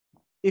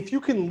if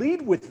you can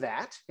lead with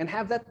that and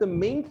have that the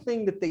main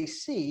thing that they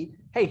see,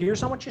 hey,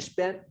 here's how much you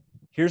spent,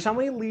 here's how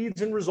many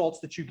leads and results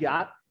that you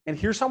got, and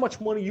here's how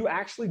much money you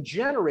actually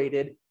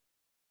generated,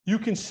 you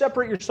can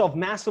separate yourself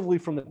massively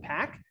from the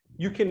pack.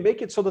 You can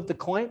make it so that the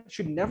client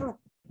should never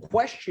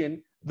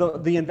question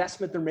the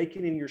investment they're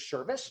making in your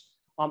service,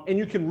 and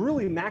you can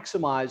really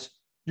maximize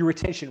your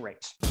retention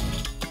rates.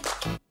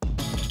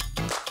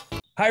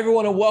 Hi,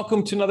 everyone, and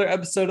welcome to another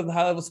episode of the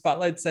High Level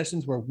Spotlight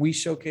Sessions, where we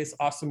showcase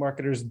awesome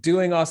marketers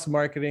doing awesome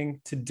marketing.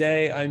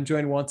 Today, I'm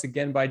joined once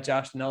again by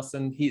Josh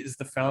Nelson. He is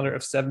the founder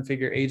of Seven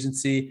Figure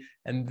Agency,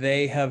 and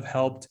they have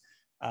helped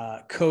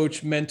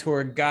coach,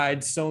 mentor,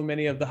 guide so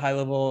many of the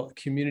high-level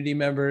community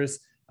members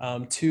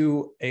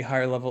to a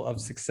higher level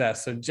of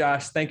success. So,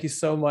 Josh, thank you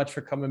so much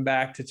for coming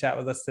back to chat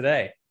with us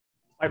today.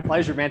 My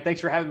pleasure, man.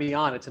 Thanks for having me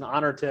on. It's an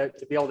honor to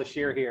be able to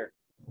share here.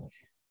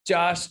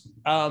 Josh,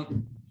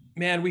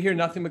 man, we hear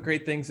nothing but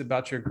great things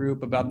about your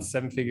group, about the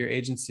Seven Figure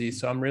Agency.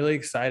 So I'm really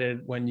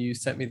excited when you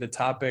sent me the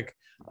topic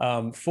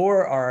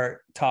for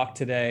our talk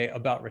today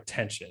about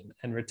retention.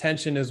 And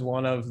retention is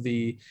one of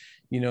the,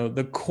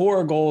 the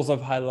core goals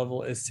of High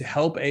Level is to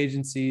help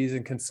agencies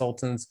and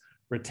consultants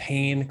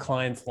retain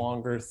clients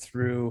longer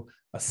through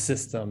a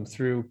system,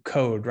 through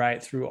code,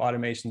 right? Through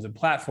automations and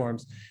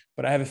platforms.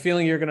 But I have a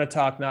feeling you're going to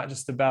talk not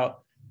just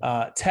about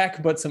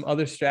tech, but some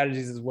other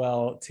strategies as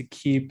well to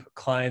keep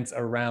clients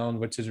around,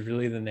 which is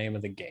really the name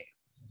of the game.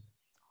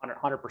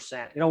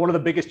 100%. One of the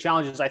biggest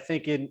challenges I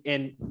think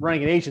in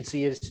running an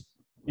agency is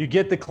you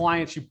get the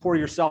clients, you pour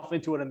yourself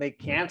into it and they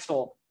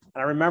cancel.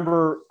 And I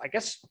remember, I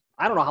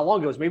don't know how long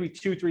ago it was, maybe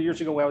 2-3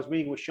 years ago, when I was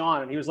meeting with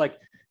Sean, and he was like,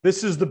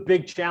 this is the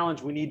big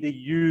challenge we need to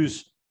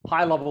use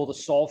High Level to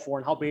solve for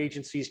and help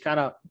agencies kind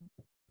of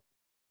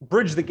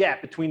bridge the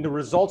gap between the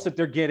results that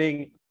they're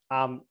getting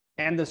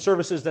and the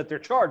services that they're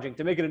charging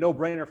to make it a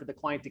no-brainer for the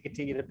client to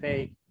continue to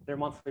pay their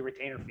monthly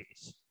retainer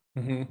fees.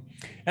 Mm-hmm.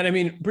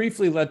 And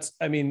briefly,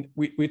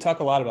 we talk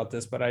a lot about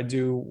this, but I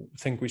do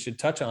think we should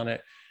touch on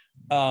it.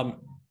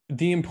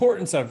 The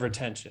importance of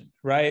retention,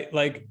 right?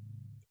 Like,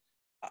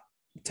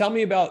 tell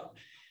me about,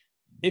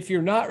 if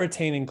you're not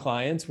retaining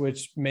clients,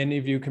 which many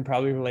of you can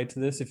probably relate to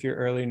this if you're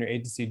early in your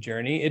agency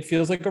journey, it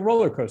feels like a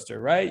roller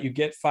coaster, right? You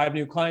get 5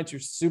 new clients, you're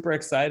super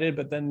excited,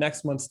 but then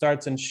next month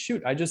starts and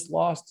shoot, I just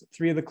lost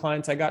 3 of the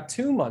clients I got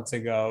 2 months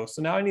ago.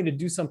 So now I need to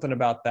do something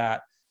about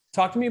that.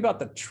 Talk to me about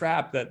the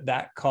trap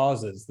that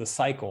causes, the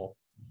cycle.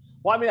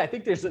 Well, I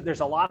think there's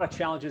a lot of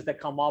challenges that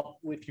come up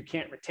if you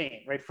can't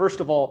retain, right? First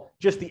of all,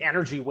 just the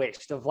energy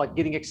waste of like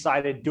getting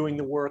excited, doing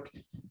the work,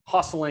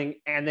 hustling,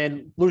 and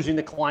then losing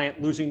the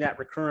client, losing that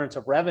recurrence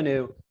of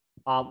revenue.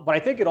 But I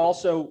think it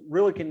also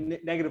really can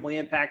negatively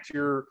impact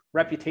your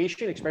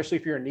reputation, especially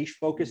if you're a niche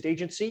focused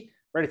agency,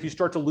 right? If you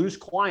start to lose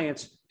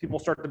clients, people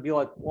start to be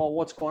like, well,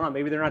 what's going on?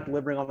 Maybe they're not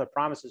delivering on their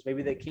promises.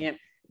 Maybe they can't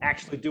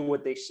actually do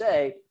what they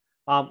say.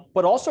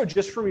 But also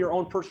just from your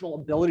own personal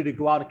ability to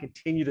go out and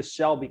continue to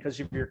sell because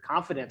of your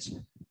confidence.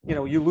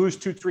 You lose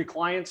 2-3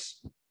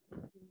 clients,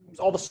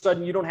 all of a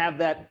sudden you don't have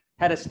that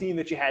head of steam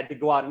that you had to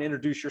go out and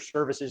introduce your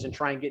services and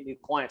try and get new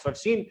clients. So I've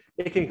seen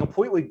it can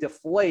completely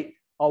deflate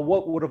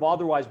what would have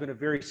otherwise been a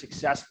very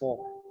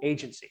successful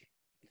agency.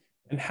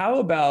 And how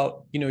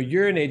about,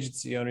 you're an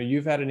agency owner,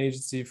 you've had an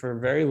agency for a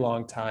very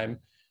long time.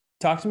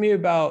 Talk to me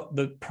about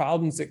the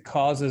problems it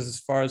causes as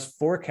far as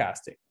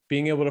forecasting.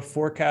 Being able to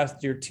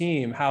forecast your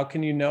team. How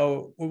can you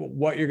know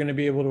what you're going to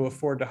be able to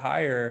afford to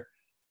hire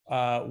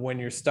when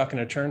you're stuck in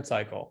a churn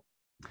cycle?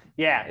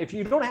 Yeah, if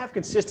you don't have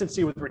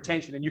consistency with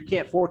retention and you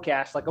can't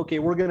forecast, like, okay,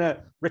 we're going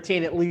to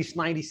retain at least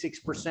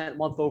 96%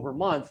 month over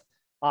month,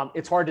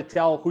 it's hard to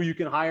tell who you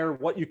can hire,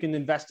 what you can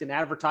invest in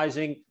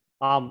advertising,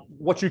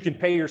 what you can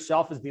pay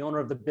yourself as the owner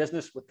of the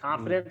business with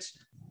confidence.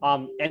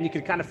 And you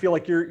can kind of feel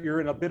like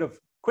you're in a bit of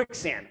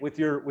quicksand with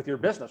your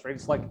business, right?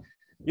 It's like,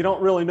 you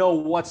don't really know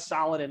what's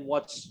solid and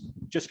what's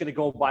just going to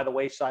go by the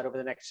wayside over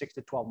the next 6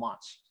 to 12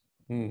 months.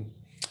 All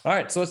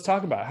right. So let's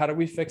talk about how do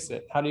we fix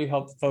it? How do you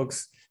help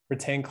folks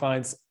retain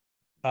clients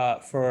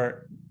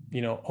for,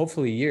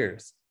 hopefully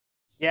years?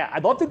 Yeah,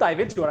 I'd love to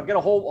dive into it. I've got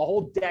a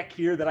whole deck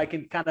here that I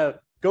can kind of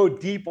go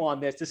deep on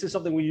this. This is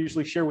something we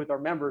usually share with our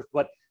members,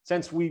 but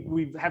since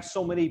we have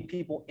so many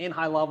people in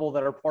High Level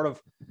that are part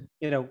of,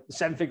 the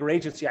Seven Figure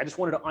Agency, I just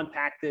wanted to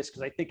unpack this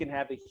because I think it can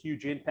have a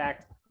huge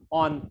impact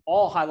on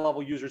all High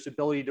Level users'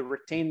 ability to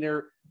retain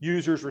their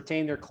users,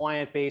 retain their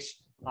client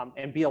base,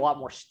 and be a lot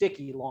more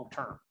sticky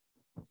long-term.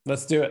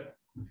 Let's do it.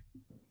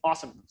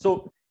 Awesome.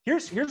 So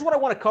here's what I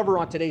want to cover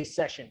on today's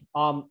session.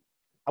 I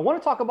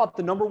want to talk about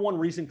the number one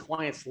reason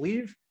clients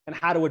leave and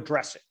how to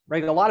address it,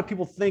 right? A lot of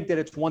people think that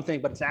it's one thing,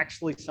 but it's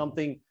actually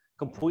something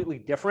completely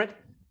different.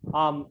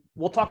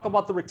 We'll talk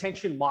about the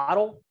retention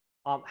model,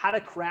 how to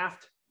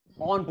craft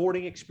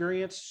onboarding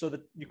experience so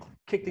that you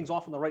kick things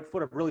off on the right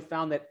foot. I've really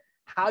found that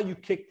how you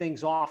kick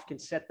things off can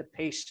set the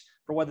pace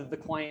for whether the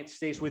client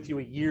stays with you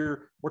a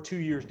year or 2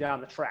 years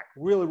down the track.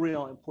 Really,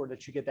 really important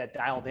that you get that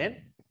dialed in.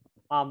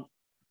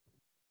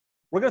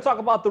 We're going to talk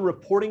about the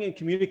reporting and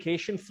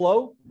communication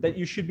flow that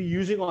you should be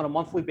using on a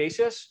monthly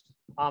basis.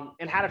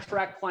 and how to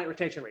track client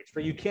retention rates.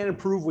 Right? You can't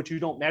improve what you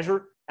don't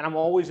measure. And I'm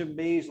always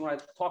amazed when I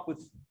talk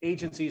with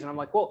agencies and I'm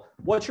like, well,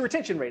 what's your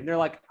retention rate? And they're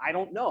like, I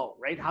don't know,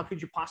 right? How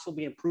could you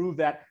possibly improve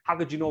that? How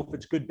could you know if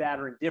it's good, bad,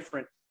 or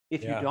indifferent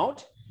if you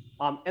don't?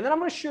 And then I'm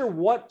going to share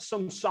what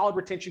some solid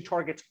retention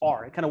targets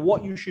are and kind of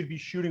what you should be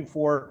shooting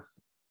for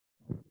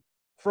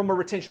from a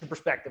retention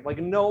perspective. Like,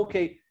 no,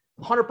 okay,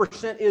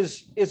 100%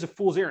 is a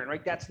fool's errand,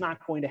 right? That's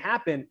not going to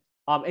happen.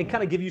 And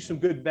kind of give you some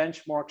good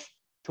benchmarks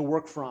to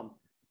work from.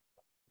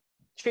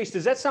 Chase,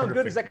 does that sound Perfect.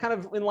 good? Is that kind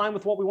of in line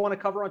with what we want to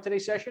cover on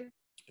today's session?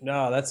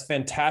 No, that's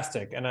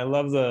fantastic. And I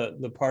love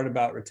the part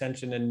about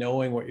retention and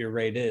knowing what your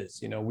rate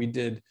is. We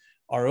did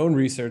our own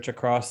research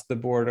across the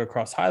board,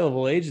 across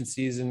high-level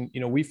agencies. And,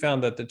 we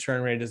found that the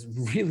churn rate is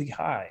really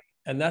high,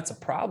 and that's a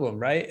problem,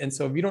 right? And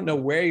so if you don't know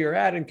where you're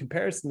at in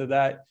comparison to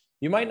that,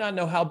 you might not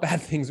know how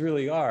bad things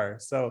really are.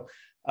 So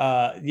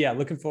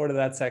looking forward to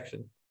that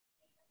section.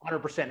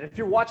 100%. If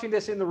you're watching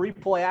this in the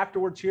replay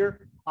afterwards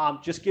here,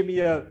 just give me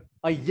a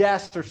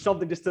yes or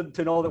something just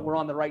to know that we're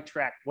on the right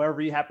track,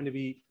 wherever you happen to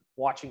be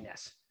watching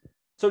this.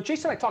 So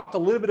Jason and I talked a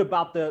little bit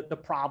about the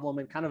problem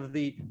and kind of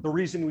the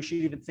reason we should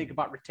even think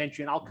about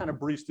retention. I'll kind of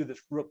breeze through this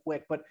real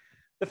quick, but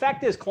the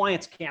fact is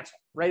clients cancel,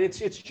 right?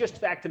 It's just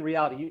fact and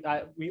reality.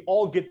 We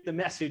all get the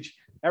message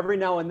every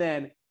now and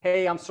then,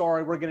 hey, I'm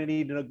sorry, we're going to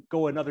need to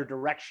go another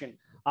direction.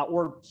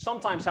 Or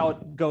sometimes how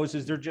it goes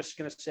is they're just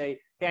going to say,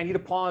 hey, I need to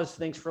pause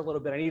things for a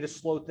little bit. I need to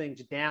slow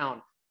things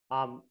down.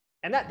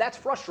 And that's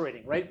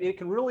frustrating, right? It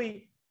can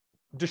really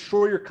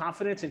destroy your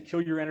confidence and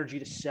kill your energy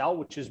to sell,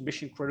 which is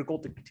mission critical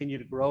to continue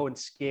to grow and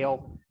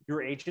scale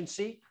your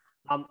agency.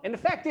 And the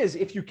fact is,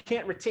 if you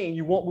can't retain,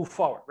 you won't move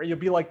forward, right? You'll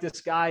be like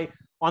this guy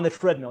on the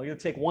treadmill. You'll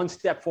take one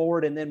step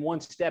forward and then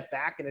one step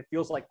back, and it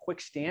feels like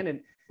quicksand,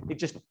 and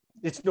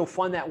it's no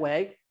fun that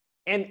way.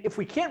 And if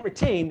we can't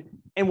retain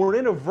and we're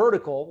in a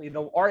vertical,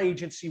 our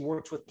agency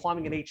works with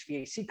plumbing and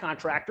HVAC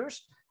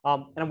contractors.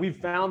 And we've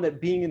found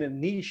that being in a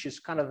niche is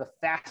kind of the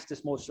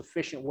fastest, most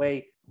efficient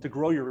way to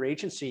grow your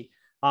agency.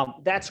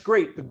 That's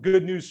great. The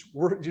good news,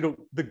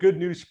 the good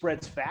news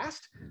spreads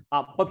fast.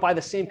 But by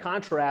the same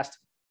contrast,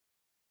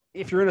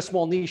 if you're in a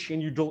small niche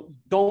and you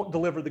don't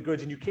deliver the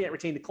goods and you can't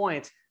retain the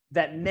clients,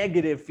 that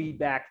negative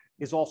feedback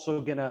is also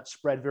going to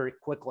spread very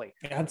quickly.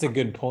 That's a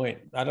good point.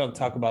 I don't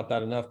talk about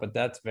that enough, but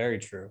that's very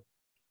true.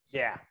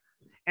 Yeah.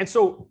 And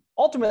so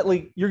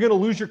ultimately, you're going to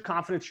lose your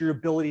confidence, your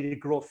ability to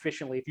grow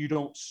efficiently if you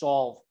don't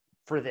solve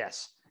for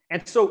this.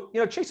 And so,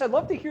 Chase, I'd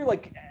love to hear,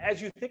 like,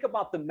 as you think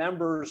about the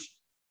members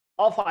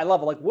of high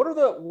level, like what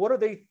are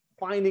they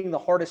finding the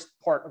hardest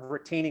part of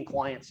retaining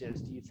clients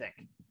is, do you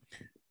think?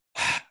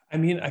 I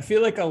mean, I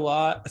feel like a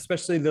lot,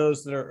 especially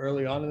those that are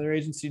early on in their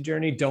agency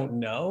journey, don't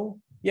know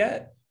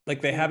yet.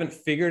 Like they haven't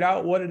figured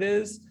out what it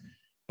is,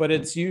 but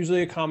it's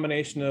usually a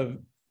combination of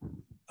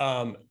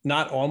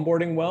not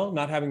onboarding well,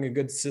 not having a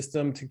good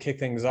system to kick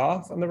things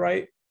off on the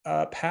right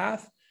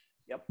path,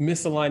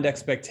 misaligned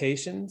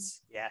expectations.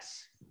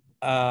 Yes.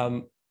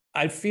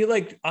 I feel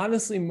like,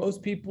 honestly,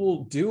 most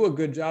people do a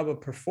good job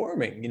of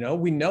performing.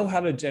 We know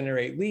how to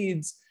generate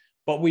leads,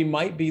 but we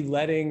might be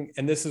letting,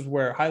 and this is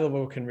where high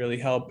level can really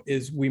help,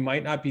 is we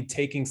might not be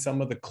taking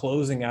some of the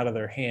closing out of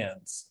their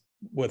hands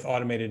with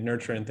automated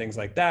nurture and things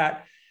like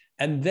that.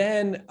 And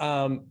then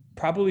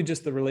probably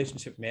just the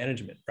relationship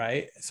management,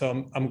 right?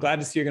 So I'm glad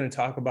to see you're going to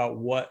talk about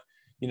what,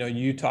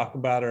 you talk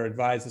about or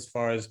advise as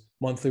far as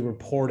monthly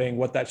reporting,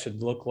 what that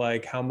should look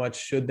like, how much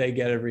should they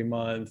get every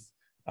month,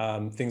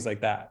 things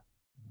like that.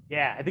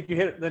 Yeah, I think you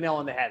hit the nail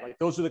on the head. Like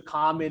those are the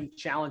common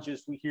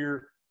challenges we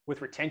hear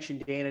with retention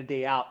day in and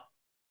day out.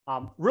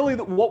 Really,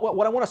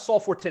 what I want to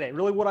solve for today,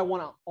 really what I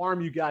want to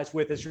arm you guys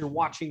with as you're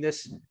watching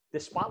this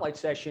spotlight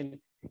session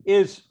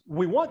is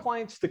we want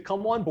clients to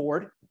come on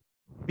board,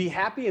 be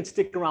happy, and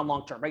stick around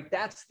long-term, right?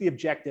 That's the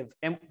objective.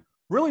 And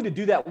really to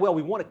do that well,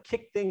 we want to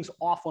kick things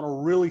off on a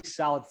really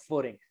solid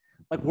footing,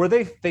 like where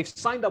they've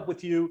signed up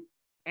with you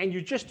and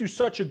you just do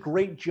such a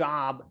great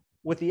job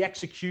with the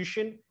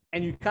execution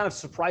and you kind of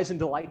surprise and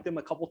delight them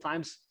a couple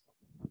times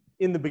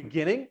in the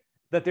beginning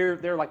that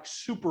they're like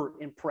super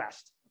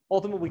impressed.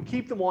 Ultimately, we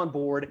keep them on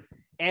board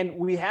and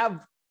we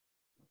have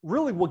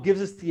really what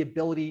gives us the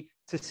ability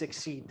to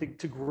succeed,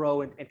 to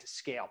grow and to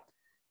scale.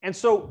 And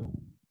so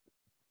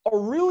a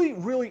really,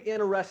 really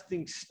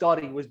interesting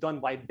study was done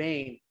by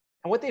Bain.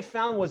 And what they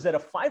found was that a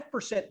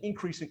 5%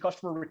 increase in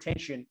customer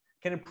retention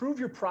can improve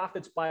your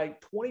profits by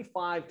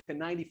 25 to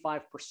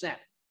 95%.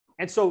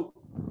 And so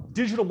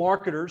digital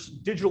marketers,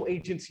 digital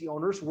agency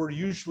owners were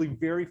usually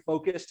very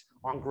focused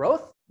on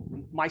growth,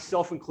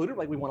 myself included.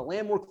 Like we want to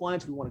land more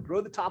clients, we want to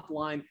grow the top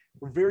line.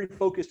 We're very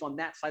focused on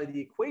that side of the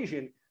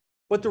equation.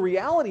 But the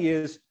reality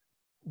is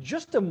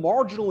just a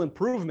marginal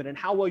improvement in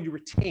how well you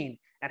retain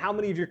and how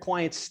many of your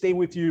clients stay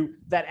with you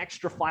that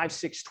extra 5,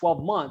 6,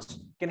 12 months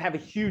can have a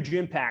huge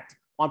impact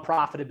on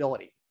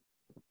profitability.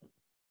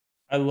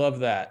 I love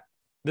that.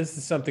 This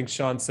is something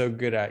Sean's so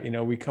good at.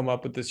 We come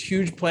up with this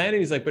huge plan and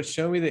he's like, but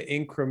show me the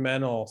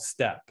incremental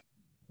step,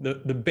 the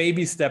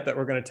baby step that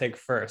we're going to take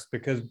first,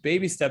 because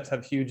baby steps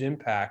have huge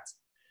impact.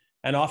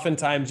 And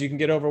oftentimes you can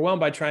get overwhelmed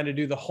by trying to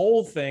do the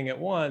whole thing at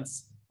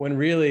once when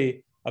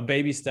really a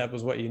baby step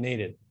was what you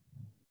needed.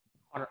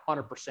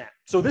 100%.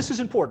 So this is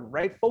important,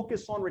 right?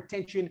 Focus on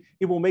retention.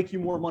 It will make you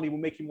more money, will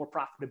make you more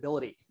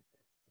profitability.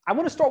 I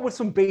want to start with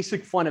some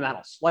basic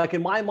fundamentals. Like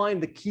in my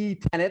mind, the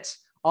key tenets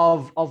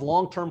of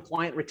long-term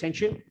client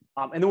retention,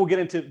 and then we'll get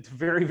into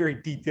very, very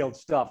detailed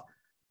stuff.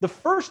 The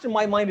first in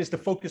my mind is to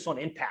focus on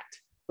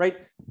impact, right?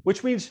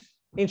 Which means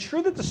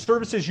ensure that the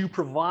services you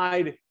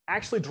provide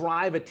actually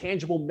drive a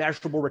tangible,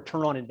 measurable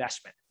return on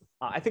investment.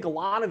 I think a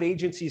lot of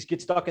agencies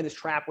get stuck in this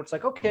trap where it's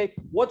like, okay,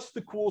 what's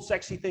the cool,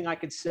 sexy thing I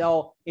could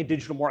sell in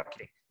digital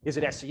marketing? Is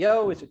it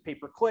SEO? Is it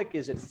pay-per-click?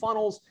 Is it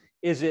funnels?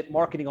 Is it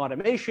marketing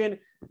automation?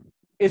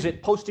 Is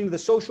it posting to the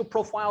social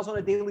profiles on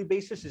a daily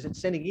basis? Is it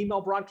sending email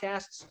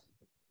broadcasts?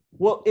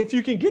 Well, if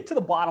you can get to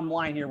the bottom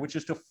line here, which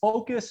is to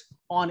focus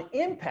on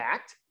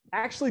impact,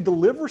 actually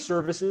deliver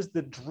services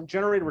that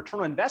generate a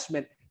return on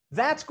investment,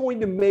 that's going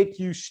to make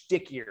you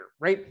stickier,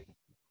 right?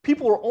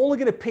 People are only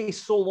going to pay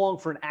so long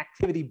for an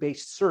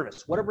activity-based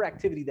service, whatever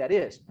activity that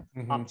is.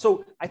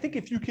 So I think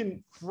if you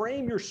can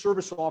frame your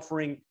service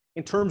offering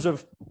in terms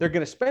of they're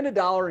going to spend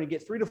 $1 and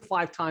get 3 to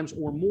 5 times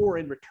or more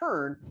in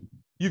return,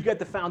 you've got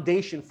the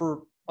foundation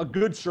for a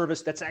good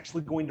service that's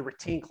actually going to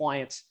retain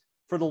clients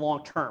for the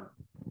long term.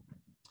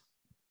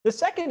 The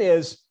second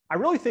is, I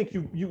really think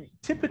you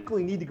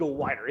typically need to go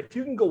wider. If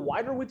you can go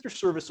wider with your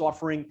service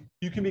offering,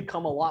 you can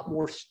become a lot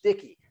more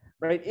sticky,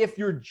 right? If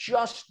you're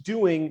just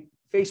doing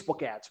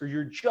Facebook ads, or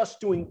you're just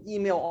doing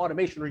email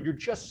automation, or you're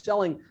just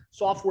selling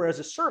software as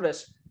a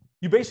service,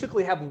 you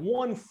basically have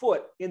one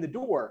foot in the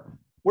door.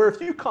 Where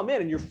if you come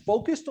in and you're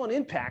focused on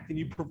impact and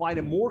you provide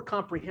a more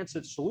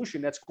comprehensive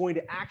solution that's going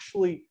to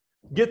actually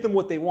get them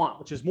what they want,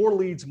 which is more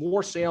leads,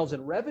 more sales,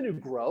 and revenue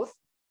growth,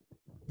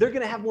 they're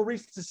going to have more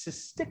reasons to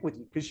stick with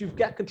you because you've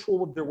got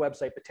control of their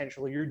website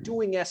potentially. You're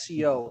doing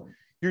SEO,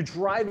 you're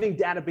driving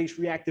database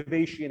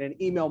reactivation and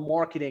email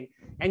marketing,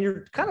 and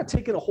you're kind of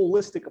taking a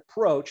holistic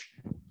approach.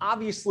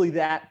 Obviously,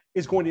 that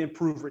is going to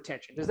improve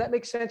retention. Does that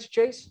make sense,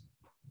 Chase?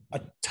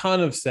 A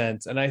ton of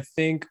sense. And I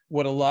think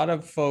what a lot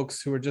of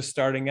folks who are just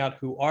starting out,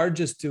 who are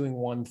just doing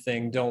one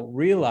thing, don't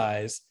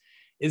realize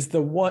is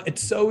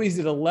it's so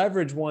easy to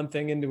leverage one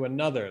thing into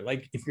another.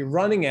 Like if you're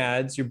running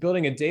ads, you're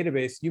building a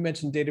database, you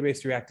mentioned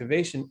database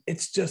reactivation,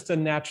 it's just a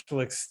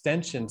natural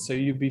extension. So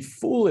you'd be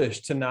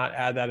foolish to not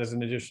add that as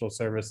an additional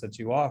service that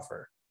you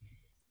offer.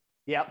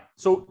 Yeah.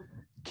 So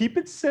keep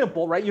it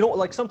simple, right? You know,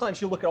 like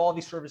sometimes you look at all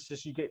these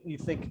services, you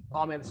think,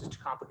 oh man, this is too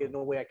complicated.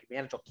 No way I can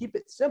manage. I'll keep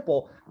it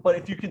simple. But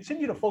if you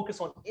continue to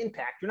focus on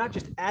impact, you're not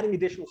just adding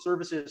additional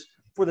services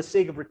for the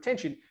sake of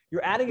retention.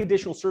 You're adding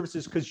additional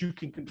services because you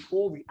can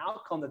control the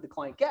outcome that the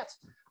client gets.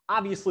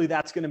 Obviously,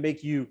 that's going to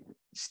make you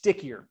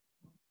stickier.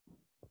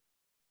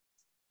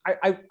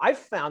 I've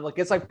found, like,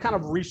 as I've kind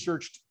of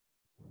researched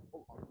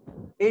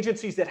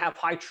agencies that have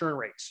high churn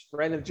rates,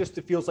 right? And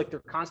it feels like they're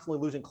constantly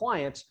losing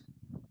clients.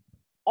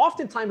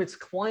 Oftentimes it's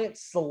client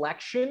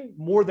selection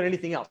more than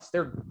anything else.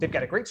 They've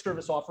got a great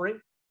service offering.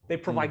 They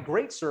provide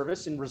great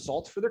service and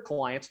results for their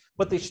clients,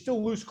 but they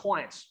still lose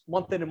clients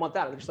month in and month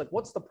out. They're just like,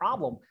 what's the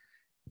problem?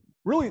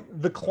 Really,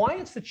 the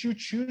clients that you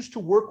choose to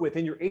work with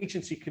in your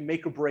agency can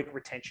make or break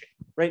retention,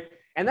 right?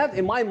 And that,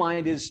 in my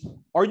mind, is,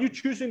 are you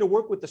choosing to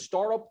work with the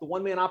startup, the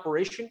one-man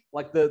operation,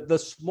 like the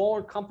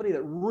smaller company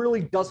that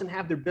really doesn't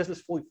have their business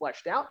fully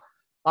fleshed out?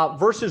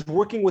 Versus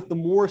working with the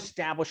more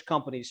established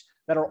companies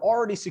that are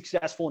already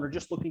successful and are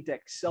just looking to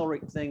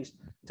accelerate things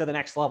to the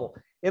next level.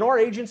 In our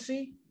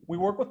agency, we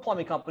work with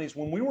plumbing companies.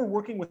 When we were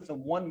working with the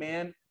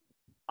one-man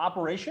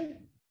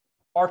operation,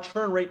 our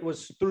churn rate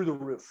was through the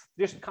roof,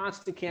 just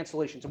constant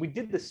cancellations. And we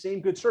did the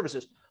same good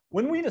services.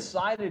 When we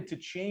decided to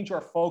change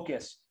our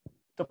focus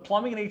to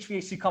plumbing and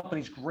HVAC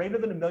companies greater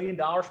than $1 million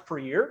per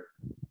year,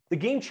 the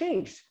game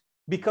changed.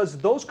 Because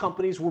those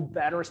companies were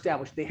better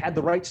established. They had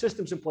the right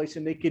systems in place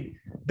and they could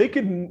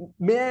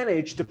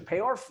manage to pay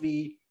our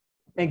fee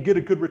and get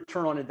a good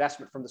return on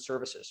investment from the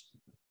services.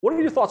 What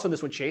are your thoughts on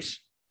this one, Chase?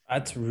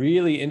 That's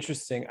really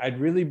interesting.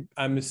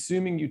 I'm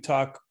assuming you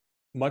talk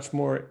much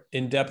more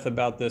in depth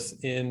about this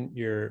in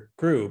your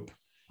group,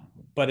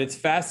 but it's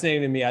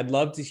fascinating to me. I'd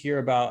love to hear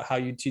about how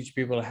you teach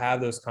people to have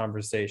those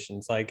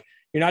conversations. Like,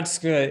 you're not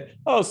just going to,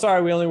 oh,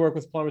 sorry, we only work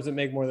with plumbers that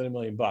make more than $1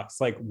 million.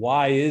 Like,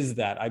 why is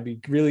that? I'd be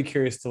really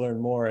curious to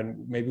learn more.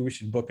 And maybe we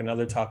should book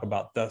another talk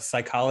about the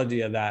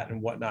psychology of that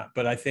and whatnot.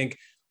 But I think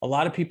a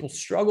lot of people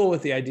struggle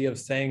with the idea of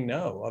saying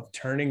no, of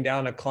turning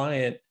down a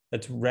client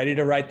that's ready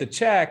to write the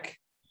check.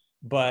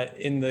 But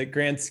in the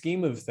grand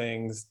scheme of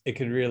things, it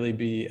could really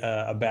be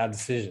a bad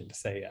decision to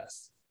say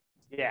yes.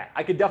 Yeah,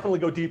 I could definitely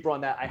go deeper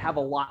on that. I have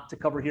a lot to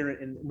cover here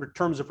in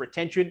terms of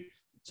retention.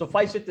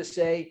 Suffice it to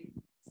say,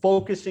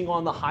 focusing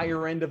on the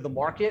higher end of the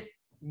market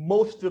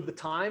most of the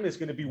time is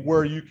going to be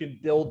where you can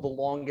build the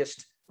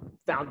longest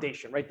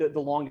foundation, right? The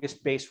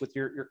longest base with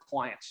your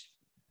clients.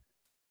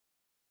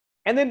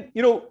 And then,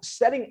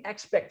 setting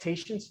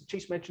expectations,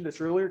 Chase mentioned this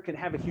earlier, can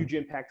have a huge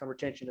impact on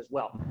retention as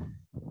well.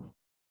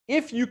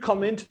 If you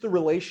come into the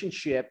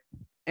relationship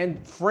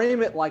and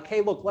frame it like,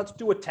 hey, look, let's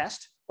do a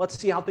test. Let's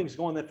see how things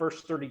go in the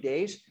first 30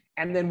 days.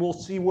 And then we'll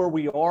see where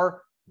we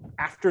are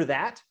after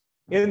that.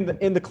 In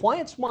the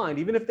client's mind,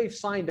 even if they've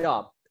signed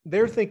up,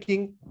 they're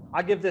thinking,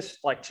 I give this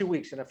like 2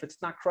 weeks. And if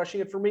it's not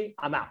crushing it for me,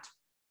 I'm out.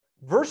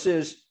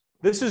 Versus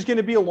this is going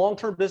to be a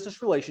long-term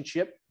business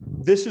relationship.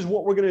 This is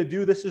what we're going to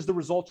do. This is the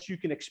results you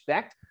can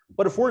expect.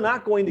 But if we're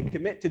not going to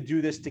commit to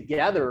do this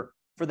together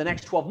for the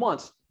next 12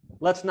 months,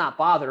 let's not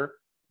bother.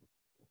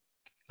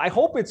 I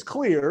hope it's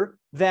clear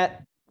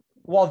that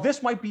while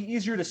this might be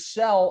easier to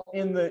sell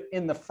in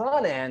the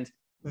front end,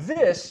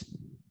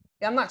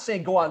 I'm not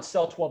saying go out and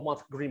sell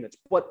 12-month agreements,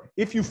 but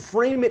if you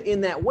frame it in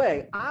that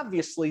way,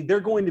 obviously they're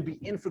going to be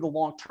in for the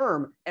long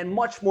term and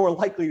much more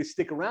likely to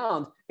stick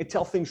around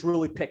until things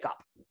really pick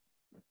up.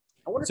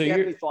 I wonder if you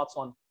have any thoughts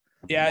on.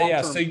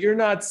 Yeah. So you're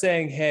not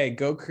saying, hey,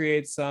 go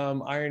create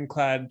some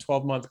ironclad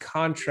 12-month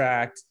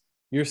contract.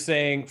 You're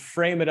saying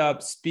frame it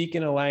up, speak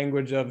in a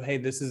language of, hey,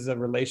 this is a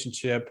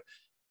relationship.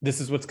 This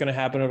is what's going to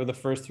happen over the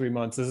first 3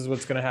 months. This is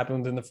what's going to happen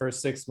within the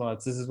first 6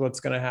 months. This is what's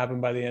going to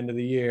happen by the end of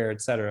the year,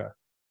 et cetera.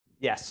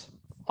 Yes,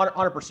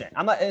 100%.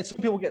 I'm not, and some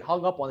people get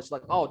hung up on this,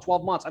 like, oh,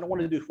 12 months. I don't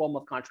want to do a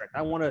 12-month contract.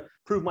 I want to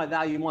prove my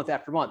value month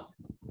after month.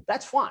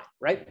 That's fine,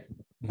 right?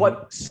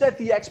 But set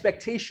the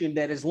expectation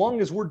that as long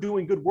as we're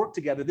doing good work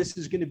together, this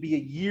is going to be a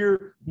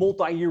year,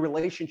 multi-year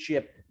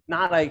relationship,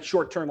 not a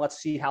short-term, let's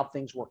see how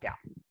things work out.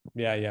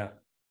 Yeah.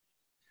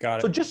 Got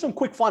it. So just some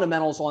quick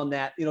fundamentals on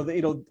that.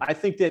 I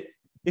think that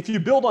if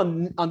you build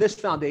on this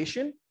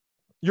foundation,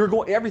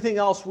 everything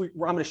else I'm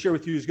going to share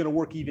with you is going to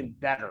work even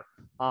better.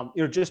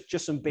 Just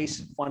some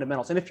basic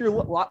fundamentals. And if you're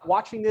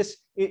watching this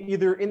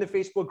either in the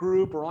Facebook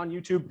group or on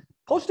YouTube,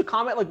 post a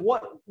comment like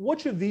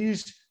which of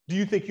these do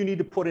you think you need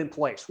to put in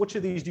place? Which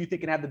of these do you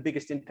think can have the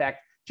biggest impact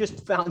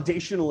just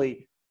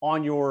foundationally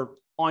on your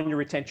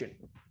retention?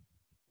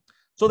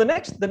 So the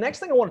next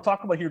thing I want to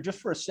talk about here just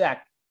for a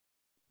sec,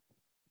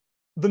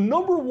 the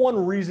number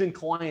one reason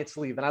clients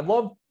leave, and I'd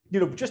love,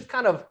 just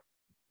kind of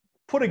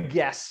put a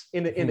guess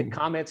in the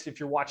comments if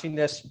you're watching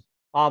this.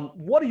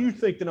 What do you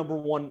think the number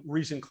one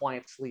reason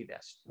clients leave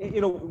is?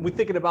 We're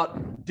thinking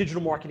about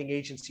digital marketing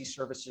agency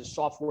services,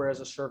 software as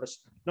a service.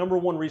 Number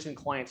one reason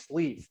clients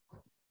leave.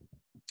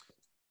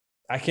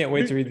 I can't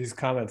wait to read these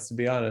comments, to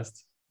be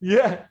honest.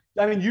 Yeah.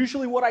 I mean,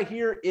 usually what I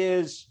hear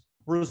is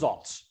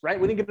results, right?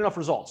 We didn't get enough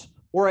results.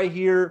 Or I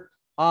hear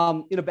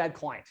bad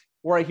client.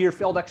 Or I hear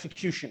failed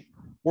execution.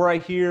 Or I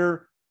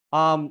hear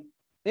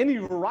any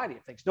variety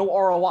of things, no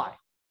ROI.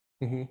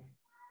 Mm-hmm.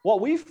 What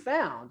we've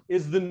found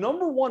is the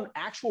number one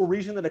actual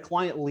reason that a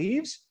client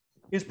leaves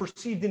is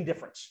perceived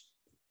indifference,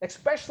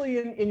 especially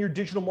in your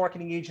digital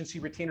marketing agency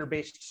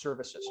retainer-based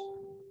services.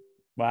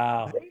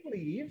 Wow. They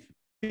leave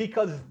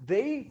because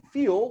they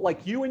feel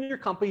like you and your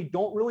company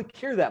don't really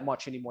care that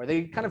much anymore.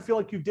 They kind of feel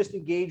like you've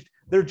disengaged.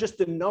 They're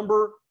just a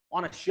number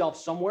on a shelf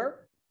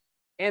somewhere.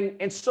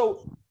 And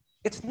so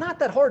it's not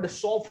that hard to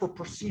solve for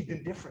perceived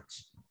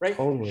indifference, right?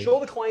 Totally. Show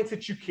the clients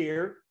that you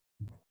care.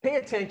 Pay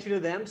attention to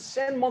them,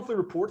 send monthly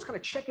reports, kind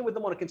of check in with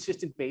them on a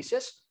consistent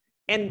basis.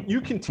 And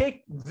you can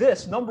take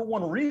this number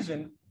one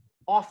reason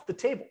off the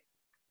table.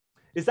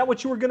 Is that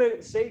what you were going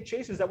to say,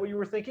 Chase? Is that what you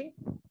were thinking?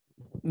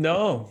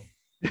 No,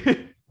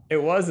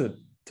 it wasn't,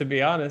 to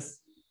be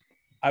honest.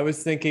 I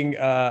was thinking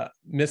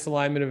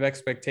misalignment of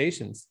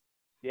expectations.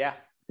 Yeah.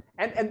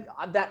 And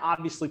that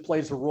obviously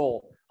plays a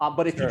role.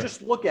 But if you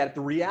just look at it,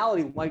 the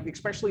reality, like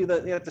especially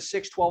at the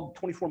 6, 12,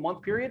 24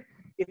 month period,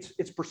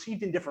 it's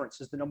perceived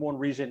indifference is the number one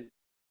reason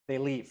they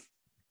leave.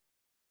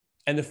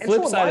 And the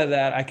flip side of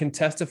that, I can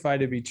testify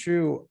to be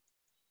true.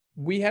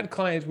 We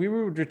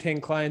would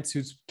retain clients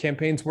whose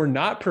campaigns were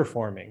not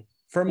performing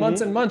for months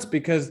and months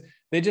because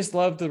they just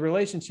loved the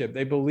relationship.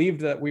 They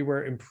believed that we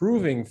were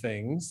improving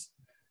things,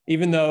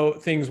 even though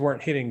things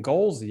weren't hitting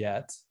goals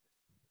yet,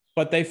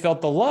 but they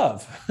felt the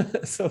love.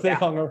 So they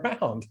hung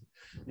around.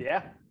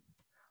 Yeah,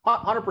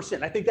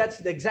 100%. I think that's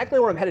exactly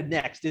where I'm headed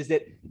next, is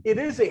that it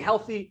is a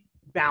healthy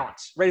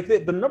balance, right?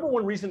 If the number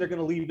one reason they're going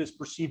to leave is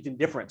perceived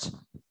indifference.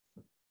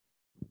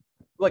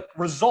 Like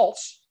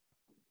results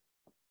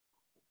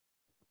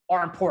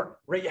are important,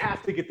 right? You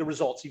have to get the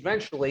results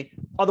eventually,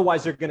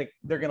 otherwise they're going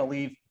to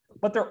leave.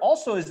 But there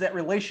also is that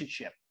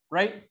relationship,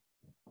 right?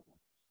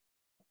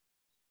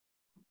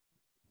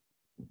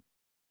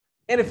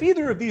 And if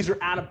either of these are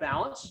out of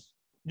balance,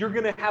 you're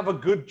going to have a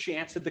good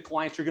chance that the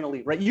clients are going to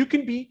leave, right? You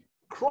can be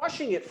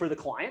crushing it for the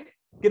client,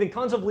 getting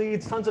tons of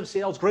leads, tons of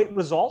sales, great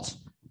results.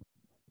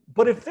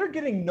 But if they're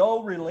getting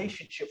no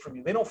relationship from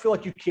you, they don't feel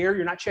like you care,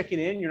 you're not checking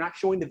in, you're not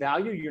showing the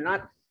value, you're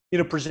not,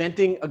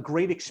 presenting a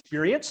great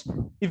experience,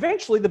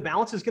 eventually the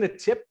balance is going to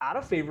tip out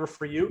of favor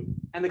for you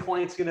and the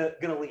client's going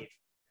to leave.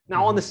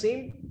 Now, on the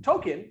same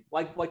token,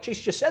 like Chase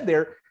just said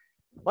there,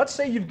 let's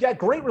say you've got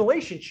great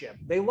relationship.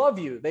 They love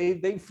you.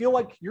 They feel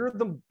like you're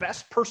the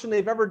best person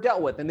they've ever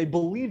dealt with, and they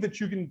believe that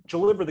you can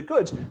deliver the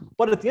goods.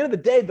 But at the end of the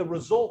day, the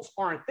results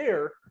aren't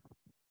there.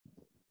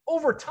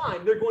 Over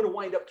time, they're going to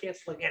wind up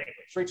canceling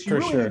anyways, right? So you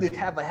really need to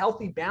have a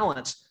healthy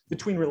balance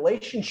between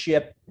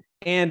relationship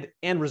and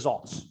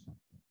results.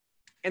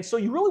 And so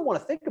you really want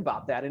to think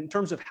about that in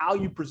terms of how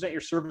you present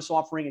your service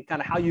offering and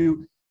kind of how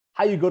you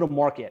how you go to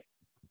market.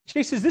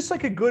 Chase, is this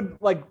like a good,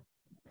 like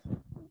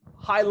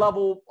high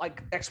level,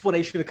 like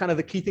explanation of kind of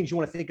the key things you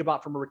want to think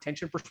about from a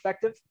retention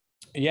perspective?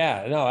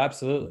 Yeah, no,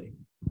 absolutely.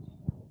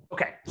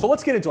 Okay, so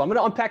let's get into it. I'm going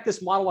to unpack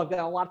this model. I've got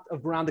a lot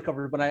of ground to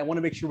cover, but I want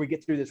to make sure we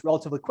get through this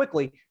relatively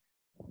quickly.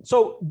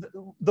 So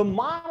the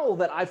model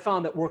that I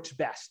found that works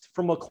best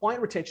from a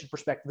client retention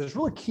perspective, there's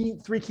really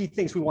three key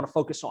things we want to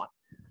focus on.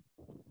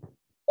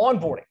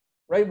 Onboarding,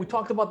 right? We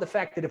talked about the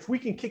fact that if we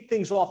can kick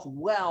things off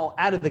well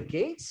out of the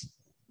gates,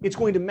 it's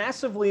going to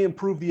massively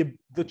improve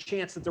the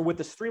chance that they're with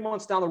us 3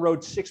 months down the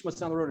road, 6 months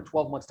down the road, or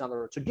 12 months down the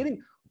road. So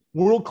getting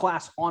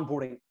world-class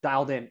onboarding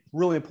dialed in,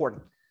 really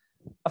important.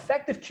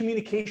 Effective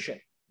communication,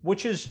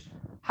 which is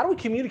how do we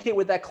communicate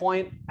with that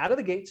client out of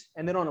the gates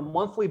and then on a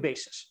monthly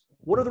basis?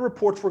 What are the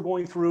reports we're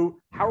going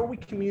through? How are we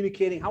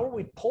communicating? How are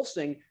we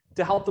pulsing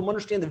to help them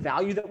understand the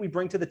value that we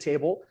bring to the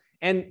table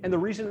and the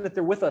reason that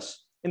they're with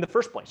us in the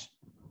first place?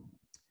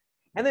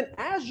 And then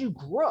as you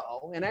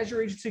grow and as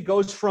your agency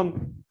goes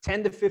from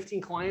 10 to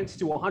 15 clients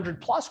to 100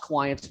 plus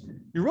clients,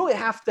 you really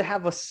have to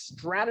have a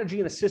strategy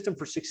and a system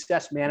for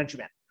success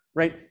management,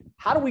 right?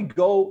 How do we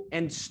go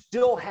and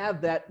still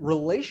have that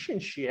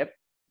relationship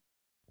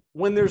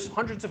when there's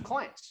hundreds of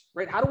clients,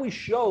 right? How do we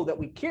show that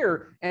we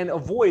care and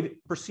avoid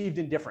perceived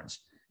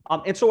indifference?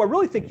 And so I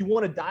really think you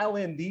want to dial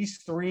in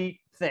these three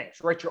things,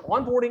 right? Your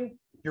onboarding,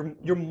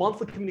 your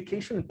monthly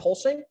communication and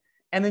pulsing,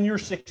 and then your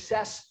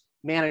success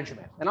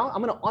management. And I'm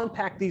going to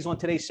unpack these on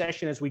today's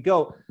session as we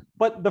go.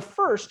 But the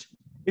first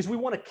is we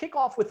want to kick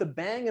off with a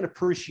bang and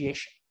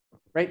appreciation,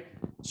 right?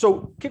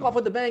 So kick off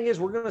with the bang is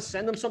we're going to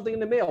send them something in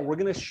the mail. We're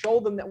going to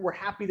show them that we're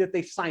happy that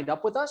they signed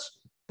up with us,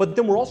 but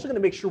then we're also going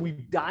to make sure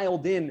we've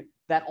dialed in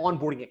that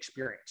onboarding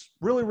experience.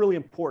 Really, really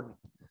important.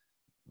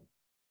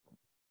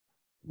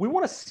 We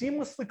want to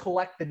seamlessly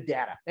collect the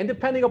data. And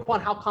depending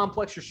upon how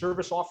complex your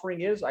service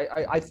offering is,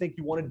 I think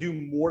you want to do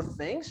more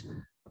things.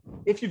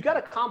 If you've got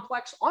a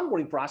complex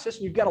onboarding process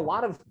and you've got a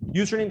lot of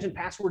usernames and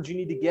passwords you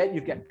need to get,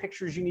 you've got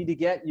pictures you need to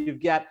get,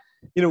 you've got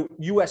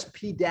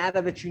USP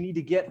data that you need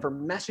to get for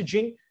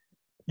messaging,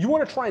 you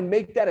want to try and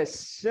make that as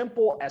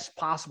simple as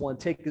possible and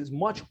take as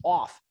much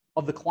off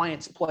of the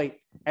client's plate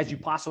as you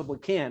possibly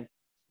can.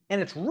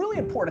 And it's really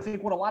important. I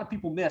think what a lot of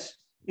people miss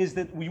is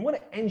that we want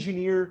to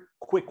engineer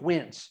quick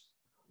wins.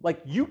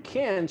 Like you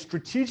can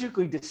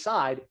strategically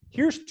decide,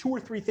 here's 2 or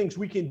 3 things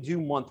we can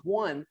do month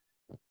one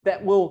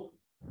that will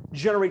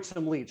generate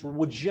some leads or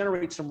will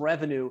generate some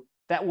revenue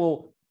that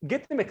will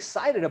get them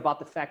excited about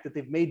the fact that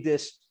they've made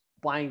this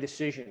buying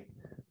decision.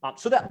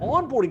 So that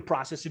onboarding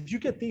process, if you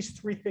get these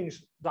 3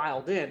 things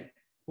dialed in,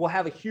 will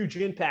have a huge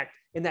impact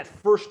in that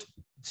first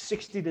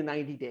 60 to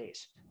 90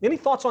 days. Any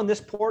thoughts on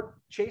this part,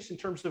 Chase, in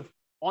terms of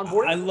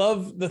onboarding? I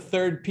love the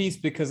third piece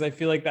because I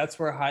feel like that's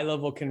where high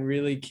level can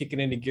really kick it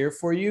into gear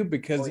for you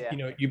because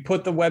you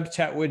put the web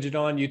chat widget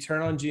on, you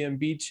turn on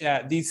GMB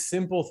chat. These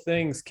simple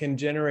things can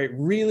generate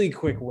really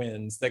quick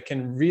wins that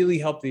can really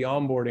help the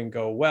onboarding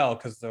go well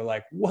because they're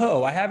like,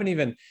 whoa, I haven't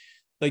even,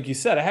 like you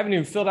said, I haven't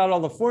even filled out all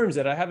the forms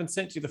yet. I haven't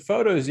sent you the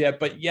photos yet,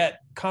 but yet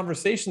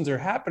conversations are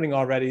happening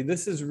already.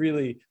 This is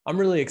really, I'm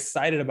really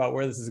excited about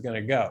where this is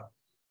going to go.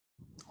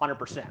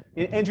 100%.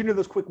 Engineer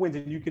those quick wins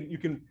and you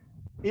can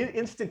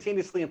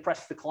instantaneously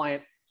impress the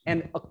client,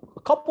 and a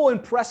couple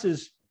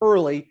impresses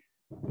early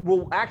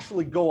will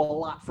actually go a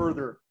lot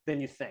further than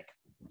you think.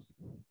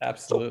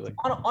 Absolutely.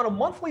 So on a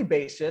monthly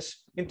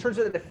basis, in terms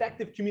of that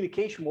effective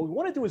communication, what we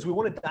want to do is we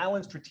want to dial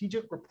in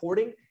strategic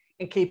reporting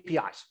and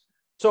KPIs.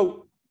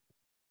 So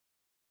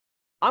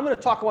I'm going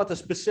to talk about the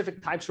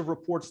specific types of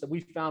reports that we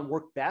found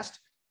work best.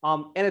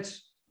 And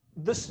it's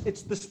the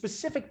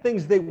specific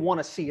things they want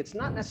to see. It's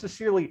not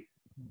necessarily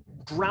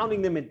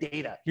drowning them in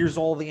data. Here's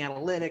all the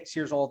analytics,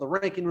 here's all the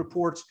ranking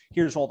reports,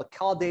 here's all the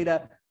call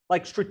data,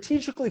 like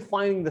strategically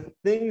finding the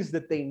things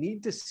that they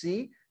need to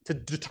see to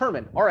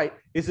determine, all right,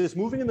 is this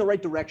moving in the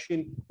right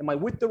direction? Am I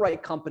with the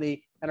right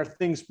company? And are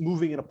things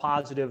moving in a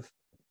positive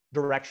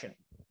direction?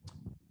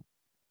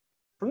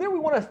 From there, we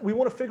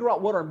want to figure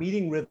out what our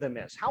meeting rhythm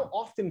is. How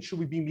often should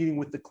we be meeting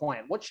with the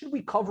client? What should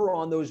we cover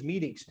on those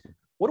meetings?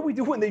 What do we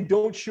do when they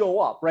don't show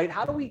up, right?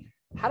 How do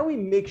we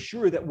make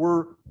sure that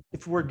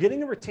if we're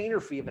getting a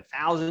retainer fee of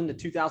 $1,000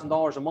 to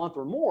 $2,000 a month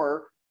or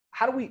more,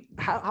 how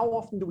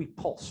often do we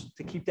pulse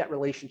to keep that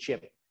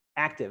relationship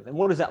active? And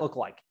what does that look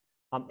like?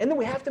 And then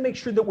we have to make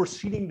sure that we're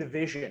seeding the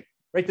vision,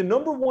 right? The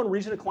number one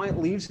reason a client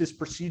leaves is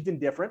perceived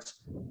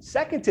indifference.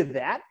 Second to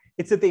that,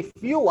 it's that they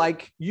feel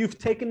like you've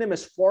taken them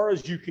as far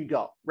as you can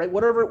go, right?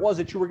 Whatever it was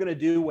that you were going to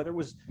do, whether it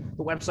was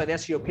the website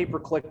SEO,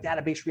 pay-per-click,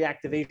 database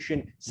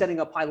reactivation, setting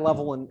up high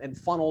level and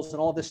funnels and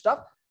all this stuff,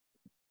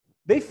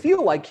 they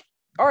feel like,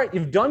 all right,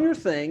 you've done your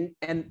thing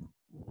and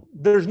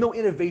there's no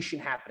innovation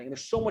happening.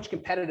 There's so much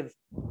competitive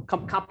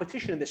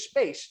competition in this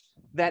space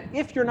that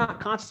if you're not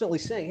constantly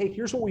saying, hey,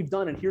 here's what we've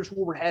done and here's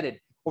where we're headed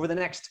over the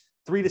next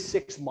 3 to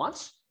 6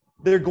 months,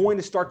 they're going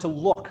to start to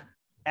look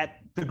at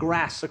the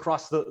grass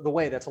across the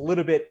way that's a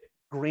little bit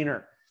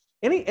greener.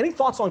 Any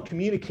thoughts on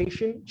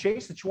communication,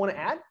 Chase, that you want to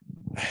add?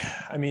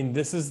 I mean,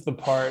 this is the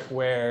part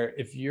where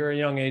if you're a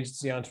young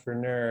agency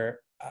entrepreneur,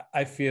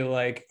 I feel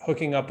like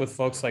hooking up with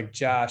folks like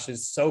Josh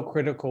is so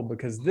critical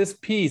because this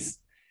piece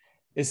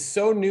is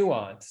so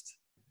nuanced,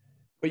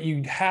 but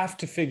you have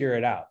to figure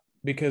it out.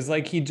 Because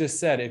like he just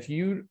said, if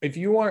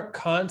you aren't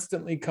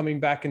constantly coming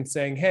back and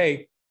saying,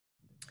 hey,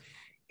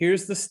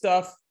 here's the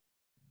stuff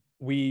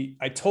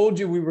I told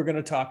you we were going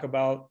to talk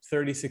about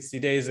 30, 60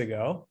 days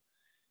ago.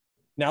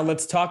 Now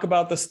let's talk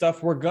about the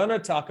stuff we're going to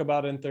talk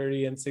about in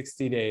 30 and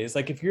 60 days.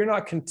 Like if you're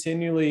not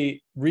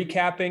continually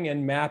recapping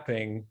and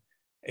mapping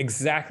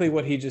exactly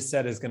what he just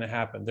said is going to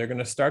happen, they're going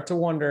to start to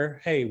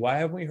wonder, hey, why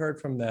haven't we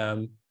heard from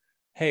them?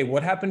 Hey,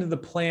 what happened to the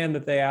plan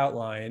that they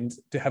outlined?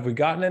 Have we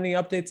gotten any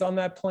updates on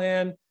that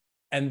plan?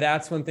 And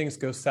that's when things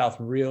go south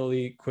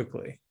really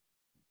quickly.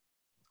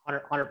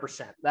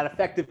 100%. That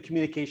effective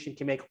communication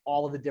can make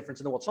all of the difference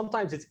in the world.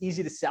 Sometimes it's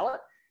easy to sell it,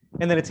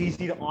 and then it's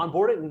easy to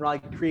onboard it and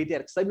like create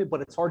that excitement,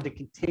 but it's hard to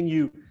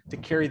continue to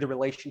carry the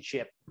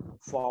relationship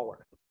forward.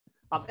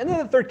 And then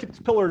the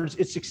third pillar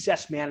is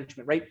success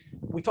management, right?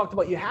 We talked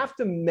about you have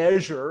to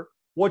measure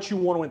what you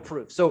want to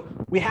improve. So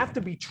we have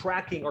to be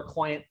tracking our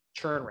client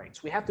churn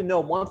rates. We have to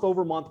know month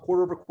over month,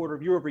 quarter over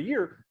quarter, year over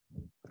year,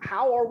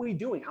 how are we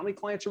doing? How many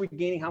clients are we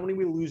gaining? How many are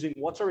we losing?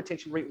 What's our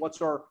retention rate?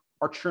 What's our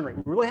churn rate?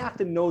 We really have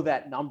to know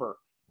that number.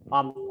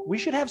 We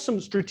should have some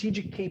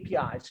strategic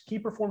KPIs, key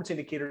performance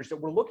indicators that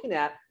we're looking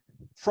at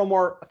from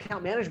our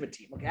account management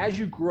team. Like as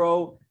you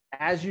grow,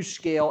 as you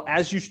scale,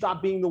 as you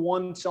stop being the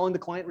one selling the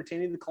client,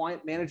 retaining the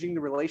client, managing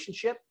the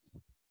relationship,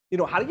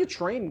 how do you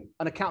train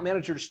an account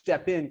manager to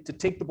step in, to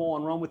take the ball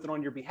and run with it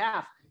on your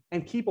behalf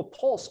and keep a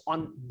pulse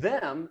on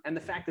them and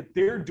the fact that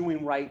they're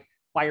doing right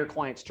by your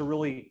clients to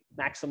really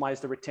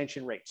maximize the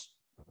retention rates?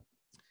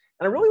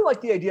 And I really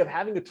like the idea of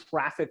having a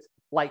traffic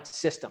light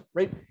system,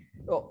 right?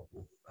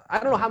 I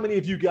don't know how many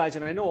of you guys,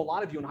 and I know a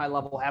lot of you in high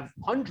level have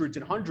hundreds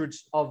and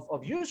hundreds of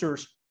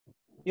users.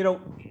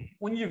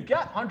 When you've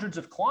got hundreds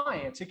of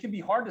clients, it can be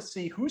hard to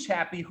see who's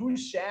happy,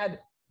 who's sad,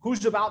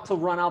 who's about to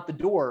run out the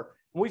door.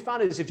 And what we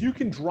found is if you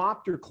can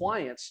drop your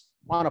clients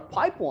on a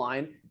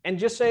pipeline and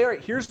just say, all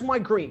right, here's my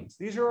greens.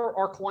 These are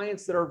our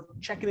clients that are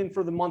checking in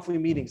for the monthly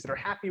meetings that are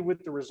happy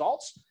with the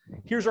results.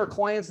 Here's our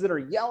clients that are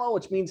yellow,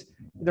 which means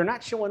they're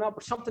not showing up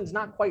or something's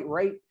not quite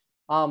right.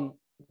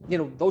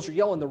 Those are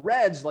yellow, and the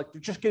reds, like they're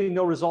just getting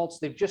no results.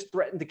 They've just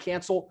threatened to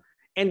cancel,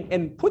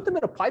 and put them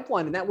in a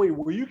pipeline in that way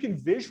where you can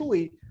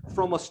visually,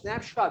 from a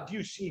snapshot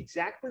view, see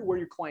exactly where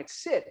your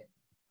clients sit.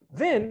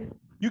 Then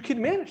you can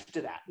manage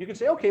to that. You can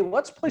say, okay,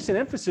 let's place an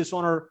emphasis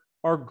on our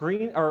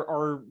green,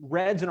 our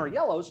reds and our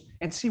yellows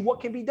and see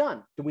what can be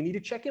done. Do we need to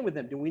check in with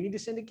them? Do we need to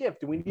send a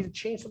gift? Do we need to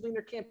change something in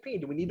their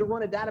campaign? Do we need to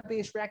run a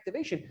database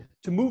reactivation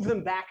to move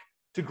them back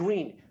to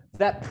green?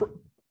 That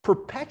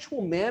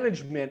perpetual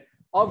management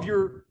of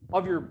your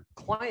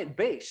client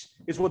base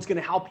is what's going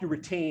to help you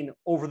retain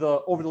over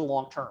the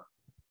long term.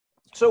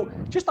 So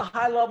just a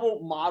high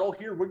level model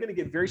here. We're going to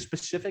get very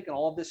specific in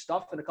all of this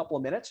stuff in a couple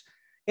of minutes.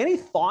 Any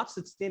thoughts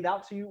that stand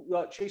out to you,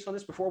 Chase, on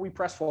this before we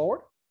press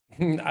forward?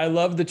 I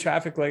love the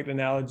traffic light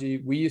analogy.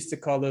 We used to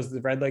call those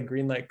the red light,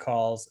 green light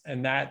calls.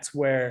 And that's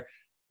where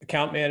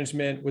account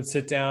management would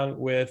sit down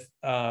with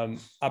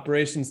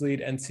operations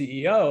lead and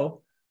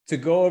CEO to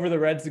go over the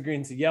reds, the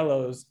greens, the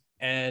yellows.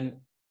 And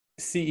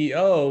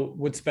CEO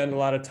would spend a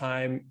lot of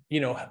time,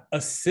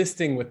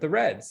 assisting with the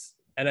reds.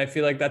 And I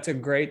feel like that's a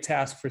great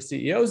task for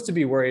CEOs to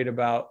be worried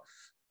about,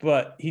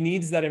 but he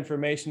needs that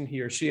information,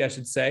 he or she, I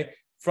should say,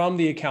 from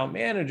the account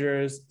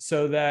managers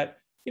so that,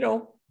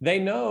 they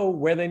know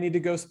where they need to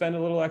go spend a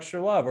little extra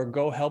love or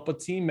go help a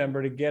team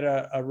member to get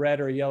a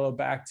red or yellow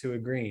back to a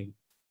green.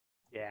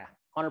 Yeah,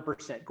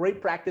 100%. Great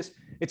practice.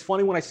 It's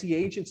funny when I see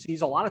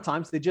agencies, a lot of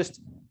times they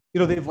just,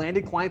 they've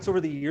landed clients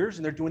over the years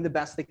and they're doing the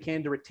best they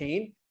can to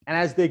retain. And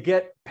as they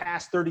get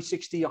past 30,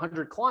 60,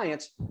 100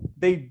 clients,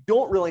 they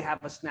don't really have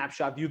a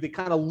snapshot view. They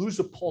kind of lose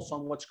a pulse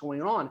on what's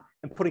going on,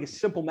 and putting a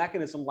simple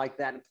mechanism like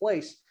that in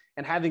place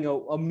and having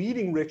a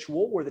meeting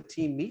ritual where the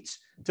team meets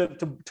to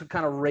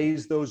kind of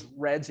raise those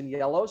reds and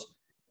yellows,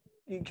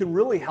 it can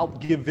really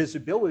help give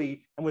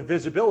visibility, and with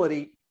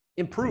visibility,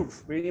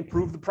 improve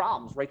the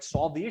problems, right?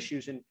 Solve the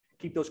issues and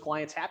keep those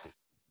clients happy.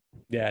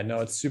 Yeah,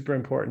 no, it's super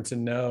important to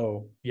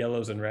know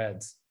yellows and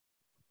reds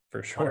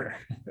for sure.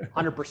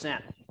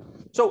 100%.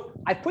 So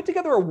I put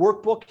together a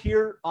workbook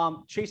here.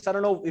 Chase, I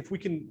don't know if we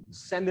can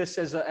send this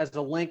as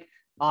a link.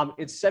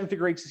 It's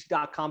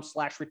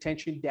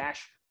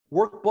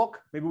sevenfigureagency.com/retention-workbook.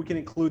 Maybe we can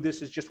include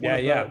this as just one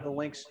of the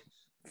links.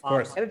 Of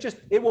course. And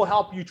it will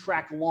help you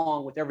track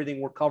along with everything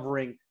we're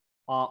covering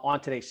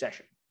on today's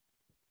session.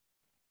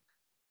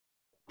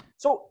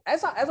 So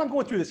as I'm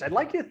going through this, I'd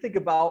like you to think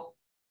about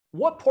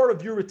what part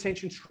of your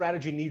retention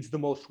strategy needs the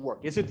most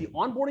work. Is it the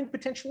onboarding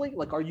potentially?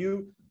 Like, are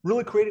you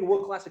really creating a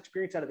world-class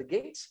experience out of the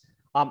gates?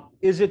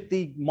 Is it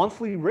the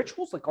monthly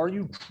rituals? Like, are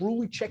you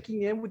truly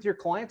checking in with your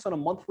clients on a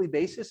monthly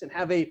basis and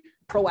have a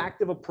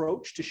proactive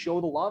approach to show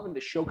the love and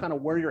to show kind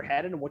of where you're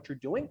headed and what you're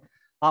doing?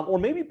 Or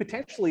maybe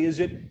potentially is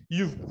it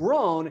you've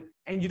grown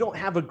and you don't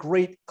have a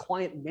great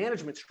client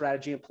management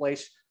strategy in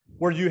place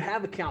where you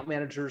have account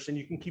managers and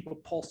you can keep a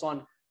pulse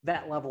on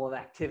that level of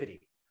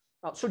activity.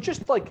 So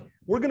just like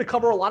we're going to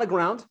cover a lot of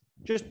ground,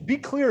 just be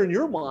clear in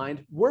your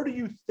mind, where do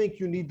you think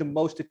you need the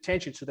most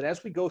attention so that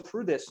as we go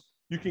through this,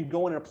 you can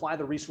go in and apply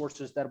the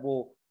resources that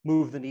will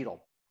move the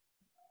needle.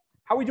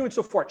 How are we doing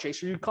so far,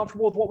 Chase? Are you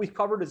comfortable with what we've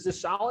covered? Is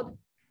this solid?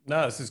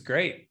 No, this is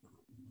great.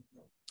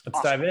 Let's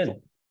Awesome. dive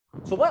in.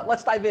 So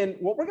let's dive in.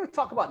 What we're going to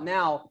talk about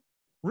now,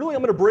 really,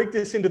 I'm going to break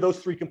this into those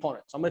three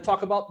components. I'm going to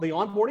talk about the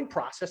onboarding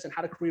process and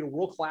how to create a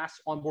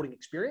world-class onboarding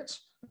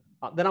experience.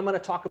 Then I'm going to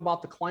talk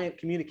about the client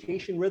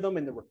communication rhythm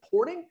and the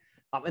reporting.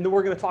 And then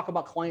we're going to talk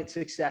about client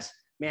success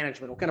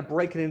management. We're going to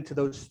break it into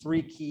those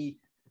three key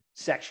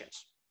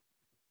sections.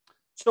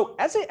 So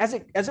as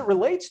it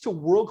relates to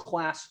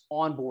world-class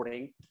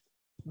onboarding,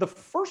 the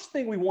first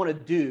thing we want to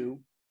do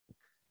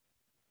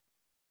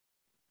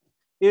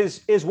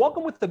is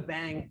welcome with the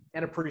bang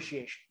and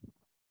appreciation.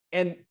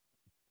 And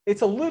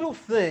it's a little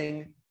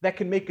thing that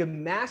can make a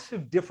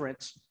massive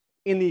difference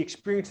in the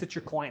experience that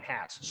your client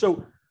has.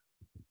 So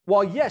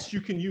while yes,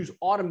 you can use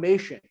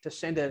automation to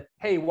send a,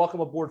 hey,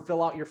 welcome aboard,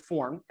 fill out your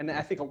form. And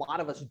I think a lot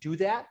of us do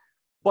that,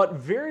 but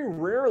very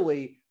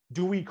rarely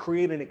do we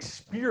create an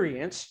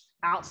experience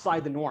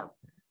outside the norm.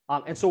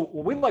 And so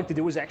what we'd like to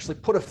do is actually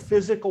put a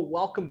physical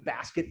welcome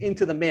basket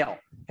into the mail.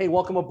 Hey,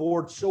 welcome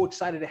aboard. So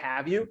excited to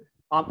have you.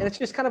 And it's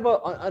just kind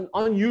of an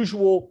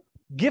unusual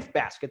gift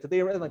basket that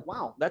they're like,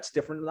 wow, that's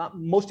different.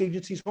 Most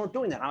agencies aren't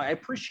doing that. I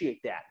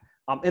appreciate that.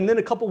 And then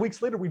a couple of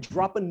weeks later, we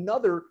drop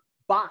another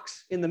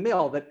box in the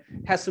mail that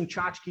has some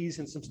tchotchkes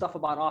and some stuff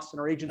about us and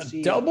our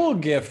agency. A double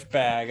gift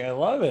bag. I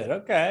love it.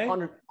 Okay.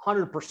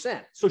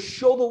 100%. So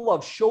show the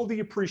love, show the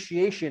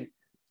appreciation.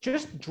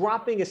 Just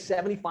dropping a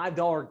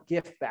 $75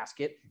 gift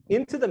basket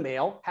into the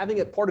mail, having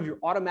it part of your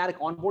automatic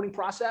onboarding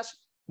process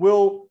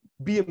will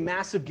be a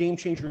massive game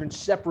changer and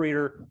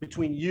separator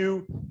between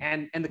you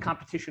and the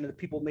competition and the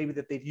people maybe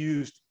that they've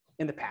used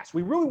in the past.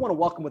 We really want to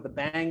welcome with a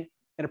bang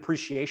and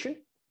appreciation.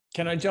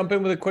 Can I jump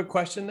in with a quick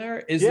question there?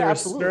 Is there a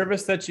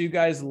service that you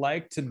guys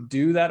like to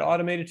do that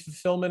automated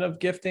fulfillment of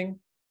gifting?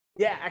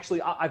 Yeah,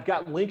 actually, I've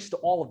got links to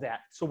all of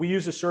that. So we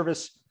use a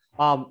service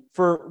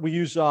we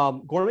use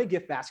Gourmet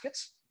Gift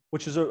Baskets,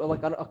 which is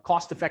a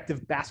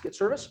cost-effective basket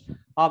service.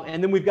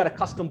 And then we've got a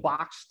custom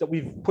box that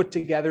we've put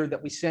together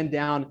that we send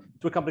down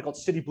to a company called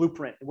City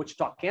Blueprint in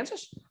Wichita,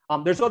 Kansas.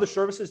 There's other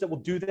services that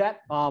will do that.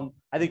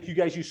 I think you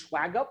guys use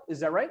Swag Up. Is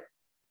that right?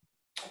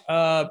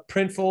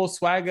 Printful,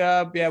 Swag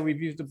Up. Yeah,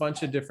 we've used a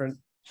bunch of different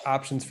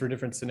options for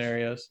different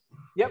scenarios.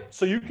 Yep.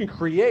 So you can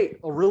create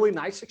a really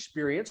nice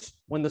experience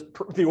when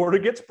the order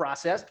gets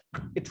processed,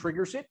 it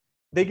triggers it.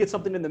 They get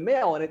something in the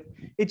mail, and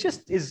it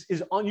just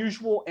is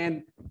unusual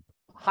and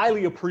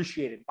highly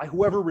appreciated by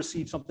whoever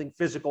receives something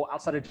physical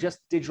outside of just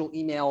digital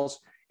emails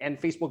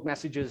and Facebook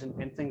messages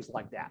and things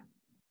like that.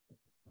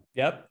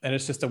 Yep. And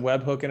it's just a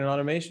webhook and an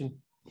automation.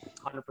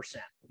 100%.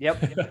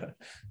 Yep.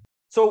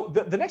 So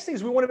the next thing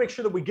is we want to make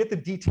sure that we get the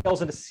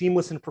details in a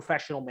seamless and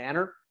professional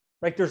manner,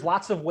 right? There's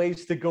lots of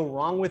ways to go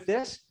wrong with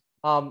this.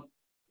 I'm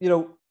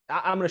going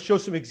to show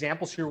some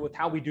examples here with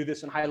how we do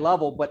this in high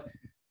level, but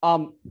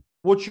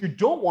what you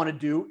don't want to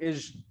do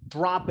is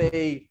drop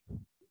a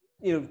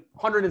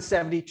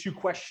 172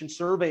 question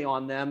survey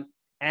on them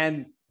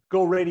and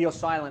go radio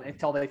silent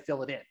until they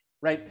fill it in,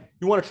 right?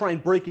 You want to try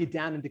and break it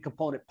down into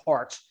component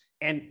parts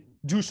and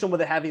do some of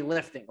the heavy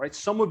lifting, right?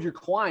 Some of your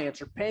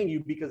clients are paying you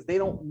because they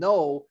don't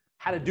know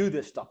how to do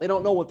this stuff. They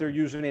don't know what their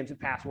usernames and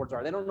passwords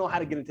are. They don't know how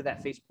to get into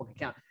that Facebook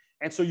account.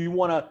 And so you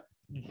want to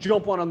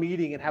jump on a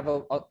meeting and have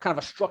a kind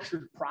of a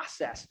structured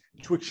process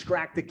to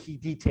extract the key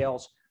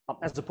details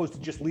as opposed to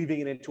just leaving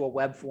it into a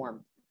web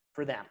form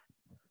for them.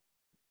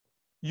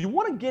 You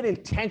want to get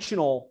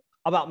intentional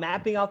about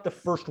mapping out the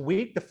first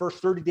week, the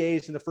first 30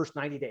 days, and the first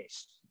 90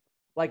 days.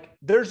 Like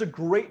there's a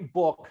great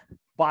book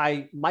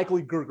by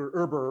Michael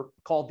Gerber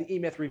called The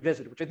E-Myth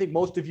Revisited, which I think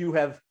most of you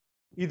have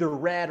either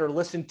read or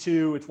listened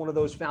to. It's one of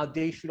those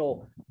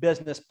foundational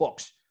business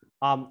books.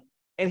 And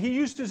he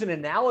used as an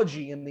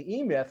analogy in the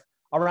E-Myth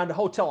around a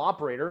hotel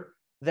operator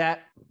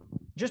that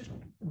just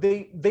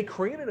they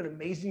created an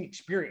amazing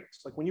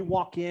experience. Like when you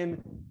walk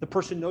in, the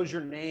person knows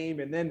your name,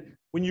 and then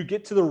when you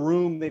get to the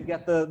room, they've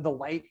got the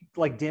light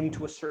like dim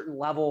to a certain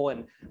level.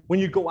 And when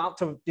you go out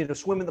to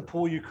swim in the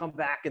pool, you come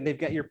back and they've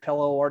got your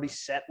pillow already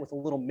set with a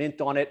little mint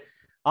on it.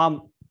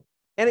 And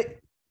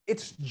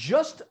it's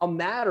just a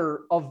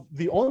matter of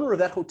the owner of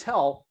that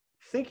hotel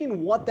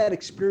thinking what that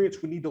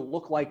experience would need to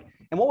look like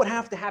and what would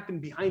have to happen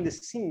behind the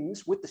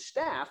scenes with the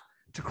staff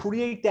to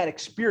create that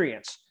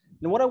experience.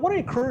 And what I want to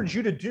encourage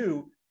you to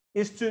do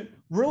is to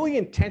really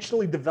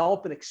intentionally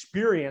develop an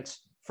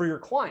experience for your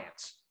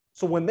clients.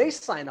 So when they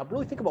sign up,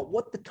 really think about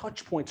what the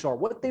touch points are,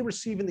 what they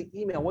receive in the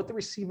email, what they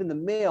receive in the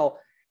mail,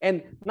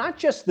 and not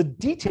just the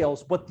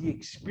details, but the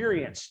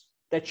experience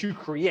that you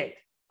create.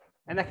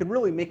 And that can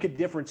really make a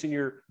difference in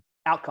your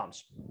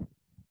outcomes.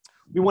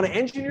 We want to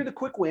engineer the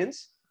quick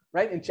wins,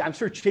 right? And I'm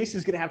sure Chase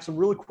is going to have some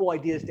really cool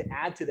ideas to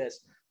add to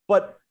this,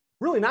 but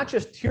really not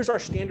just here's our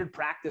standard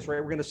practice,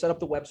 right? We're going to set up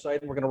the website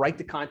and we're going to write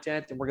the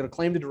content and we're going to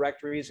claim the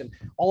directories and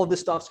all of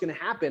this stuff's going to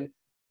happen,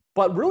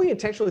 but really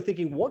intentionally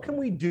thinking, what can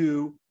we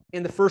do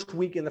in the first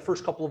week, in the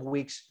first couple of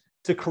weeks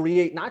to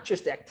create not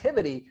just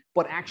activity,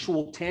 but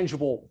actual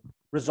tangible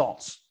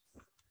results.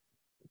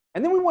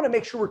 And then we want to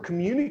make sure we're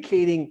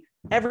communicating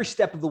every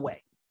step of the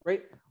way,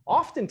 right?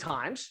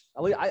 Oftentimes,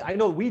 I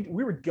know we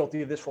were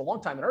guilty of this for a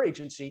long time in our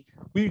agency.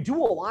 We do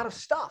a lot of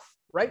stuff,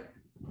 right?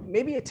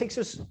 Maybe it takes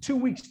us 2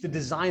 weeks to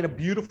design a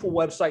beautiful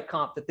website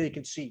comp that they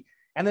can see.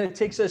 And then it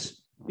takes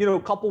us, a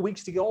couple of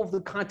weeks to get all of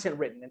the content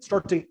written and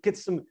start to get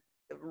some,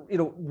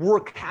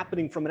 work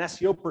happening from an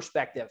SEO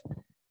perspective.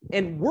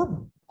 And we're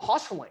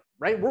hustling,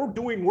 right? We're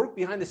doing work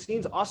behind the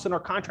scenes, us and our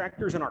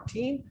contractors and our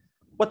team,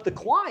 but the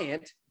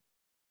client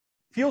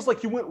feels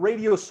like you went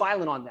radio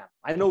silent on them.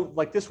 I know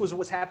like this was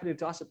what's happening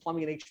to us at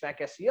Plumbing and HVAC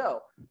SEO.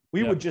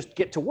 We would just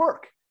get to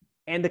work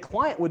and the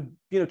client would,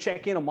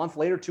 check in a month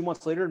later, 2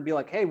 months later and be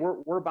like, hey,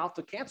 we're about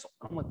to cancel.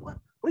 I'm like, what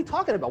are you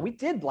talking about? We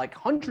did like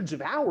hundreds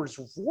of hours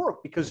of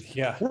work because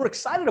we're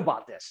excited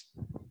about this.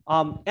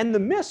 And the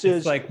miss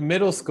is like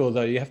middle school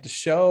though. You have to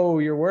show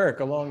your work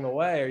along the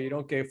way or you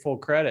don't get full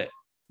credit.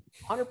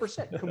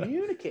 100%.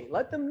 Communicate.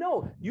 Let them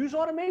know. Use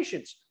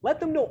automations. Let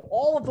them know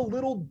all of the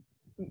little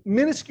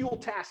minuscule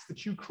tasks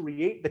that you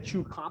create, that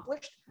you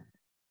accomplished.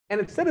 And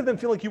instead of them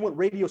feeling like you went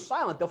radio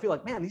silent, they'll feel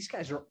like, man, these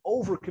guys are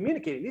over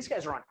communicating. These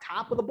guys are on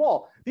top of the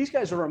ball. These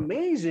guys are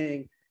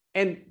amazing.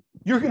 And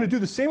you're going to do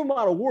the same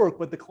amount of work,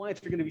 but the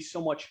clients are going to be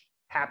so much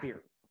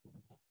happier.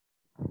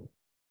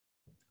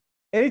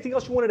 Anything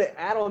else you wanted to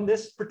add on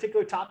this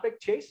particular topic,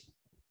 Chase?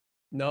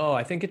 No,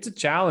 I think it's a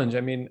challenge.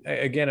 I mean,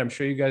 again, I'm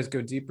sure you guys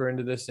go deeper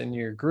into this in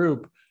your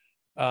group,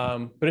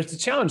 but it's a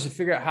challenge to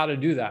figure out how to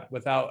do that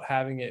without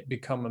having it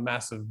become a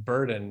massive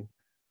burden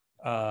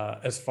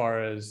as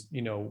far as,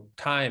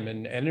 time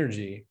and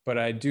energy. But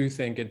I do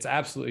think it's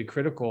absolutely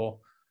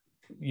critical.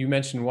 You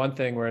mentioned one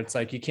thing where it's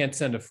like, you can't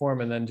send a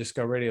form and then just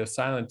go radio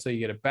silent until you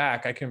get it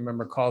back. I can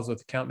remember calls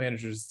with account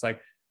managers. It's like,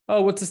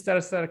 oh, what's the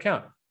status of that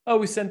account? Oh,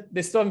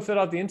 they still haven't filled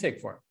out the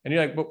intake form. And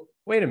you're like, but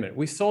wait a minute,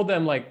 we sold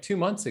them like 2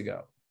 months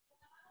ago.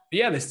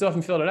 Yeah, they still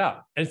haven't filled it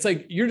out. And it's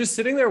like, you're just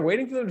sitting there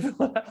waiting for them to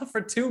fill it out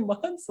for 2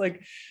 months,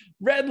 like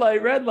red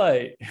light, red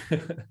light.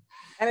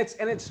 And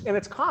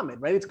it's common,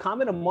 right? It's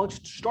common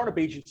amongst startup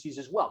agencies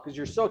as well, because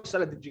you're so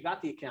excited that you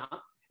got the account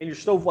and you're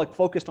so like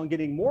focused on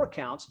getting more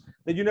accounts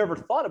that you never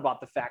thought about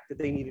the fact that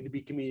they needed to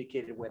be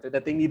communicated with or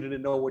that they needed to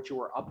know what you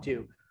were up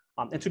to.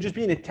 And so just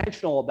being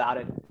intentional about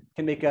it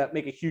can make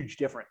a huge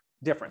difference.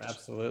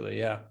 Absolutely.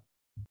 Yeah.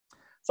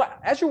 So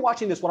as you're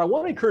watching this, what I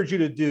want to encourage you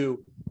to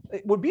do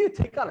would be to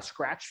take out a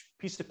scratch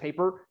piece of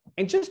paper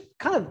and just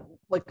kind of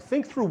like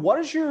think through, what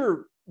does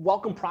your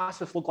welcome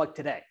process look like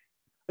today?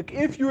 Like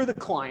if you're the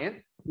client,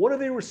 what are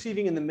they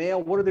receiving in the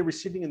mail? What are they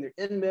receiving in their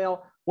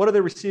in-mail? What are they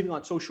receiving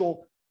on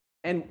social?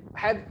 And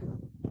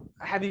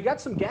have you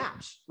got some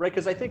gaps, right?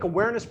 Because I think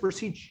awareness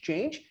precedes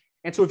change.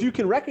 And so if you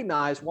can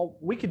recognize, well,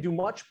 we could do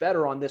much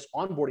better on this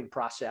onboarding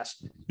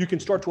process, you can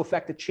start to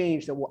affect a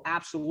change that will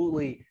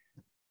absolutely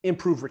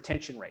improve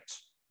retention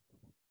rates.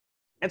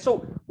 And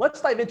so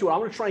let's dive into it. I'm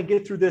going to try and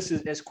get through this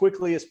as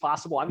quickly as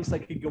possible. Obviously,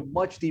 I could go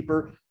much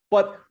deeper,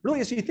 but really,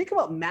 as you think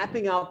about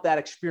mapping out that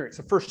experience,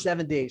 the first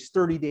 7 days,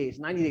 30 days,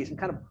 90 days, and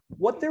kind of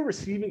what they're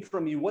receiving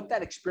from you, what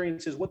that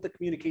experience is, what the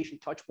communication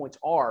touch points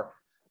are,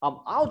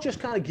 I'll just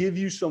kind of give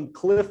you some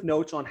cliff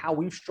notes on how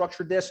we've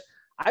structured this.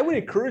 I would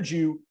encourage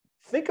you,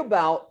 think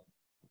about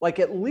like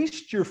at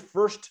least your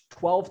first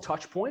 12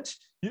 touch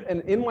points.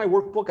 And in my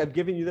workbook, I've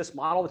given you this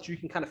model that you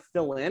can kind of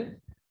fill in.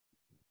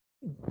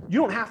 You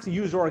don't have to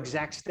use our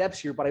exact steps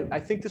here, but I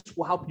think this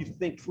will help you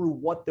think through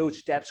what those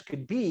steps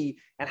could be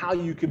and how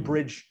you could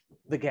bridge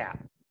the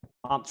gap.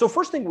 So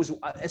first thing was,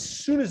 as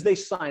soon as they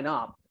sign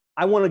up,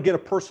 I want to get a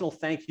personal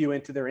thank you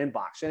into their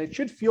inbox. And it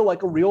should feel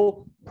like a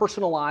real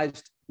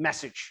personalized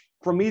message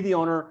from me, the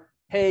owner.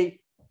 Hey,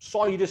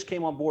 saw you just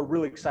came on board,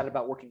 really excited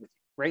about working with you,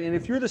 right? And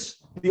if you're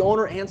the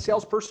owner and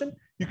salesperson,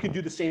 you can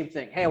do the same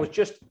thing. Hey, I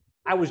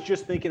was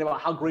just thinking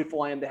about how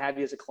grateful I am to have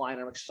you as a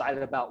client. I'm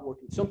excited about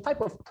working. Some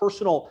type of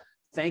personal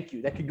thank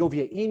you. That could go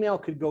via email,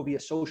 could go via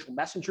social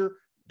messenger.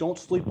 Don't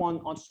sleep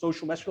on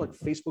social messenger like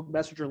Facebook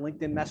Messenger,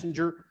 LinkedIn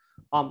Messenger.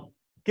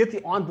 Get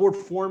the onboard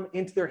form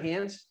into their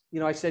hands.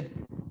 I said,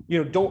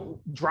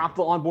 don't drop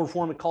the onboard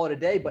form and call it a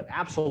day, but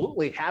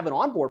absolutely have an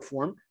onboard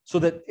form so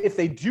that if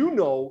they do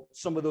know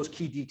some of those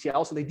key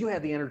details and they do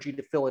have the energy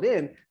to fill it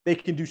in, they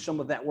can do some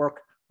of that work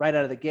right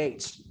out of the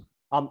gates.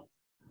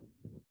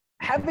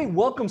 Have a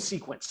welcome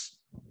sequence.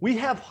 We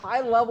have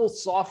high-level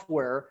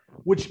software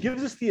which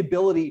gives us the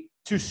ability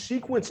to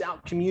sequence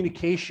out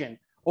communication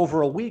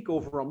over a week,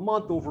 over a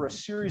month, over a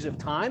series of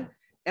time.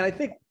 And I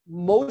think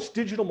most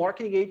digital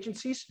marketing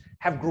agencies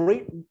have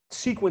great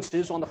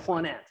sequences on the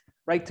front end,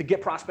 right? To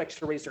get prospects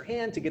to raise their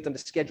hand, to get them to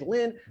schedule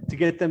in, to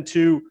get them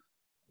to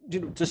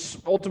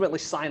ultimately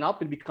sign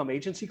up and become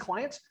agency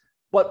clients.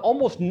 But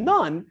almost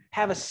none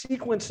have a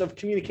sequence of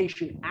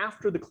communication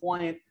after the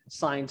client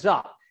signs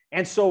up.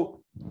 And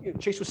so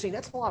Chase was saying,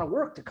 that's a lot of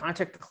work to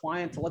contact the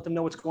client, to let them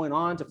know what's going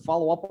on, to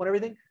follow up on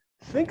everything.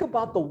 Think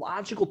about the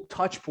logical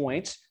touch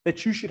points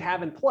that you should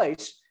have in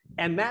place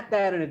and map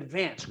that in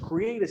advance.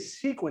 Create a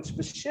sequence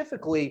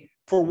specifically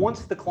for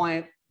once the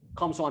client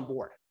comes on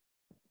board.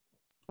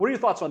 What are your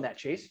thoughts on that,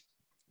 Chase?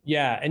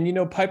 Yeah. And,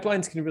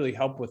 pipelines can really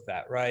help with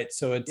that, right?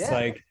 So it's Yeah.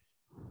 like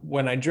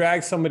when I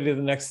drag somebody to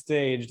the next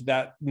stage,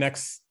 that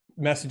next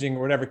messaging or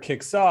whatever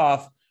kicks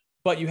off,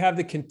 but you have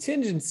the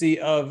contingency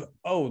of,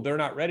 oh, they're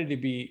not ready to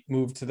be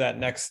moved to that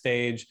next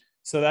stage.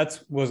 So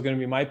that's was going to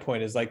be my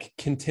point, is like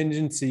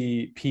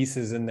contingency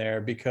pieces in there,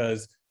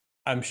 because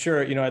I'm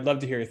sure, I'd love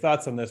to hear your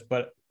thoughts on this,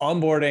 but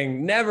onboarding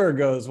never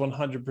goes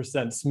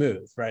 100%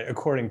 smooth, right?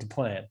 According to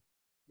plan.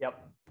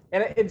 Yep.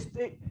 And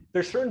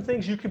there's certain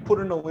things you can put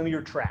in a linear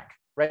track,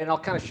 right? And I'll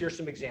kind of share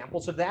some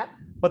examples of that.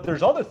 But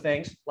there's other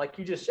things, like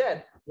you just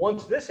said,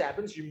 once this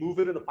happens, you move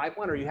it in the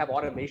pipeline, or you have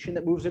automation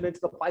that moves it into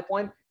the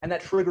pipeline, and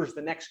that triggers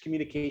the next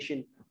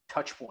communication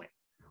touch point.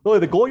 Really,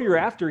 the goal you're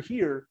after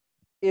here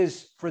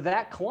is for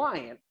that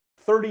client,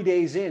 30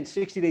 days in,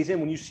 60 days in,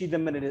 when you see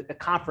them at a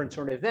conference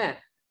or an event,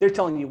 they're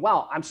telling you,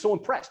 wow, I'm so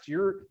impressed.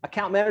 Your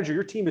account manager,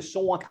 your team is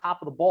so on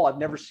top of the ball. I've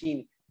never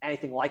seen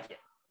anything like it,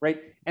 right?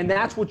 And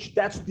that's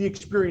the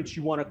experience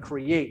you want to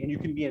create, and you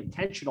can be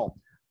intentional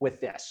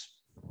with this.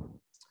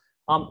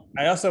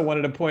 I also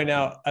wanted to point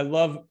out, I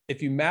love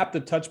if you map the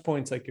touch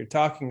points like you're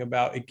talking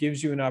about, it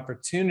gives you an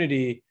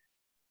opportunity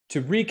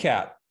to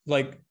recap,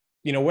 like,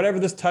 whatever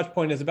this touch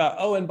point is about.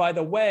 Oh, and by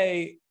the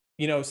way,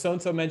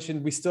 so-and-so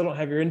mentioned we still don't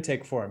have your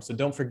intake form. So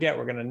don't forget,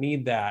 we're going to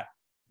need that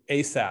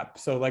ASAP.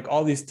 So like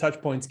all these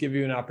touch points give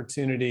you an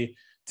opportunity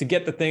to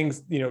get the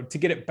things, to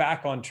get it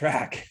back on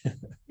track.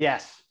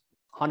 Yes,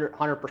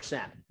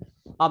 100%.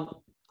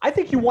 I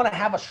think you want to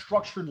have a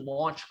structured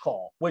launch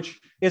call, which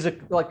is a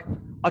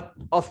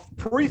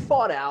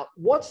pre-thought out,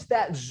 what's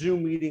that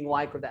Zoom meeting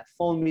like, or that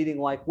phone meeting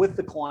like with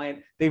the client?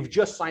 They've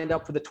just signed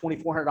up for the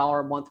 $2,400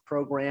 a month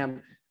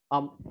program.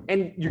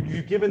 And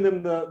you've given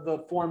them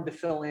the form to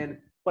fill in.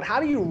 But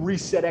how do you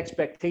reset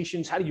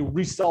expectations? How do you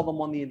resell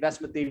them on the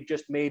investment they've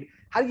just made?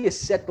 How do you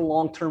set the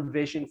long-term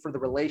vision for the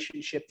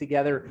relationship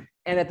together?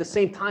 And at the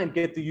same time,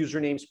 get the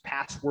usernames,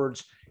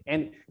 passwords,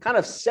 and kind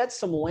of set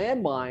some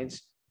landmines.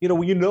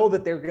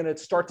 That they're going to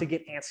start to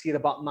get antsy at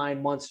about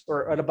 9 months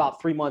or at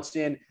about 3 months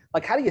in.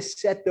 Like, how do you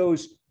set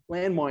those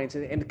landmines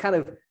and kind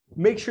of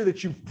make sure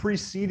that you've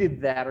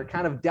preceded that or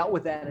kind of dealt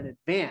with that in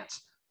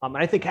advance? And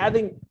I think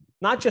having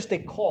not just a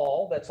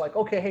call that's like,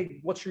 okay,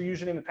 hey, what's your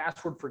username and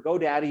password for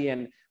GoDaddy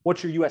and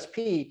what's your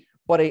USP,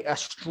 but a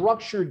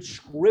structured,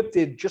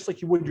 scripted, just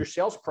like you would your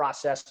sales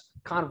process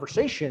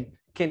conversation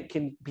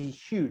can be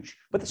huge.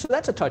 But so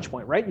that's a touch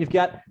point, right? You've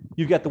got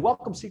the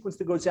welcome sequence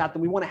that goes out.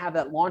 Then we want to have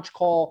that launch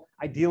call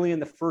ideally in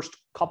the first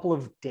couple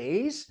of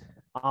days.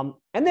 And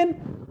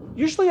then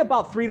usually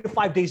about 3 to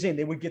 5 days in,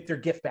 they would get their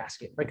gift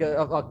basket, like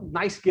a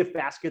nice gift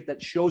basket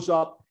that shows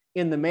up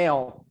in the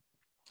mail.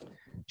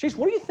 Chase,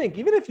 what do you think?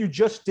 Even if you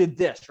just did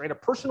this, right? A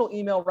personal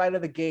email right out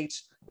of the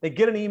gates, they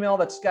get an email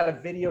that's got a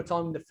video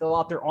telling them to fill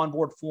out their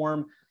onboard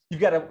form. You've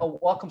got a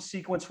welcome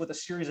sequence with a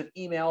series of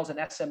emails and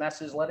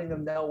SMSs letting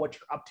them know what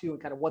you're up to and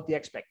kind of what the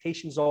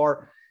expectations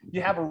are.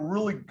 You have a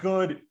really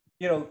good,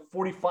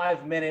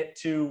 45-minute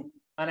to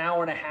an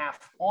hour and a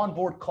half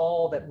onboard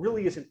call that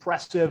really is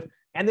impressive.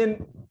 And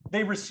then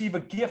they receive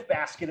a gift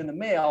basket in the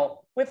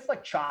mail with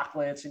like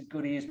chocolates and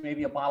goodies,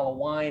 maybe a bottle of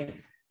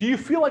wine. Do you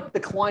feel like the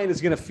client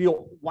is going to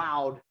feel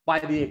wowed by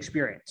the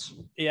experience?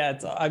 Yeah,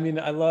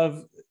 I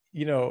love,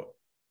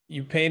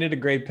 you painted a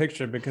great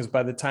picture, because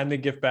by the time the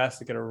gift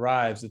basket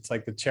arrives, it's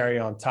like the cherry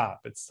on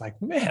top. It's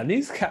like, man,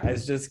 these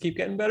guys just keep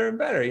getting better and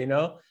better.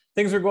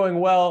 Things are going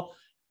well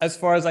as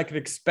far as I could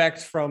expect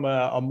from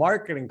a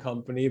marketing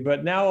company,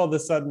 but now all of a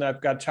sudden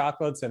I've got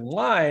chocolates and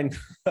wine.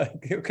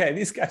 Like, okay,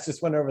 these guys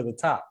just went over the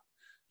top.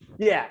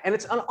 Yeah, and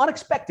it's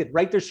unexpected,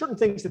 right? There's certain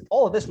things that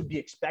all of this would be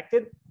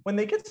expected. When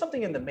they get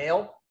something in the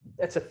mail,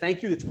 that's a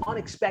thank you that's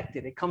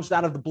unexpected. It comes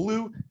out of the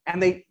blue,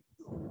 and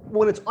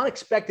when it's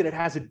unexpected, it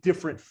has a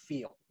different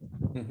feel.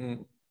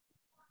 Mm-hmm.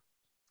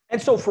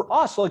 And so for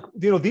us,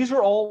 these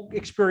are all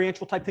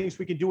experiential type things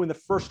we can do in the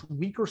first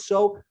week or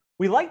so.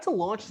 We like to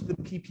launch the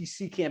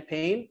PPC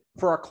campaign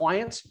for our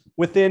clients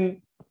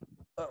within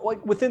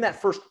the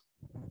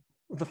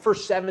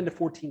first 7 to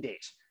 14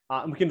 days.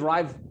 And we can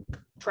drive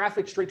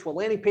traffic straight to a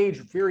landing page,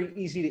 very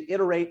easy to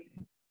iterate,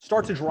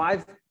 start to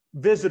drive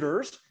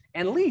visitors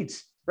and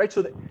leads, right?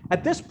 So that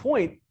at this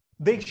point,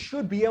 they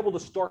should be able to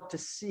start to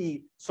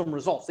see some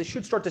results. They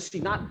should start to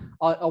see not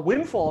a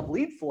windfall of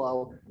lead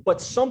flow,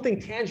 but something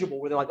tangible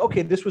where they're like,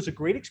 okay, this was a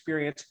great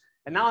experience.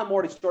 And now I'm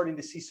already starting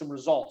to see some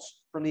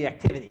results from the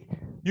activity.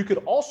 You could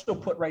also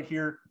put right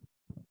here,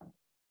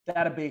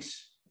 database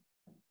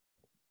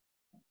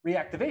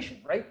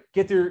reactivation, right?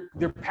 Get their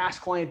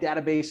past client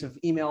database of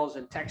emails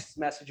and text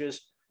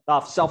messages,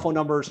 cell phone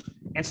numbers,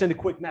 and send a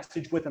quick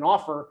message with an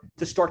offer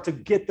to start to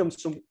get them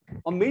some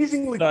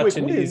amazingly quick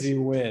wins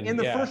in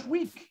the first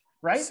week,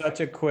 right? Such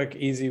a quick,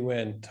 easy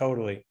win.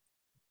 Totally.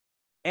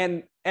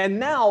 And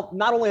now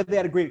not only have they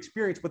had a great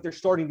experience, but they're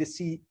starting to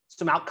see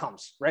some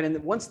outcomes, right?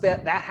 And once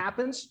that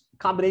happens,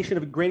 combination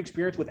of a great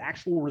experience with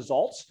actual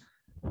results,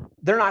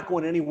 they're not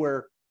going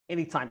anywhere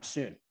anytime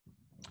soon.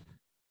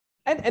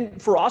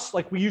 And for us,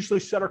 like, we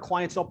usually set our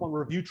clients up on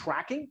review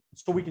tracking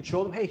so we can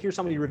show them, hey, here's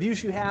how many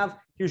reviews you have.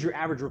 Here's your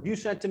average review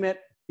sentiment.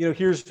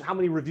 here's how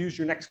many reviews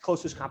your next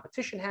closest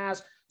competition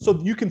has. So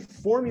you can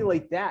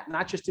formulate that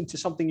not just into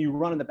something you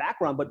run in the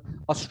background, but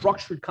a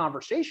structured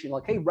conversation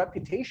like, hey,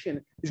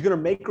 reputation is going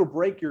to make or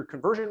break your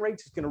conversion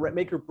rates. It's going to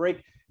make or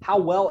break how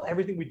well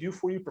everything we do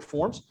for you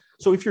performs.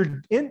 So if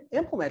you're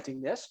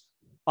implementing this,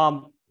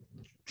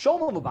 show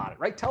them about it,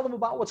 right? Tell them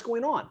about what's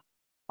going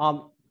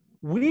on.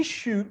 We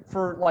shoot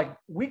for like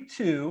week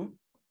 2,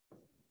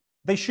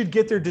 they should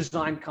get their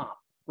design comp,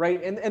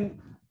 right? And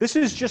this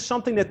is just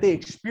something that they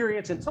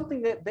experience and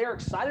something that they're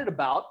excited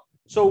about.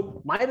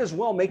 So might as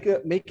well make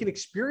an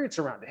experience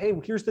around it. Hey,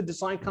 here's the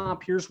design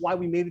comp. Here's why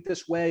we made it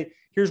this way.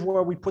 Here's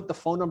where we put the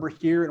phone number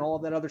here and all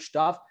of that other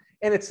stuff.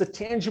 And it's a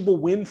tangible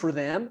win for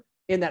them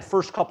in that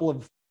first couple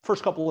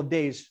of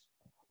days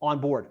on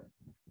board.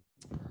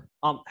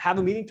 Have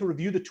a meeting to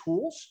review the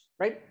tools,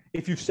 right?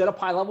 If you've set up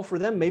high level for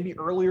them, maybe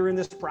earlier in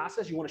this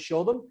process, you want to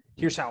show them,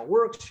 here's how it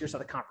works. Here's how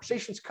the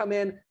conversations come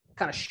in.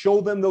 Kind of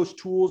show them those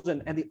tools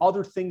and the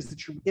other things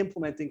that you're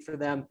implementing for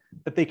them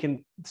that they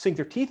can sink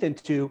their teeth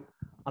into.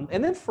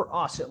 And then for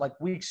us at like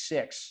week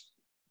 6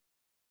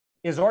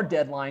 is our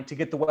deadline to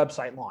get the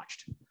website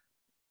launched.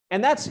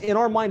 And that's in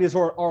our mind is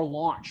our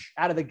launch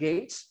out of the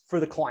gates for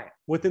the client.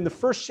 Within the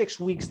first 6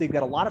 weeks, they've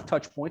got a lot of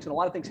touch points and a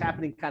lot of things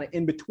happening kind of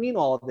in between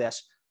all of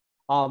this.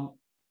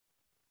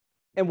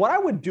 And what I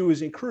would do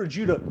is encourage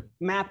you to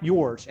map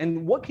yours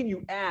and what can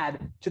you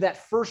add to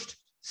that first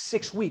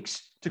 6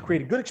 weeks to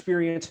create a good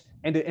experience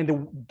and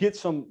to get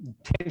some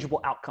tangible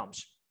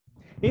outcomes.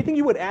 Anything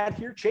you would add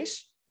here,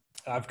 Chase?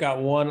 I've got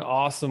one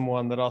awesome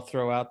one that I'll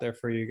throw out there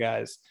for you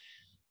guys.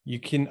 You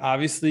can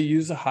obviously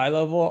use a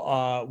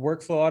high-level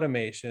workflow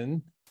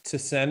automation to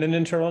send an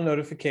internal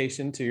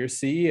notification to your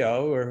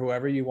CEO or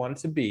whoever you want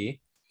it to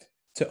be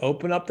to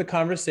open up the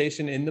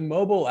conversation in the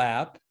mobile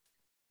app,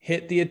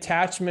 hit the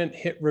attachment,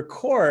 hit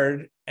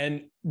record,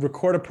 and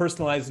record a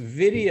personalized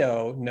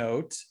video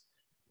note.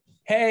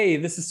 Hey,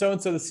 this is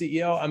so-and-so, the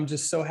CEO. I'm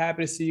just so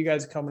happy to see you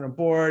guys coming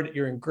aboard.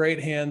 You're in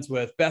great hands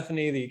with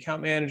Bethany, the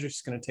account manager.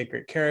 She's going to take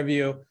great care of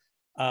you.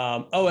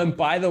 And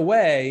by the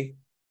way,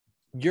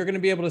 you're going to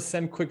be able to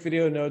send quick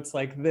video notes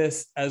like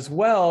this as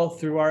well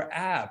through our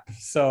app.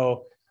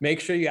 So make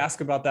sure you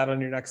ask about that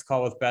on your next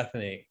call with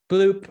Bethany.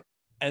 Bloop.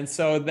 And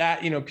so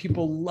that,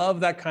 people love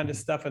that kind of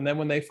stuff. And then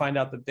when they find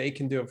out that they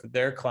can do it for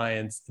their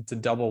clients, it's a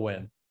double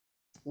win.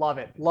 Love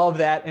it. Love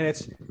that. And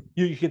it's,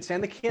 you can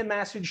send the canned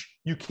message.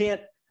 You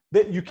can't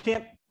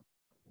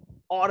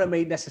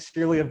automate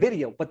necessarily a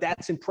video, but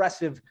that's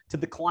impressive to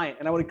the client.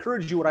 And I would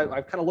encourage you,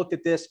 I've kind of looked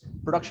at this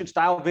production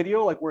style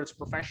video, like where it's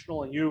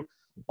professional and you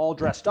all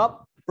dressed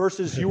up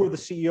versus you were the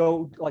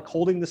CEO, like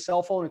holding the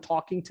cell phone and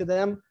talking to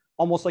them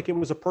almost like it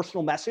was a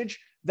personal message.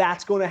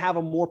 That's going to have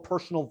a more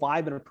personal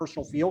vibe and a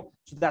personal feel.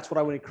 So that's what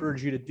I would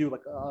encourage you to do,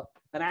 like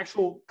an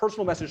actual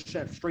personal message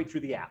sent straight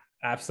through the app.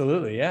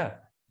 Absolutely. Yeah.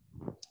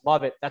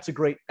 Love it. That's a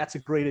great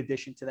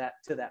addition to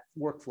that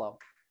workflow.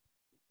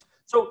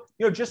 So,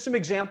 just some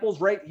examples,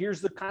 right?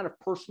 Here's the kind of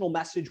personal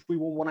message we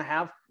will want to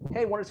have.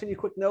 Hey, want to send you a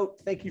quick note.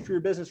 Thank you for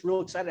your business.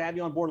 Real excited to have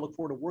you on board. Look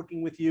forward to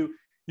working with you.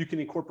 You can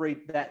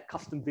incorporate that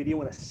custom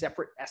video in a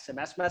separate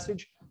SMS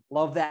message.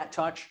 Love that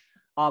touch.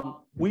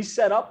 We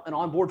set up an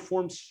onboard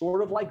form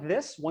sort of like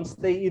this. Once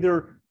they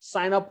either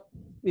sign up,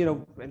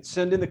 and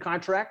send in the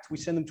contract, we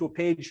send them to a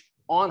page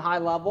on high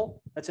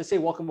level that says, hey,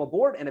 welcome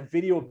aboard, and a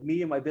video of me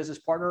and my business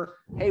partner.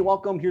 Hey,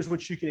 welcome. Here's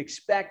what you can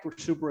expect. We're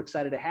super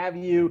excited to have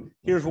you.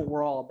 Here's what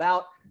we're all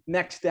about.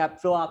 Next step,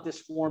 fill out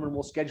this form and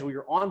we'll schedule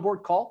your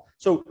onboard call.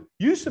 So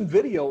use some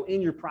video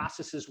in your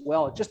process as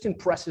well. It just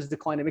impresses the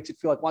client. It makes it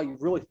feel like, wow,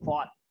 you've really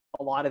thought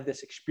a lot of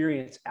this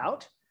experience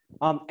out.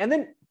 And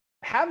then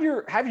have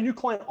your new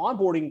client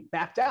onboarding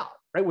mapped out,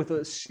 right? With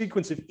a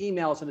sequence of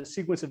emails and a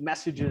sequence of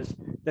messages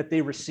that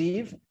they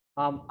receive.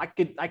 I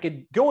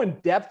could go in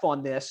depth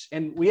on this,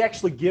 and we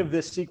actually give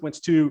this sequence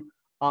to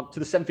the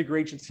 7-figure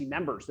agency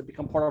members that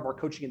become part of our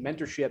coaching and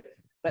mentorship.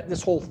 That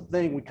this whole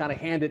thing, we kind of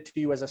hand it to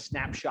you as a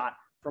snapshot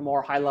from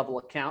our high level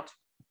account.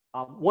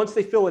 Once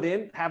they fill it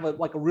in, have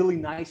a really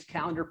nice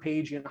calendar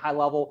page in high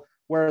level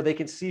where they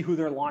can see who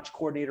their launch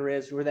coordinator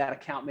is, who that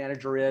account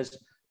manager is.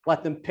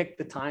 Let them pick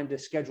the time to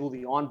schedule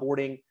the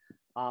onboarding,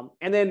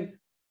 and then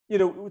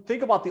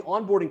think about the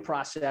onboarding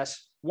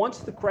process. Once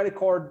the credit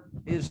card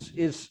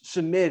is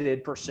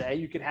submitted per se,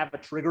 you could have a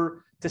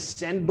trigger to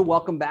send the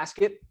welcome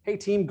basket. Hey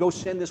team, go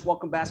send this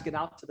welcome basket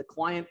out to the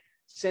client,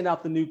 send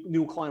out the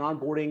new client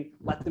onboarding,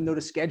 let them know to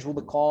schedule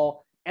the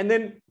call. And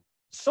then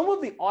some of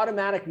the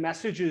automatic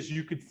messages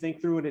you could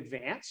think through in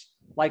advance,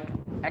 like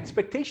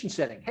expectation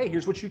setting. Hey,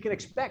 here's what you can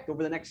expect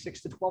over the next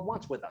 6 to 12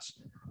 months with us.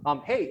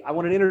 Hey, I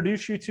want to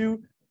introduce you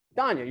to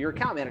Danya, your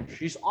account manager.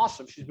 She's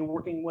awesome. She's been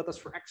working with us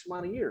for X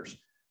amount of years.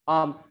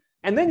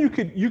 And then you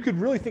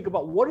could really think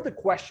about what are the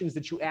questions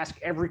that you ask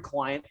every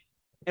client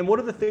and what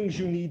are the things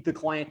you need the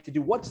client to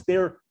do? What's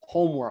their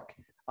homework?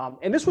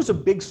 And this was a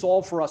big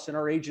solve for us in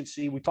our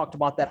agency. We talked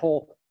about that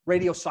whole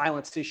radio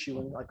silence issue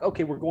and like,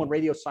 okay, we're going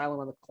radio silent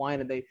on the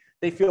client and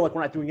they feel like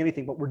we're not doing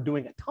anything, but we're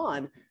doing a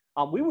ton.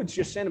 We would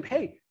just send them,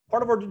 hey,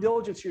 part of our due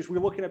diligence here is we're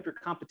looking at your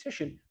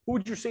competition. Who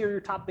would you say are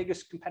your top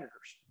biggest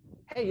competitors?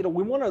 hey,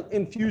 we want to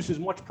infuse as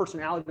much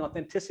personality and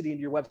authenticity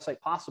into your website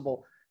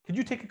possible. Could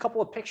you take a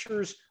couple of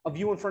pictures of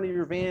you in front of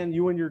your van,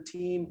 you and your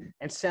team,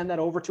 and send that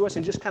over to us,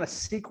 and just kind of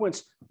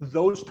sequence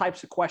those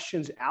types of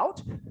questions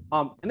out?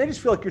 And they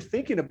just feel like you're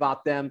thinking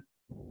about them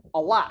a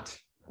lot,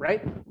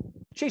 right?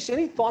 Chase,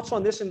 any thoughts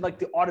on this and like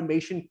the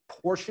automation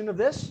portion of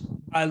this?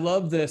 I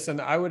love this.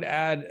 And I would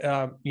add,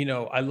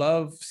 I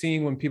love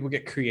seeing when people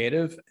get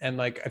creative, and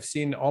like I've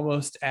seen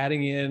almost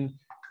adding in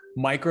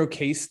micro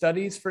case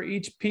studies for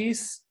each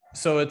piece.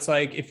 So it's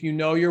like, if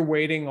you're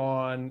waiting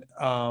on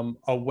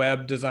a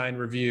web design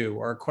review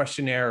or a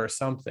questionnaire or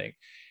something,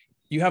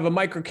 you have a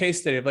micro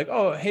case study of like,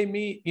 oh,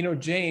 hey,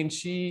 Jane,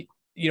 she,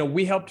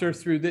 we helped her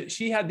through that.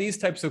 She had these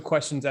types of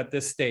questions at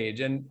this stage.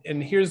 And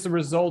here's the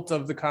result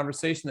of the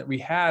conversation that we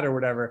had or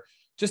whatever,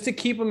 just to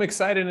keep them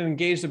excited and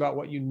engaged about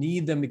what you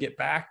need them to get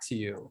back to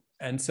you.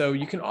 And so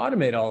you can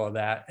automate all of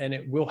that, and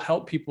it will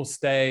help people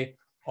stay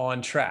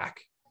on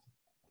track.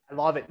 I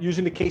love it.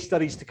 Using the case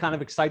studies to kind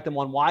of excite them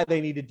on why they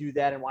need to do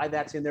that and why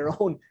that's in their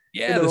own.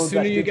 Yeah, the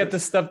sooner you get the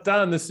stuff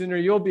done, the sooner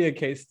you'll be a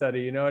case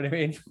study. You know what I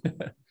mean?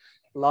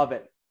 Love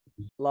it.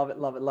 Love it.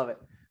 Love it. Love it.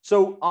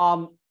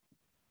 So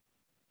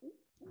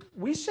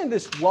we send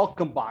this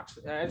welcome box.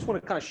 I just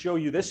want to kind of show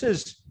you. This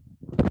is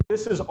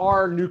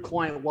our new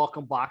client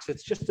welcome box.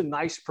 It's just a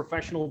nice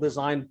professional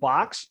design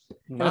box.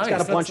 Nice. And it's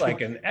got a bunch That's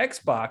like an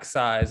Xbox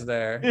size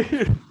there.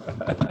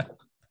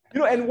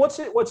 And what's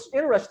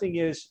interesting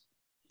is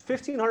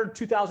 $1,500,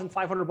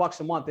 $2,500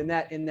 a month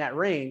in that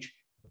range.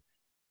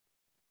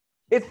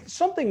 It's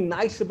something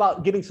nice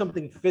about getting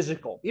something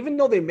physical, even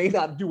though they may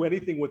not do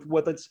anything with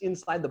what's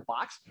inside the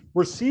box.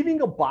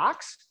 Receiving a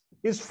box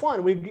is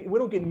fun. We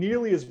don't get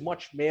nearly as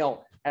much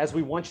mail as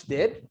we once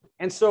did.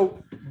 And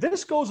so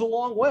this goes a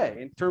long way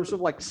in terms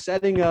of like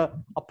setting a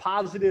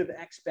positive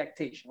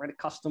expectation, right? A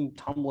custom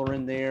tumbler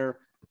in there,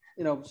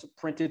 some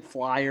printed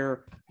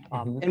flyer.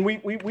 And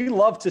we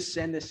love to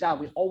send this out.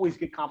 We always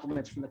get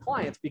compliments from the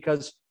clients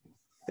because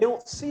they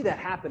don't see that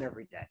happen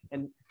every day.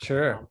 And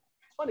sure,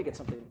 it's fun to get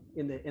something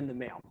in the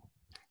mail.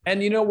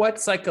 And you know what?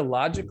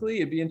 Psychologically,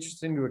 it'd be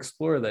interesting to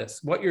explore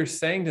this. What you're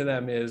saying to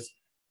them is,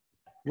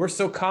 we're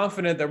so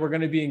confident that we're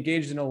going to be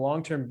engaged in a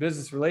long-term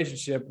business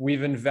relationship.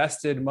 We've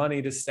invested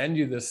money to send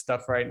you this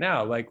stuff right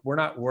now. Like, we're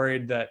not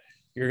worried that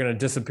you're going to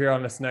disappear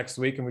on us next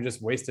week and we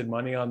just wasted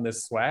money on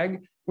this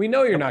swag. We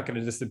know you're not going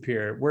to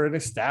disappear. We're an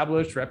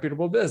established,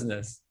 reputable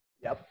business.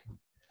 Yep.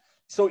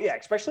 So yeah,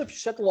 especially if you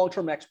set the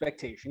long-term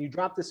expectation, you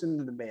drop this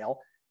into the mail,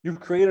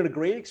 you've created a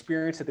great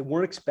experience that they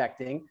weren't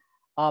expecting.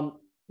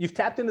 You've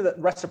tapped into the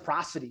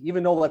reciprocity,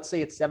 even though let's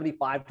say it's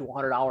 $75 to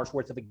 $100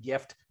 worth of a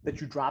gift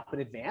that you drop in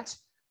advance.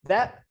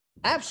 That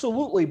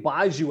absolutely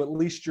buys you at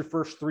least your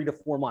first 3 to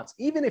 4 months,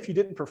 even if you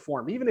didn't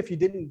perform, even if you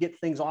didn't get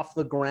things off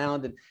the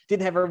ground and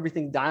didn't have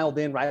everything dialed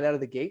in right out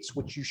of the gates,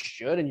 which you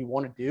should and you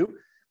want to do.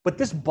 But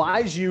this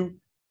buys you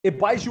a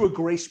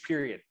grace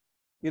period,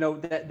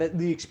 that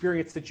the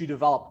experience that you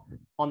develop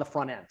on the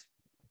front end.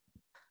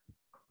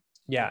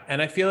 Yeah.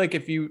 And I feel like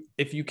if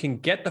you can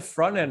get the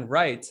front end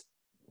right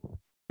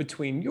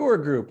between your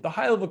group, the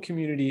high level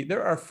community,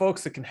 there are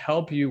folks that can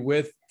help you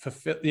with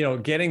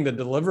getting the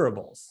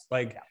deliverables.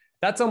 Like,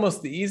 that's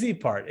almost the easy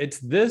part. It's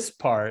this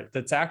part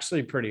that's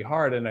actually pretty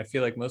hard. And I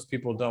feel like most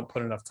people don't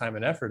put enough time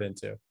and effort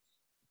into.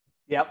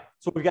 Yep.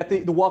 So we got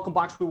the welcome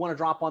box we want to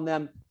drop on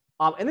them.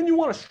 And then you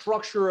want to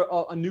structure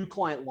a new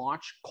client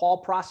launch call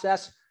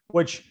process,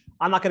 which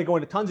I'm not going to go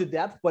into tons of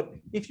depth, but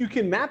if you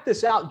can map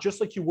this out just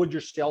like you would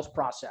your sales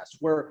process,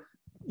 where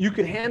you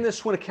could hand this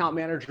to an account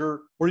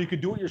manager, or you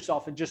could do it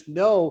yourself and just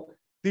know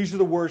these are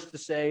the words to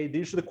say,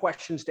 these are the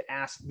questions to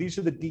ask, these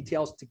are the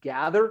details to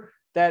gather,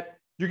 that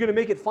you're going to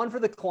make it fun for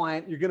the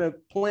client. You're going to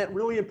plant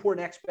really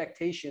important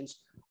expectations,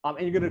 and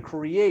you're going to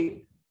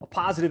create a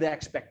positive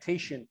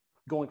expectation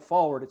going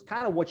forward. It's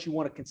kind of what you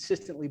want to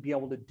consistently be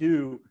able to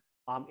do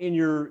in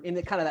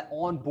the kind of that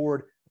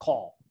onboard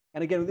call.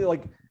 And again,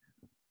 like,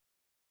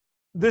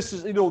 this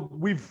is,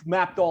 we've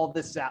mapped all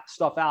this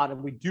stuff out,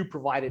 and we do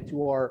provide it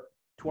to our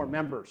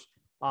members.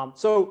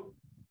 So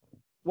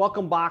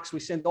welcome box, we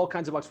send all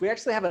kinds of boxes. We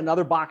actually have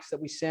another box that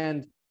we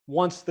send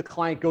once the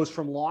client goes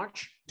from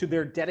launch to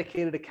their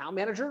dedicated account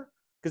manager,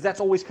 because that's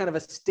always kind of a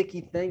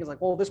sticky thing. It's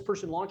like, well, this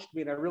person launched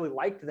me and I really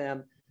liked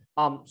them.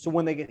 So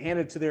when they get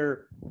handed to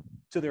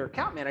their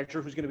account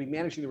manager, who's going to be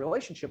managing the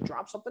relationship,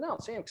 drop something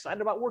else. Say, I'm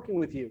excited about working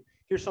with you.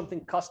 Here's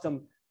something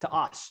custom to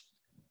us.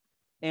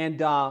 And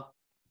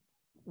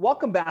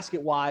welcome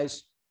basket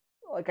wise,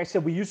 like I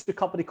said, we used a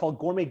company called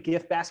Gourmet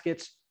Gift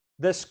Baskets.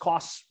 This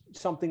costs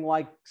something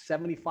like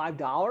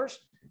 $75.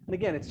 And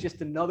again, it's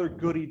just another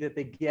goodie that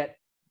they get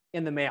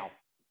in the mail.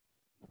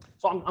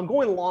 So I'm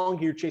going along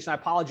here, Chase, and I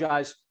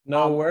apologize.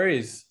 No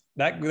worries.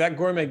 That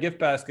gourmet gift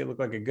basket looked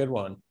like a good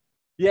one.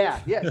 Yeah.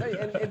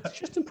 And it's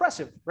just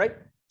impressive, right?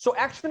 So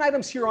action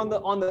items here on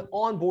the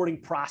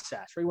onboarding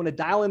process, right? You want to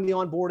dial in the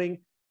onboarding.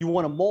 You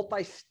want a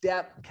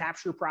multi-step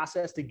capture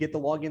process to get the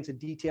logins and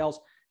details.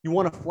 You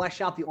want to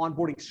flesh out the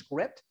onboarding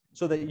script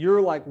so that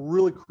you're like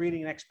really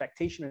creating an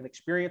expectation and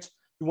experience.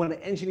 You want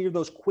to engineer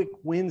those quick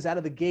wins out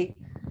of the gate.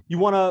 You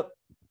want to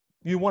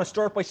You want to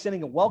start by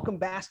sending a welcome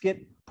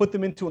basket, put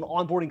them into an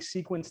onboarding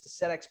sequence to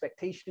set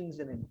expectations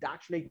and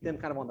indoctrinate them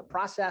kind of on the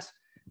process.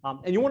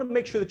 And you want to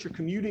make sure that you're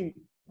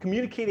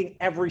communicating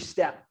every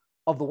step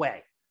of the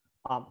way.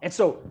 And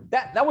so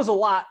that was a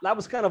lot. That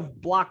was kind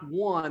of block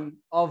one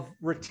of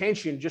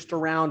retention, just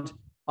around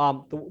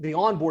the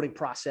onboarding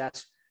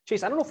process.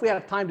 Chase, I don't know if we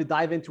have time to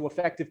dive into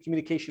effective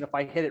communication if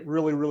I hit it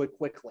really, really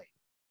quickly.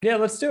 Yeah,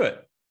 let's do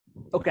it.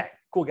 Okay,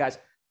 cool, guys.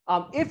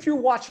 If you're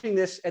watching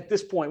this at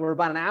this point, we're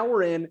about an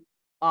hour in.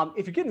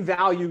 If you're getting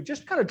value,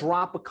 just kind of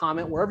drop a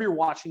comment wherever you're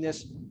watching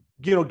this.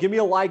 Give me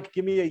a like,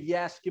 give me a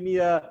yes, give me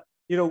a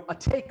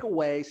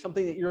takeaway,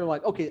 something that you're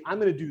like, okay, I'm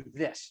going to do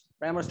this.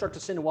 Right? I'm going to start to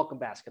send a welcome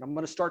basket. I'm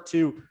going to start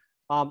to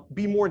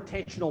be more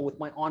intentional with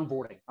my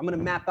onboarding. I'm going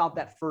to map out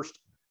that first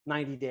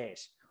 90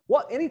 days.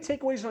 Any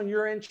takeaways on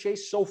your end,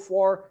 Chase, so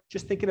far,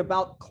 just thinking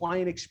about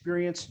client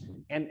experience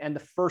and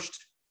the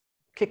first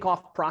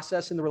kickoff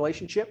process in the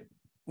relationship?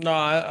 No,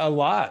 a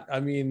lot. I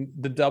mean,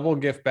 the double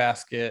gift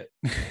basket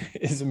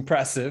is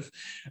impressive.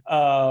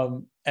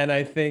 And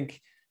I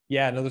think,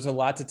 there's a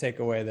lot to take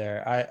away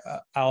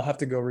there. I'll have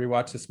to go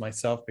rewatch this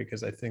myself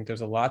because I think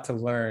there's a lot to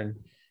learn.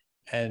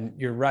 And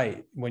you're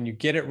right. When you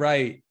get it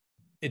right,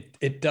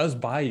 it does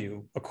buy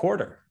you a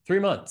quarter, 3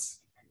 months.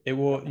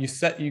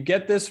 You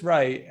get this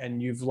right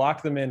and you've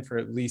locked them in for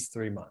at least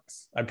 3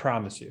 months. I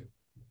promise you.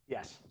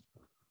 Yes.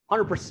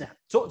 100%.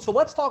 So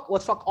let's talk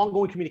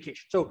ongoing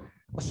communication. So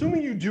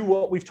assuming you do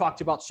what we've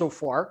talked about so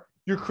far,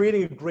 you're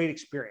creating a great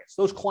experience.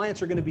 Those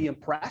clients are going to be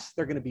impressed.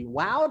 They're going to be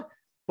wowed.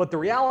 But the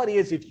reality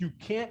is, if you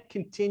can't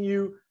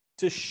continue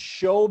to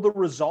show the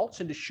results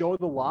and to show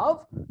the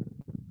love,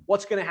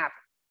 what's going to happen,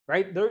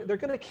 right? They're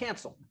going to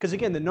cancel. Because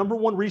again, the number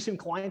one reason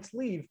clients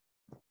leave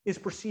is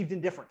perceived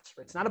indifference.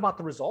 Right? It's not about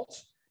the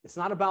results. It's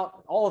not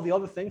about all of the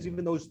other things,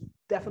 even those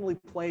definitely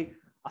play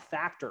a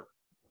factor.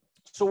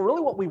 So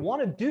really what we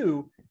want to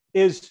do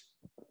is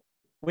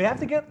we have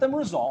to get them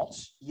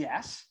results,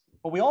 yes,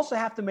 but we also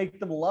have to make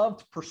them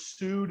loved,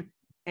 pursued,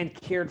 and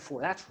cared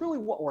for. That's really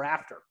what we're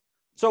after.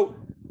 So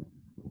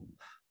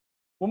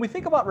when we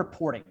think about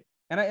reporting,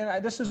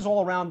 and this is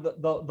all around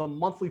the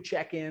monthly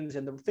check-ins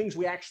and the things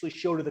we actually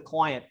show to the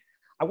client,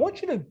 I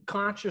want you to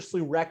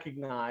consciously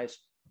recognize,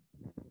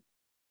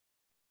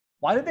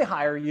 why did they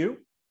hire you?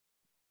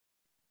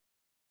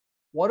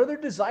 What are their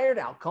desired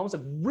outcomes?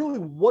 Like really,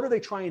 what are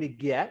they trying to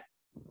get?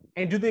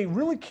 And do they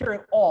really care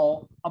at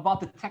all about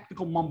the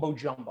technical mumbo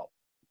jumbo?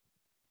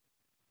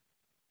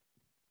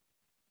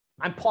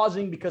 I'm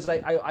pausing because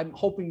I'm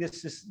hoping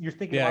you're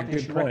thinking about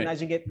this, you're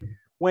recognizing it.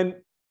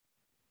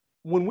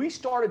 When we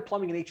started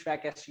Plumbing and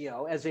HVAC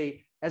SEO as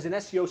an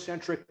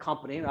SEO-centric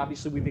company, and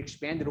obviously we've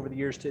expanded over the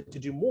years to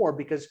do more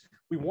because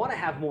we want to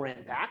have more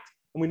impact,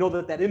 and we know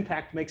that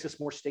impact makes us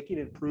more sticky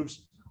and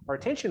improves our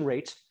retention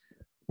rates.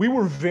 We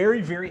were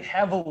very, very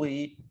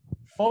heavily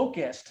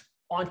focused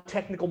on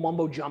technical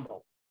mumbo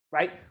jumbo,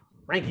 right?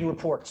 Ranking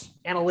reports,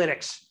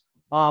 analytics,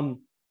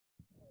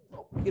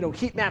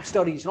 heat map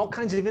studies, and all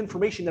kinds of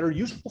information that are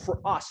useful for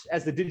us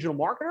as the digital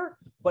marketer,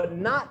 but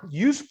not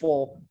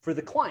useful for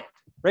the client,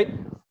 right?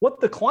 What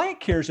the client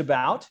cares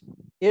about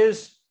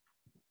is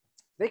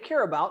they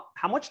care about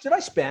how much did I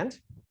spend,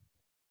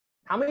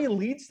 how many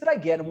leads did I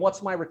get, and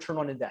what's my return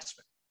on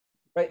investment,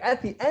 right?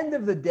 At the end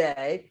of the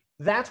day,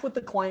 that's what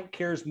the client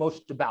cares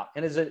most about.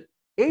 And as an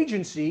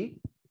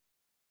agency,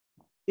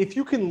 if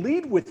you can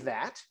lead with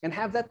that and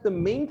have that the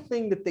main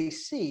thing that they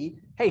see,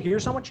 hey,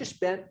 here's how much you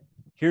spent,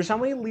 here's how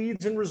many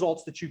leads and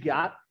results that you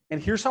got,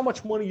 and here's how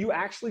much money you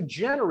actually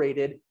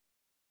generated,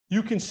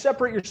 you can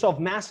separate yourself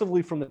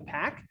massively from the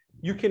pack.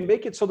 You can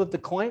make it so that the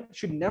client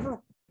should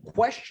never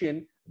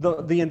question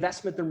the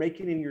investment they're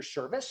making in your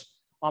service.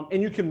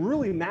 And you can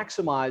really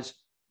maximize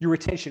your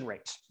retention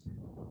rates.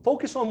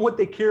 Focus on what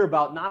they care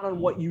about, not on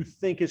what you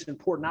think is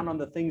important, not on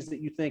the things that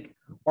you think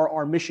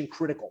are mission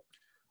critical.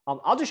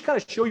 I'll just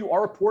kind of show you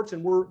our reports,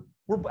 and we're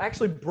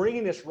actually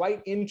bringing this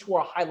right into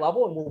our high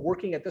level, and we're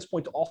working at this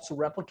point to also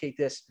replicate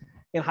this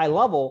in high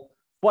level.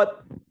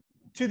 But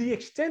to the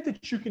extent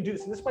that you can do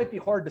this, and this might be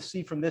hard to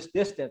see from this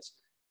distance,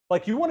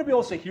 like you want to be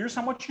able to say, here's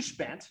how much you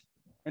spent.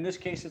 In this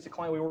case, it's a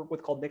client we work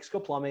with called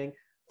Nixco Plumbing,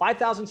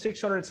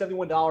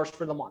 $5,671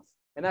 for the month.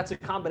 And that's a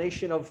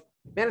combination of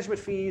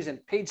management fees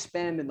and paid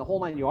spend and the whole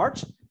 9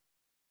 yards.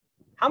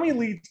 How many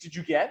leads did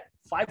you get?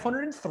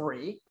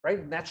 503, right?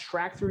 And that's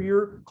tracked through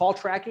your call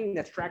tracking.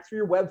 That's tracked through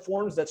your web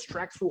forms. That's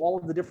tracked through all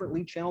of the different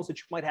lead channels that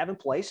you might have in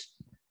place.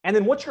 And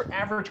then what's your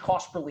average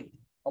cost per lead?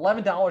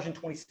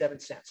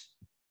 $11.27.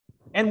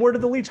 And where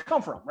did the leads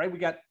come from, right? We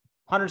got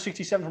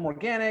 167 from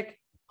organic,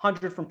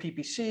 100 from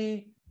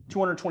PPC,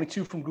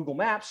 222 from Google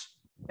Maps.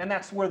 And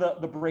that's where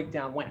the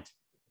breakdown went.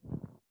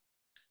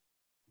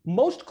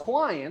 Most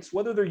clients,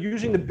 whether they're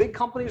using the big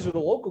companies or the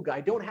local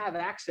guy, don't have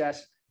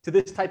access to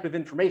this type of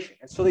information.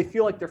 And so they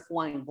feel like they're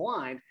flying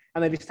blind,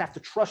 and they just have to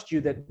trust you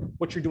that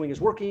what you're doing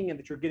is working and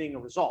that you're getting a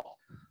result.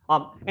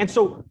 And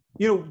so,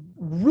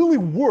 really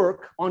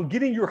work on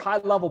getting your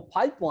high-level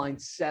pipeline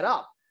set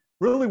up.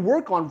 Really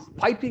work on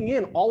piping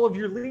in all of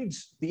your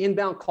leads, the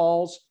inbound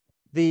calls,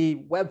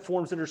 the web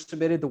forms that are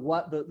submitted, the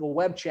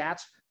web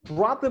chats,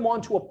 drop them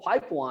onto a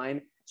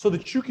pipeline so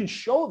that you can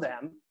show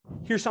them,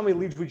 here's how many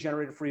leads we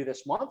generated for you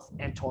this month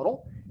and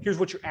total. Here's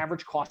what your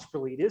average cost per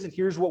lead is. And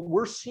here's what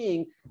we're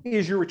seeing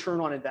is your return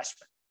on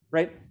investment,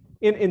 right?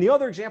 In the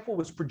other example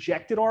was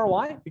projected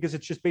ROI because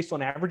it's just based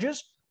on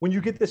averages. When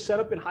you get this set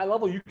up in high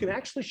level, you can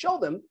actually show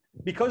them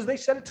because they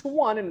set it to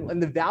 1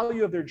 and the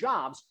value of their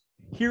jobs.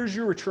 Here's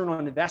your return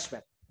on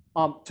investment.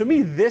 To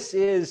me, this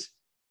is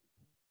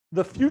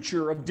the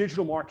future of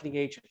digital marketing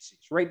agencies,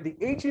 right? The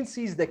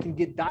agencies that can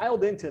get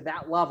dialed into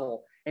that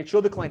level and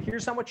show the client,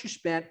 here's how much you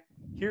spent,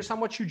 here's how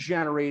much you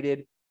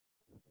generated,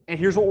 and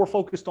here's what we're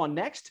focused on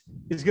next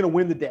is going to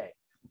win the day.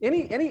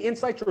 Any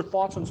insights or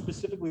thoughts on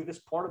specifically this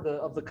part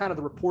of the kind of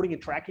the reporting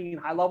and tracking in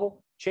high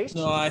level, Chase?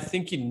 No, I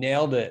think you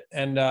nailed it.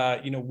 And,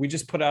 we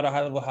just put out a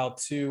high level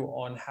how-to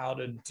on how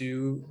to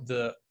do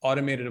the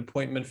automated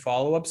appointment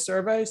follow-up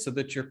survey so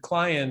that your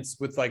clients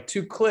with like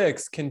 2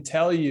 clicks can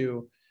tell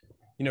you,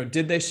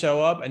 did they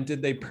show up and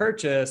did they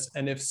purchase?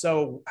 And if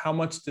so, how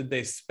much did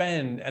they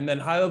spend? And then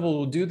high level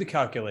will do the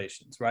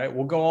calculations, right?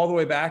 We'll go all the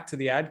way back to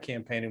the ad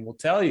campaign and we'll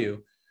tell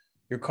you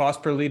your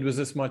cost per lead was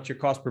this much, your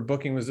cost per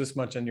booking was this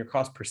much, and your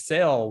cost per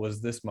sale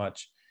was this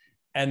much.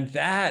 And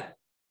that,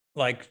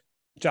 like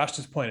Josh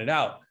just pointed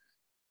out,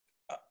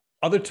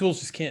 other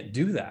tools just can't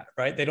do that,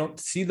 right? They don't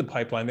see the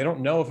pipeline. They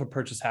don't know if a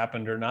purchase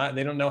happened or not.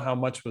 They don't know how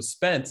much was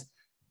spent.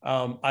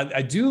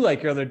 I do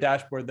like your other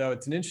dashboard, though.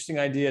 It's an interesting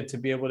idea to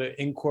be able to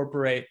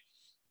incorporate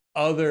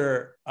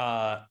other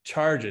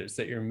charges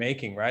that you're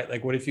making, right?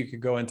 Like what if you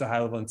could go into high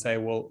level and say,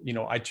 well,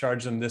 I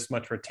charge them this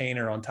much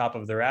retainer on top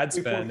of their ad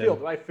spend.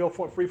 Field, right?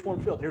 Free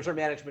form field. Here's our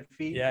management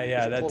fee.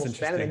 Yeah, that's interesting.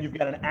 Spend, and then you've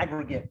got an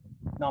aggregate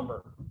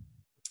number.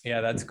 Yeah,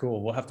 that's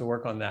cool. We'll have to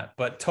work on that.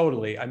 But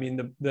totally, I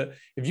mean, the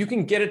if you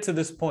can get it to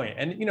this point,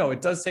 and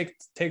it does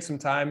take some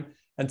time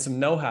and some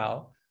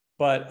know-how,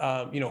 but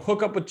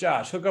hook up with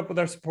Josh, hook up with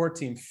our support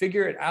team,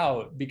 figure it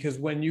out, because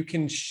when you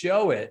can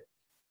show it,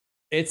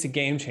 it's a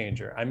game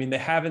changer. I mean, they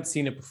haven't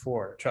seen it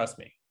before. Trust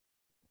me.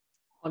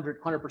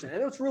 100%.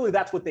 And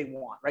that's what they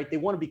want, right? They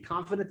want to be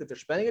confident that they're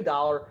spending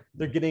 $1,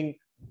 they're getting,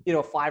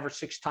 5 or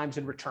 6 times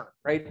in return,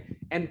 right?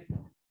 And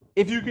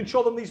if you can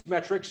show them these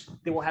metrics,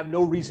 they will have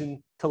no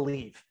reason to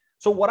leave.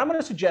 So what I'm going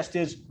to suggest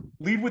is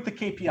lead with the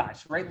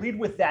KPIs, right? Lead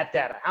with that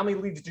data. How many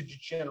leads did you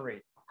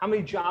generate? How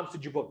many jobs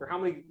did you book? Or how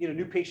many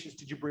new patients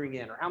did you bring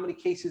in? Or how many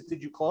cases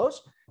did you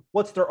close?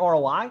 What's their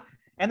ROI?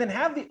 And then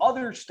have the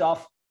other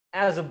stuff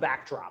as a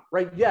backdrop,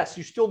 right? Yes,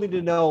 you still need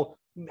to know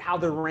how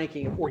they're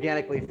ranking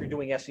organically if you're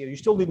doing SEO. You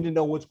still need to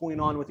know what's going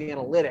on with the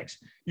analytics.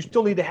 You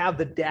still need to have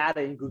the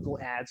data in Google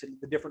Ads and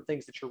the different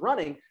things that you're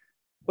running,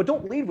 but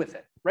don't lead with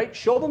it, right?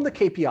 Show them the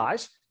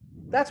KPIs.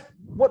 That's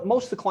what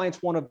most of the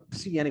clients want to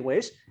see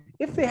anyways.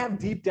 If they have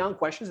deep down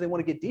questions, they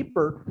want to get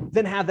deeper,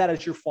 then have that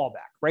as your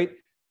fallback, right?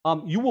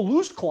 You will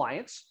lose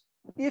clients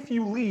if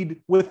you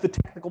lead with the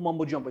technical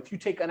mumbo jumbo. If you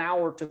take an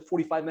hour to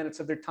 45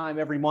 minutes of their time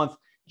every month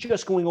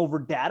just going over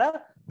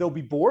data, they'll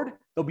be bored,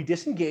 they'll be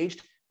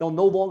disengaged, they'll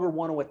no longer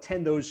want to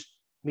attend those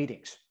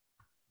meetings.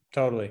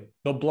 Totally.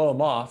 They'll blow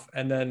them off.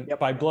 And then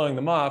by blowing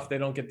them off, they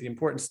don't get the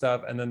important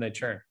stuff and then they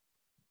churn.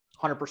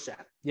 100%.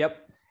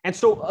 Yep. And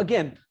so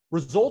again,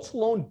 results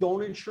alone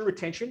don't ensure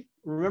retention.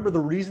 Remember, the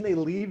reason they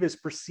leave is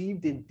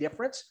perceived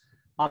indifference.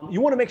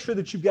 You want to make sure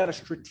that you've got a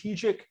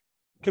strategic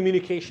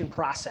communication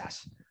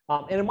process.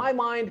 And in my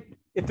mind,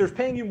 if they're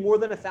paying you more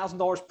than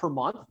 $1,000 per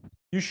month,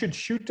 you should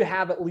shoot to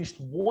have at least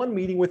 1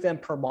 meeting with them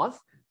per month,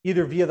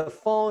 either via the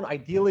phone,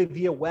 ideally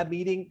via web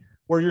meeting,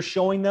 where you're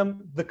showing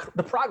them the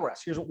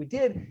progress. Here's what we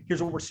did.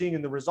 Here's what we're seeing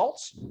in the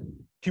results.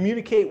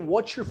 Communicate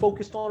what you're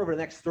focused on over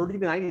the next 30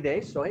 to 90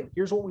 days. So, hey,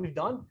 here's what we've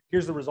done.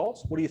 Here's the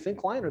results. What do you think,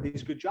 client? Are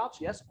these good jobs?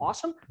 Yes.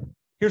 Awesome.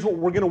 Here's what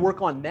we're going to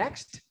work on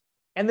next.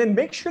 And then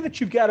make sure that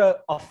you've got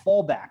a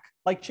fallback.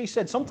 Like Chase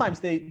said, sometimes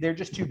they're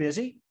just too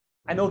busy.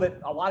 I know that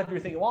a lot of you are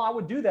thinking, well, I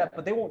would do that,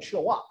 but they won't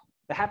show up.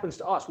 That happens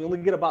to us. We only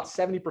get about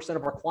 70%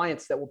 of our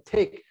clients that will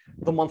take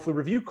the monthly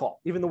review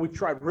call, even though we've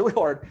tried really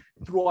hard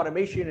through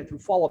automation and through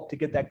follow-up to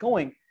get that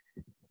going.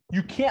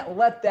 You can't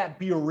let that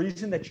be a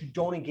reason that you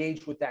don't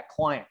engage with that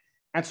client.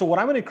 And so what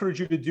I'm going to encourage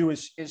you to do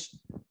is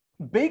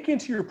bake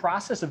into your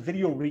process a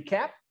video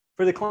recap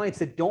for the clients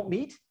that don't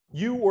meet.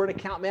 You or an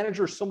account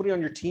manager or somebody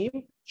on your team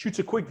shoots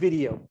a quick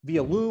video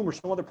via Loom or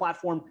some other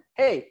platform.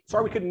 Hey,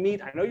 sorry we couldn't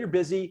meet. I know you're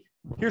busy.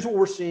 Here's what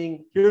we're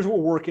seeing. Here's what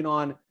we're working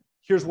on.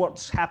 Here's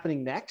what's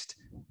happening next.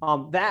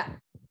 That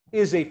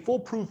is a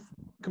foolproof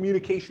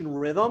communication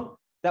rhythm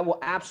that will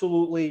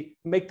absolutely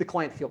make the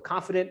client feel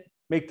confident,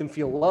 make them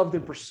feel loved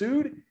and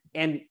pursued,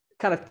 and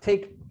kind of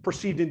take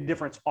perceived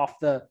indifference off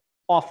the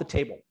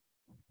table.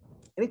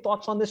 Any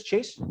thoughts on this,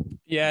 Chase?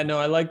 Yeah, no,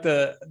 I like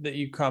that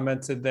you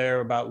commented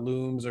there about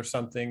Looms or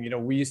something.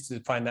 We used to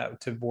find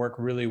that to work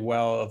really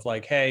well of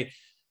like, hey,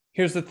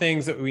 here's the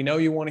things that we know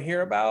you want to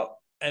hear about.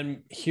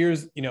 And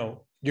here's,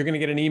 you're going to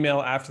get an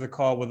email after the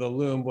call with a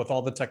Loom with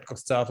all the technical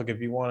stuff. Like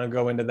if you want to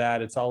go into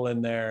that, it's all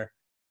in there.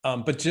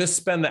 But just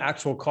spend the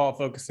actual call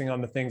focusing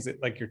on the things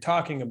that like you're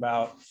talking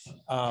about,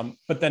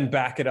 but then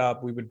back it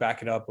up. We would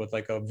back it up with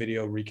like a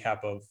video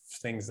recap of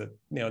things that,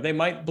 they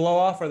might blow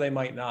off or they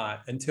might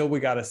not, until we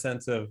got a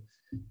sense of,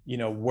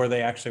 were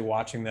they actually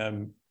watching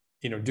them?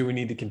 Do we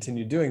need to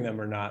continue doing them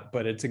or not?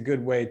 But it's a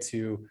good way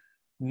to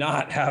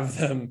not have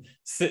them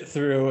sit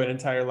through an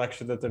entire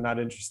lecture that they're not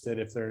interested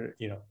if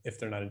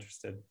they're not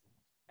interested.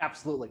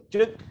 Absolutely.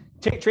 Just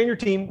train your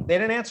team. They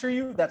didn't answer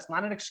you. That's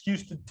not an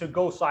excuse to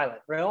go silent.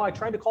 Right? Oh, I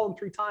tried to call them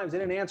 3 times. They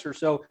didn't answer.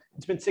 So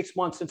it's been 6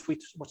 months since we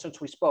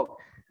spoke.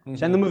 Mm-hmm.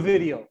 Send them a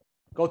video.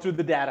 Go through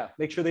the data.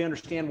 Make sure they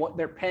understand what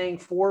they're paying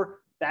for.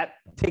 That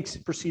takes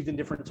perceived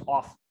indifference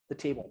off the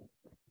table.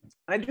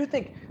 And I do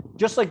think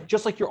just like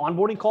your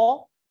onboarding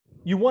call,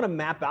 you want to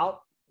map out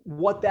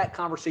what that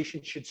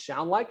conversation should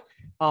sound like,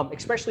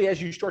 especially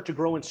as you start to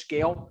grow and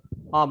scale.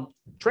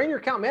 Train your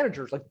account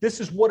managers. Like, this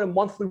is what a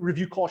monthly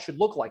review call should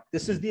look like.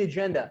 This is the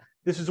agenda.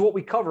 This is what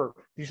we cover.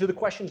 These are the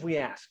questions we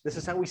ask. This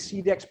is how we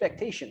see the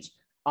expectations.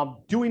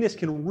 Doing this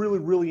can really,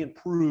 really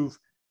improve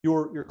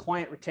your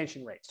client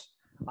retention rates.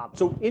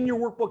 So in your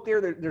workbook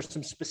there's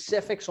some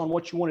specifics on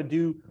what you want to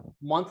do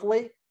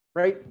monthly,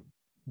 right?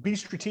 Be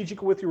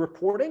strategic with your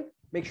reporting.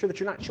 Make sure that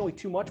you're not showing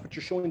too much, but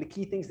you're showing the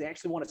key things they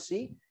actually want to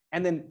see.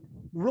 And then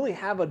really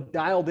have a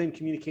dialed in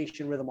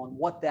communication rhythm on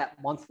what that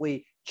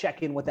monthly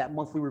check-in, what that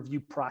monthly review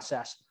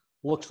process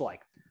looks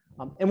like.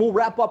 And we'll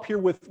wrap up here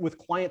with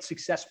client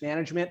success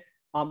management.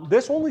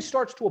 This only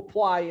starts to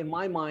apply, in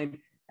my mind,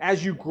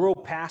 as you grow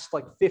past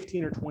like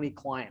 15 or 20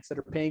 clients that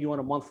are paying you on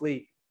a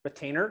monthly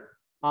retainer,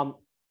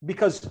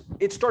 because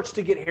it starts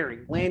to get hairy.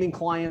 Landing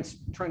clients,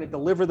 trying to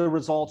deliver the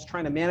results,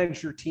 trying to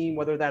manage your team,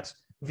 whether that's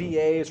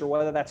VAs or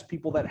whether that's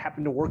people that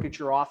happen to work at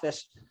your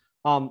office.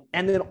 And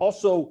then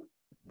also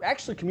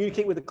actually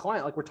communicate with the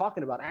client like we're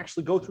talking about,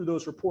 actually go through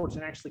those reports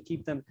and actually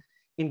keep them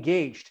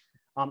engaged.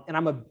 And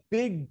I'm a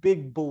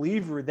big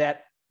believer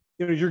that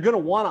you're going to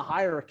want to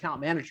hire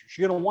account managers.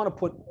 You're going to want to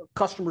put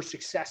customer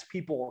success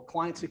people or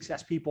client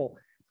success people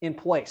in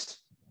place.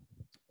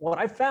 What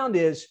I found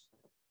is,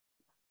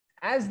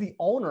 as the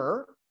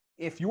owner,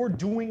 if you're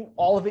doing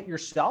all of it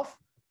yourself,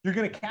 you're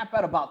going to cap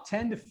out about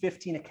 10 to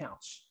 15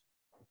 accounts,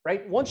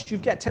 right? Once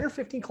you've got 10 or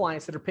 15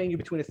 clients that are paying you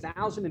between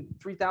 $1,000 and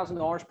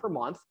 $3,000 per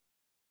month,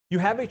 you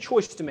have a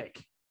choice to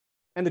make.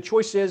 And the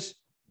choice is,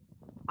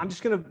 I'm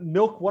just going to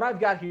milk what I've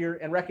got here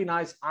and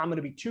recognize I'm going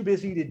to be too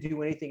busy to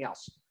do anything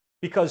else,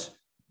 because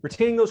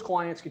retaining those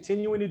clients,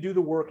 continuing to do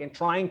the work and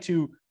trying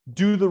to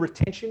do the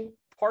retention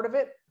part of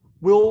it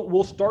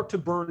will start to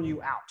burn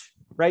you out,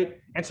 right?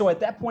 And so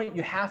at that point,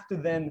 you have to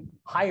then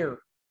hire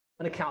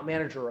an account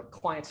manager, a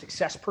client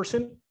success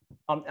person.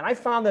 And I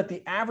found that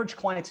the average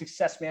client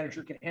success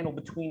manager can handle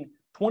between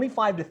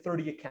 25 to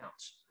 30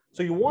 accounts.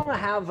 So you want to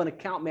have an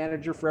account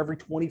manager for every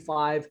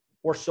 25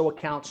 or so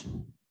accounts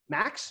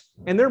max.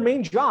 And their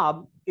main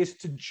job is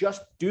to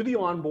just do the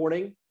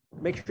onboarding,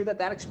 make sure that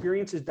that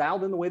experience is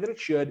dialed in the way that it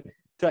should,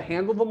 to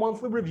handle the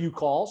monthly review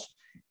calls,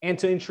 and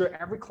to ensure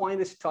every client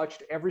is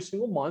touched every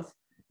single month,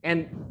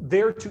 and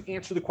there to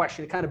answer the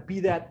question, to kind of be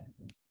that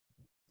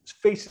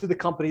face to the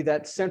company,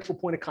 that central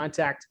point of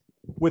contact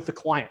with the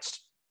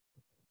clients.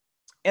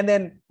 And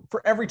then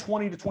for every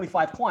 20 to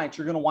 25 clients,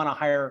 you're going to want to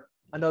hire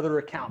another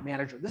account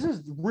manager. This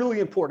is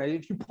really important.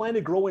 If you plan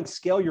to grow and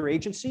scale your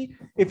agency,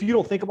 if you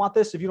don't think about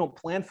this, if you don't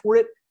plan for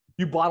it,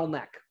 you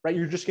bottleneck, right?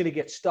 You're just going to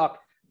get stuck.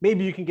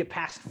 Maybe you can get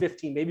past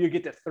 15, maybe you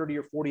get to 30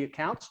 or 40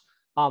 accounts,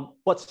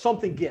 but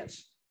something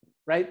gives,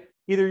 right?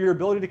 Either your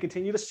ability to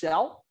continue to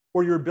sell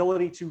or your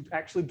ability to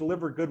actually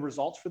deliver good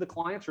results for the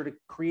clients or to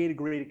create a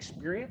great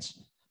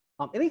experience.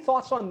 Any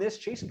thoughts on this,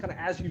 Jason, kind of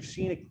as you've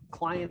seen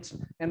clients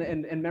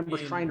and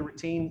members trying to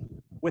retain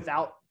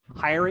without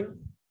hiring?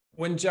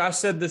 When Josh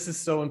said this is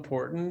so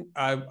important,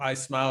 I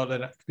smiled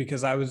at it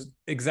because I was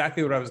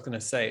exactly what I was going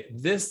to say.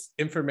 This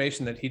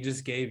information that he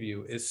just gave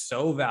you is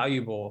so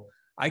valuable.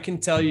 I can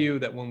tell you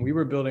that when we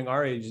were building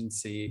our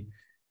agency,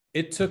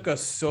 it took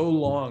us so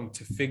long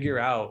to figure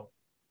out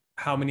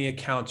how many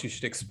accounts you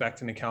should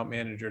expect an account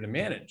manager to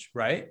manage,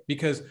 right?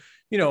 Because,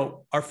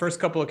 our first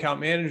couple account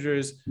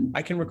managers,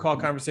 I can recall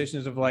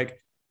conversations of like,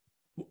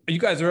 you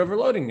guys are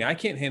overloading me. I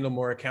can't handle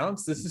more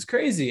accounts. This is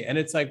crazy. And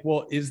it's like,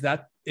 well, is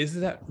that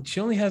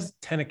she only has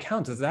 10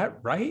 accounts? Is that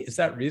right? Is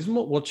that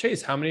reasonable? Well,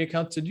 Chase, how many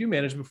accounts did you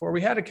manage before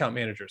we had account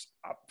managers?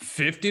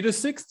 50 to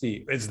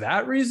 60. Is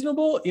that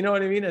reasonable? You know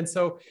what I mean? And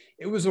so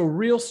it was a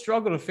real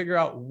struggle to figure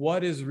out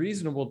what is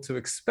reasonable to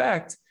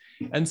expect.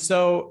 And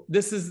so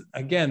this is,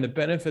 again, the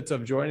benefits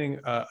of joining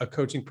a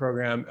coaching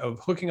program, of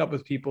hooking up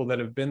with people that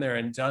have been there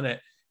and done it,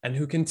 and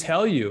who can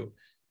tell you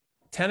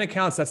 10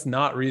 accounts, that's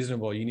not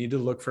reasonable. You need to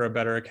look for a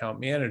better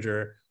account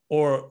manager.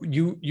 Or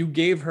you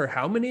gave her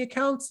how many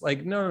accounts?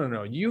 Like,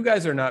 no. You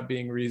guys are not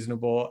being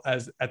reasonable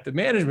at the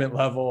management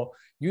level.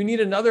 You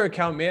need another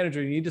account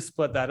manager. You need to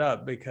split that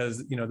up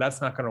because, that's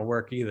not going to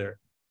work either.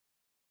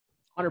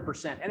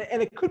 100%.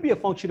 And it could be a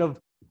function of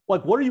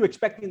like, what are you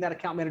expecting that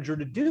account manager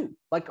to do?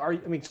 Like,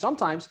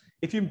 sometimes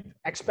if you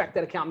expect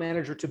that account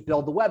manager to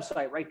build the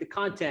website, write the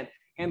content,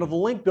 handle the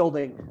link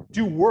building,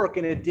 do work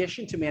in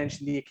addition to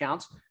managing the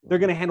accounts, they're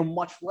going to handle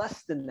much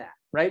less than that,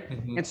 right?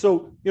 And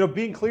so,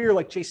 being clear,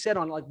 like Jay said,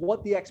 on like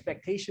what the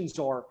expectations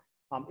are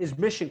is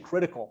mission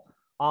critical.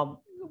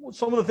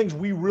 Some of the things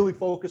we really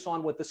focus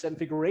on with the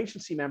seven-figure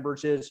agency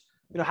members is,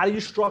 how do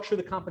you structure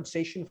the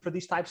compensation for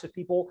these types of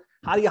people?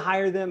 How do you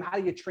hire them? How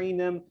do you train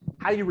them?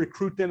 How do you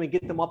recruit them and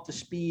get them up to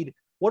speed?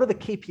 What are the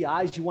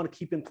KPIs you want to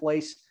keep in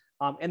place?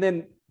 And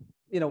then,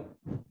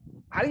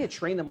 how do you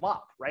train them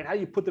up, right? How do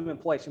you put them in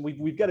place? And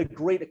we've got a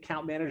great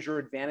account manager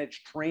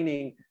advantage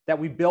training that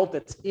we built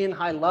that's in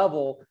high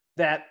level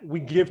that we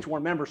give to our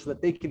members so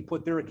that they can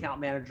put their account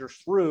managers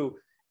through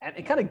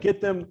and kind of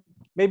get them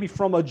maybe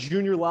from a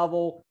junior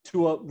level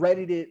to a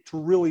ready to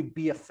really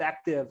be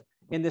effective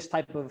in this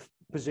type of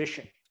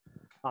position.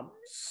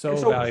 So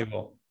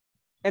valuable.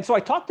 And so I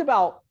talked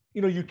about,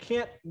 you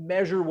can't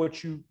measure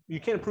you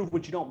can't improve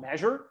what you don't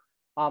measure.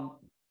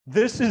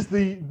 This is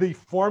the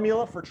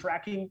formula for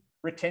tracking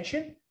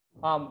retention.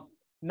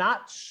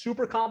 Not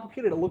super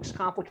complicated. It looks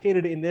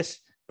complicated in this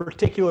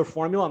particular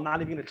formula. I'm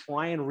not even going to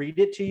try and read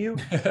it to you.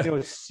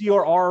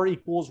 CRR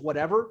equals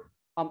whatever.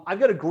 I've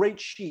got a great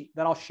sheet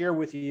that I'll share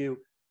with you.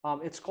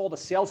 It's called a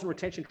sales and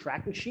retention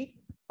tracking sheet.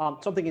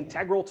 Something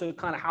integral to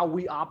kind of how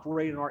we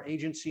operate in our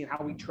agency and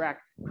how we track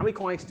how many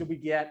clients did we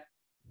get,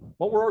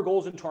 what were our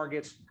goals and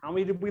targets, how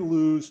many did we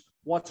lose,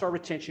 what's our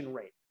retention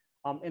rate.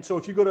 And so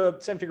if you go to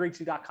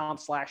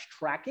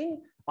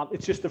sevenfigureagency.com/tracking,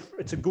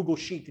 it's a Google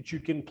sheet that you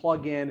can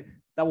plug in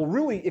that will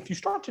really, if you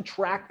start to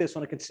track this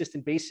on a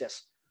consistent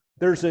basis,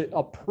 there's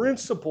a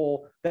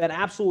principle that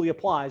absolutely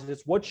applies.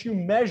 It's what you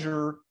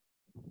measure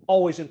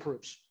always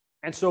improves.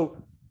 And so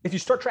if you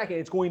start tracking,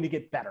 it's going to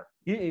get better.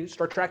 You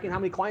start tracking how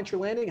many clients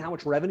you're landing, how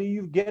much revenue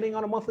you're getting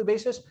on a monthly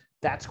basis,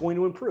 that's going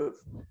to improve.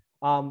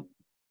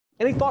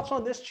 Any thoughts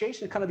on this,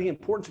 Chase, and kind of the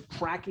importance of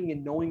tracking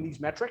and knowing these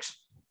metrics?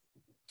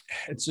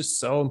 It's just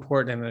so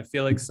important. And I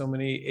feel like so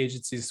many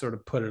agencies sort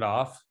of put it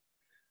off,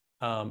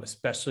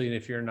 especially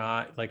if you're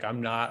not, like,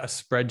 I'm not a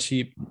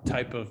spreadsheet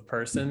type of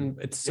person.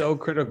 It's so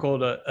critical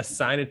to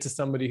assign it to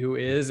somebody who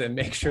is and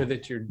make sure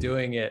that you're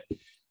doing it.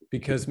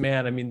 Because,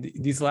 man, I mean,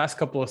 these last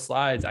couple of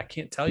slides, I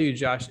can't tell you,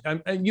 Josh,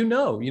 and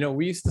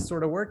we used to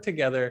sort of work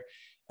together,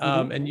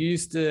 and you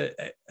used to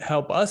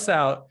help us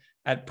out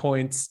at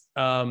points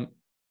of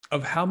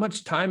how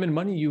much time and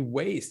money you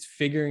waste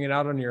figuring it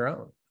out on your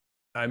own.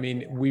 I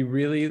mean, we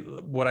really,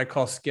 what I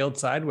call scaled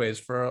sideways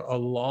for a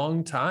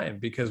long time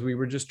because we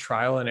were just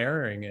trial and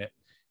erroring it.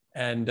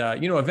 And,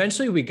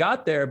 eventually we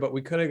got there, but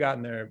we could have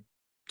gotten there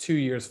 2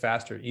 years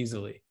faster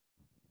easily.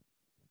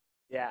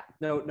 Yeah,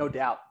 no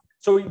doubt.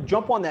 So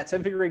jump on that,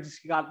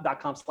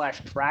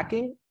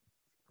 sevenfigureagency.com/tracking.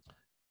 I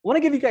want to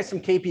give you guys some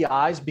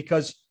KPIs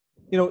because,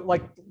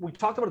 like we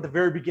talked about at the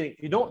very beginning,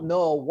 you don't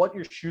know what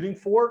you're shooting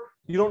for.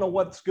 You don't know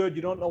what's good.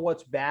 You don't know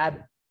what's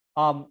bad.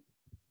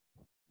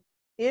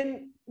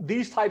 In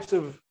these types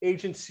of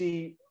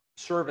agency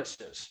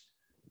services,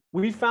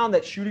 we found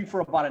that shooting for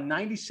about a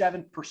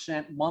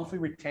 97% monthly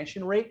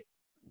retention rate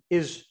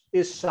is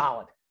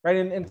solid, right?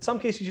 And in some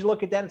cases, you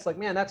look at that and it's like,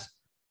 man,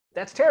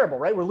 that's terrible,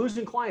 right? We're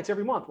losing clients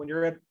every month when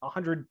you're at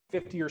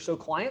 150 or so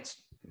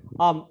clients.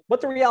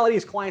 But the reality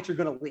is clients are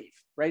going to leave,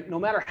 right? No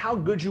matter how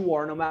good you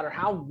are, no matter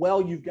how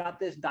well you've got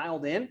this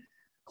dialed in,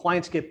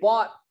 clients get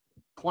bought,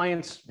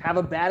 clients have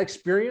a bad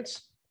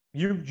experience.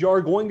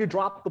 You're going to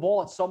drop the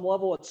ball at some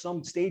level, at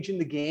some stage in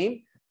the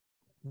game.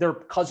 Their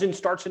cousin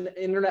starts an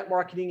internet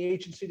marketing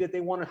agency that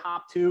they want to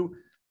hop to.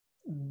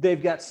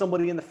 They've got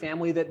somebody in the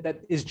family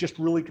that is just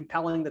really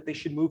compelling that they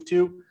should move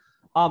to.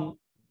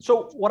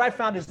 So what I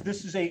found is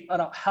this is a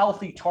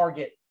healthy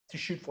target to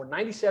shoot for,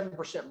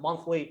 97%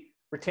 monthly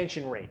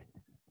retention rate.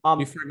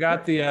 You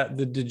forgot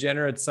the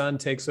degenerate son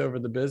takes over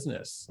the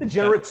business.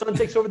 Degenerate son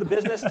takes over the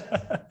business.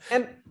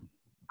 And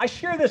I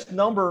share this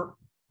number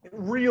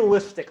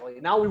realistically.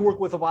 Now we work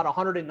with about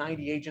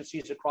 190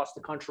 agencies across the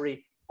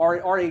country.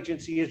 Our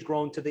agency has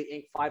grown to the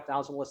Inc.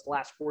 5000 list the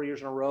last 4 years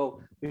in a row.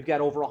 We've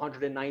got over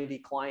 190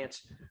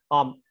 clients.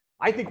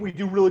 I think we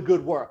do really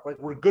good work. Like,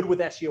 we're good with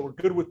SEO. We're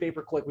good with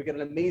pay-per-click. We got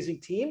an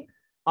amazing team.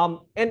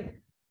 And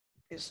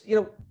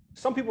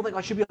some people think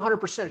I should be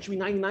 100%. It should be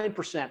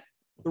 99%.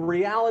 The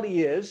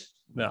reality is,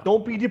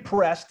 Don't be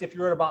depressed if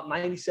you're at about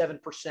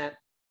 97%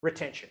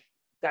 retention.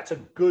 That's a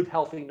good,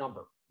 healthy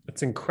number.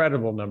 It's an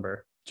incredible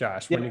number,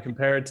 Josh. When you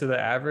compare it to the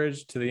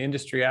average, to the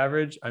industry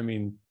average, I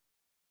mean,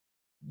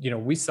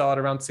 we saw it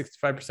around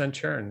 65%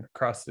 churn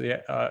across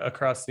the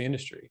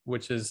industry,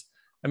 which is,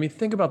 I mean,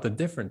 think about the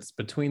difference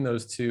between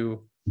those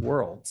two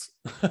worlds.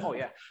 Oh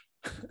yeah.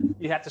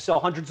 You have to sell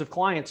hundreds of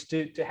clients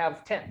to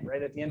have 10,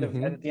 right? At the end of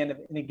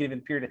any given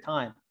period of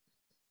time.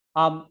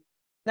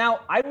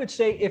 Now I would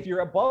say if you're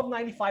above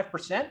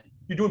 95%,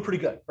 you're doing pretty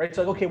good, right?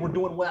 So, okay, we're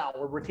doing well.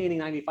 We're retaining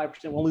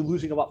 95%. We're only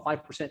losing about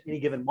 5% any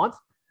given month.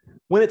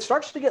 When it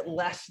starts to get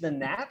less than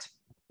that,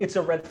 it's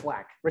a red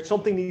flag, right?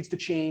 Something needs to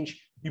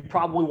change. You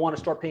probably want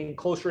to start paying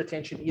closer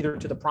attention either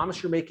to the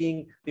promise you're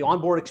making, the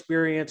onboard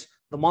experience,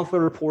 the monthly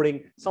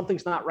reporting.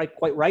 Something's not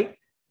quite right.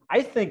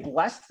 I think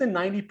less than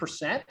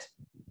 90%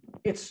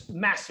 it's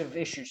massive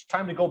issues.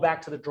 Time to go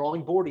back to the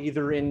drawing board,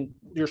 either in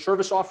your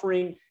service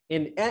offering,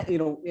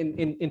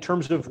 in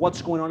terms of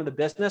what's going on in the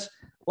business.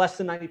 Less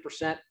than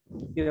 90%,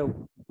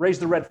 raise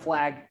the red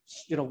flag,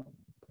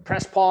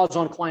 press pause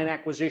on client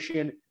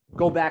acquisition,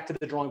 go back to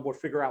the drawing board,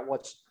 figure out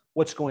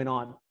what's going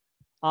on.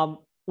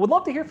 Would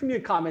love to hear from you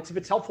in comments if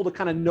it's helpful to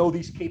kind of know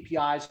these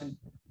KPIs and,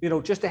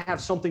 just to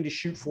have something to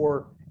shoot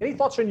for. Any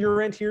thoughts on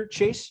your end here,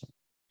 Chase?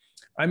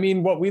 I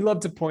mean, what we love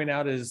to point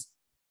out is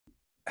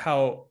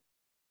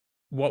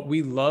what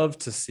we love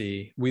to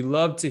see. We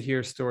love to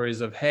hear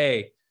stories of,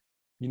 hey,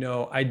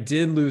 I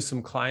did lose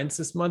some clients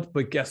this month,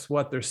 but guess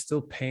what? They're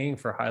still paying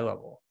for high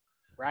level.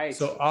 Right.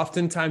 So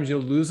oftentimes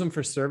you'll lose them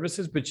for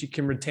services, but you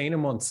can retain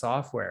them on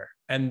software.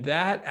 And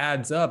that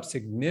adds up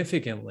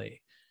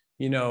significantly.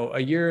 A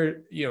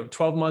year,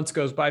 12 months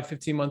goes by,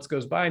 15 months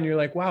goes by, and you're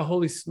like, wow,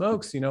 holy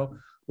smokes,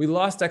 we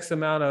lost X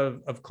amount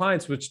of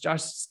clients, which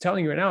Josh is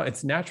telling you right now,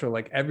 it's natural.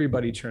 Like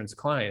everybody churns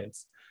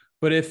clients.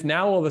 But if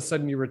now all of a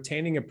sudden you're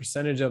retaining a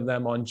percentage of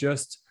them on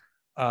just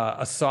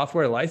a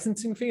software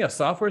licensing fee, a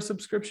software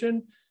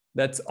subscription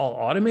that's all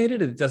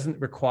automated, it doesn't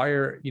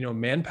require,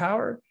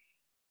 manpower,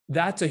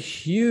 that's a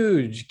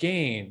huge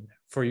gain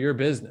for your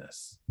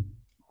business.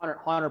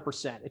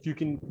 100%. If you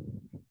can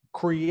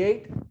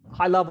create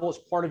high level as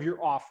part of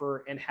your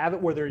offer and have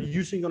it where they're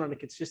using it on a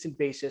consistent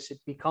basis, it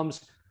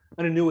becomes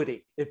an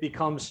annuity. It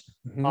becomes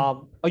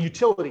a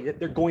utility that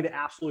they're going to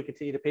absolutely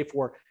continue to pay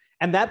for.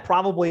 And that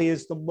probably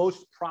is the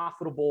most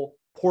profitable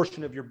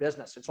portion of your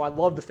business. And so I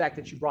love the fact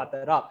that you brought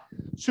that up.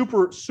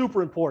 Super,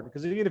 super important,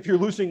 because even if you're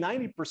losing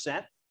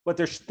 90%, but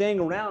they're staying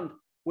around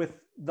with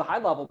the high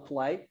level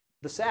play,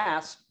 the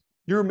SaaS,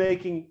 you're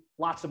making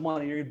lots of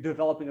money. You're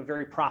developing a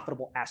very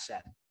profitable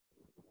asset.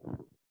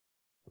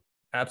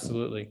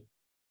 Absolutely.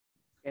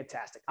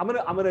 Fantastic. I'm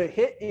gonna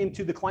hit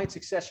into the client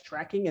success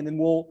tracking, and then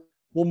we'll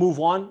move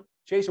on.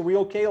 Chase, are we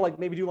okay? Like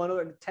maybe do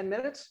another 10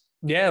 minutes?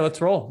 Yeah,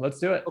 let's roll. Let's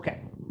do it.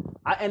 Okay.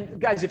 And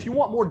guys, if you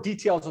want more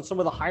details on some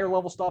of the higher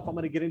level stuff I'm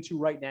going to get into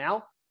right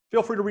now,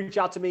 feel free to reach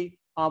out to me.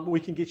 We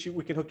can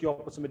hook you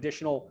up with some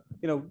additional,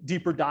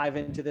 deeper dive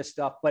into this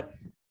stuff. But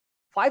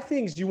 5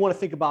 things you want to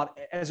think about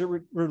as it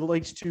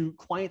relates to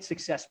client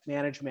success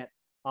management.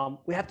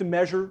 We have to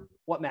measure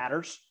what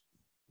matters.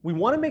 We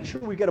want to make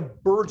sure we get a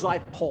bird's eye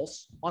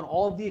pulse on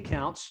all of the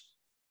accounts.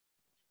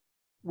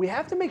 We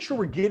have to make sure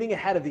we're getting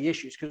ahead of the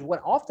issues, because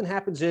what often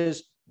happens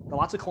is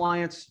lots of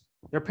clients,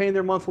 they're paying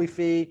their monthly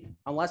fee.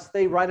 Unless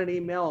they write an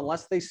email,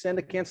 unless they send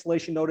a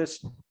cancellation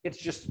notice, it's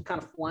just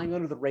kind of flying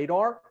under the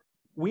radar.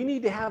 We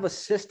need to have a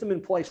system in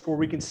place where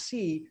we can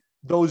see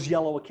those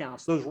yellow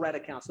accounts, those red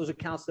accounts, those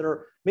accounts that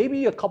are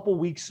maybe a couple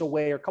weeks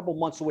away or a couple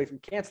months away from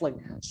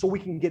canceling, so we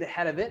can get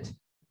ahead of it.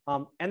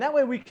 And that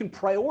way we can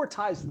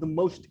prioritize the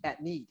most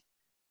at need,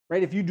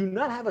 right? If you do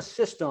not have a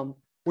system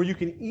where you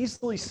can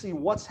easily see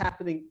what's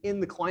happening in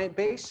the client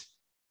base,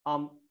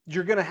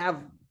 you're going to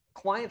have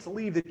clients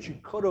leave that you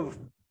could have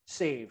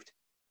saved,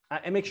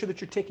 and make sure that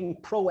you're taking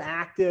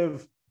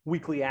proactive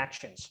weekly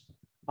actions.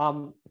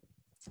 I'm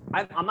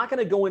not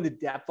going to go into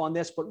depth on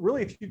this, but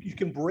really if you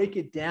can break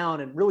it down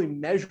and really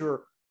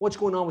measure what's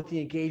going on with the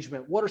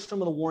engagement, what are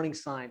some of the warning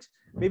signs?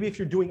 Maybe if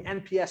you're doing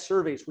NPS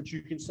surveys, which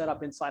you can set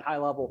up inside high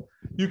level,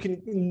 you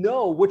can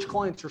know which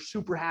clients are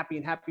super happy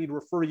and happy to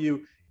refer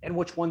you and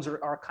which ones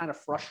are kind of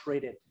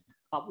frustrated.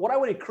 What I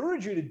would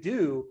encourage you to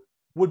do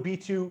would be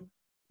to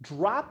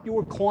drop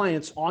your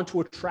clients onto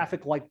a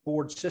traffic light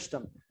board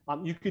system.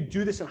 You could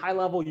do this in high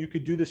level. You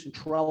could do this in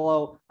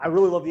Trello. I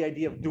really love the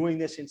idea of doing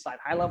this inside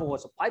high level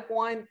as a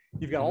pipeline.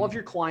 You've got all of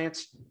your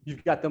clients,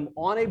 you've got them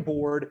on a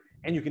board,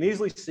 and you can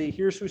easily see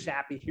here's who's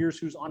happy, here's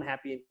who's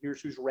unhappy, and here's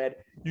who's red.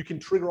 You can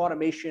trigger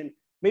automation,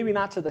 maybe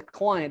not to the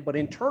client, but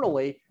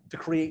internally to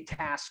create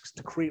tasks,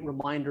 to create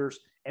reminders,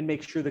 and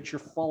make sure that you're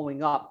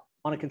following up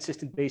on a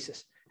consistent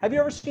basis. Have you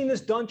ever seen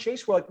this done,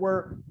 Chase,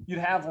 where you'd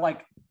have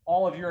like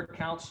all of your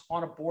accounts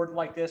on a board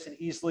like this and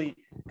easily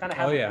kind of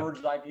have a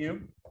bird's eye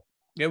view?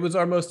 It was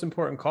our most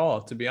important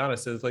call, to be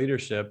honest, as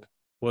leadership,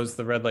 was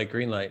the red light,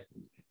 green light.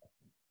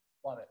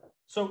 Love it.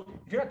 So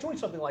if you're not doing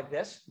something like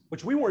this,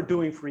 which we weren't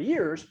doing for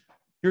years,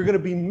 you're going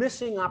to be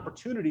missing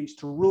opportunities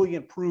to really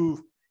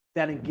improve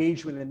that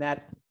engagement and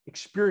that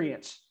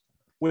experience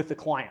with the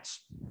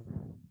clients.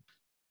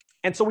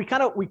 And so we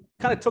kind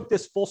of took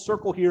this full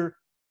circle here.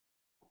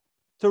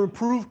 To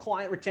improve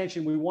client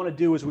retention, we want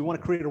to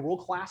create a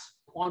world-class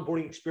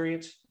onboarding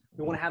experience.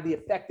 We want to have the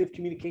effective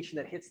communication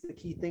that hits the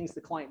key things the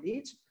client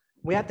needs.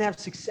 We have to have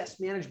success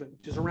management,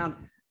 which is around,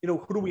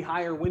 who do we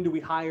hire? When do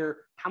we hire?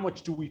 How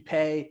much do we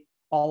pay?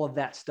 All of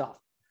that stuff.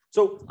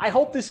 So I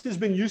hope this has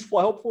been useful.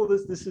 I hope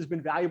this has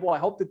been valuable. I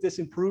hope that this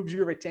improves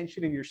your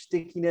retention and your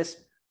stickiness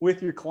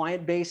with your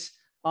client base.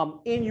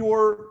 In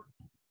your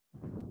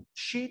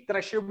sheet that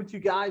I shared with you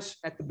guys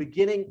at the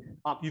beginning,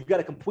 you've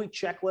got a complete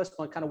checklist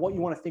on kind of what you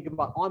want to think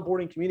about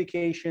onboarding,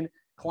 communication,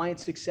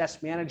 client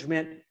success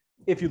management.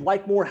 If you'd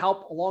like more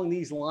help along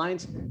these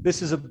lines,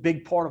 this is a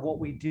big part of what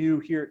we do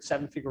here at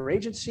 7-Figure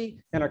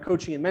Agency and our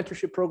coaching and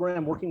mentorship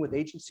program, working with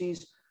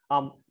agencies.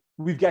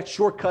 We've got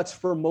shortcuts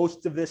for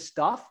most of this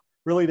stuff.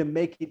 really to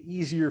make it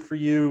easier for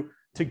you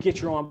to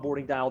get your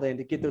onboarding dialed in,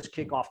 to get those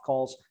kickoff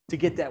calls, to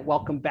get that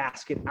welcome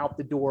basket out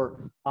the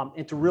door,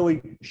 and to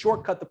really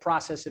shortcut the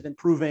process of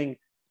improving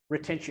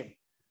retention.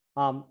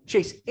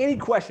 Chase, any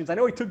questions? I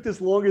know we took this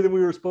longer than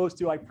we were supposed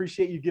to. I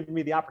appreciate you giving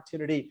me the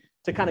opportunity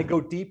to kind of go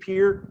deep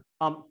here.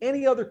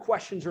 Any other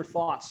questions or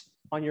thoughts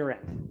on your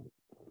end?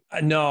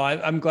 No,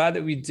 I'm glad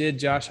that we did,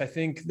 Josh. I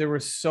think there were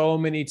so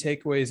many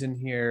takeaways in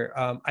here.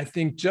 I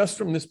think just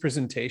from this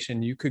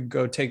presentation, you could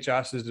go take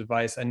Josh's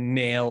advice and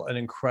nail an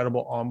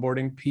incredible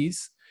onboarding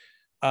piece.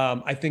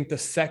 I think the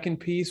second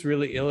piece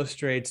really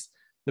illustrates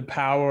the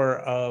power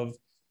of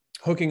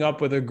hooking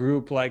up with a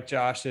group like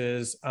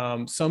Josh's,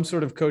 some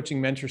sort of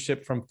coaching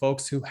mentorship from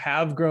folks who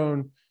have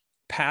grown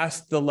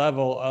past the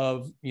level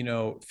of,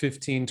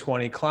 15,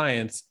 20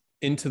 clients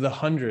into the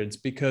hundreds,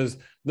 because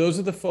those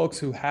are the folks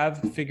who have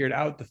figured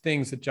out the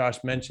things that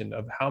Josh mentioned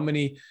of how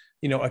many,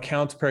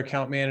 accounts per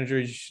account manager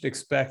you should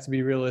expect to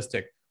be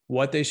realistic,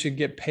 what they should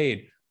get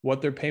paid,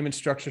 what their payment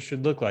structure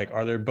should look like.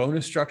 Are there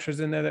bonus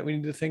structures in there that we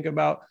need to think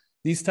about?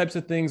 These types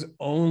of things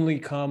only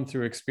come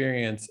through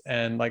experience.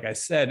 And like I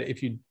said,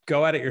 if you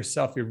go at it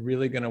yourself, you're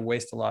really going to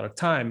waste a lot of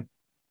time.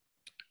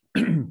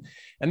 And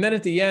then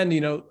at the end,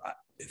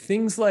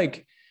 things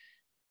like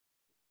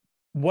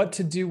what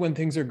to do when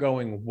things are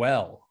going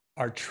well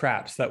are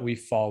traps that we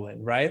fall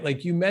in, right?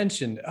 Like you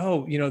mentioned,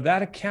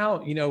 that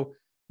account,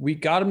 we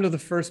got them to the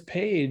first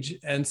page.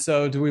 And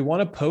so do we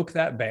want to poke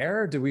that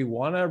bear? Do we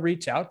want to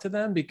reach out to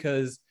them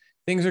because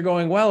things are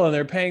going well and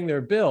they're paying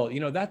their bill?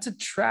 That's a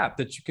trap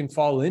that you can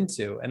fall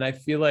into. And I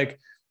feel like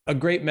a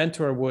great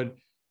mentor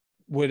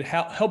would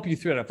help you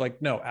through it. Of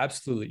like, no,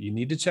 absolutely. You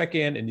need to check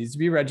in. It needs to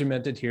be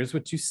regimented. Here's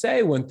what you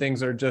say when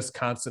things are just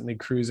constantly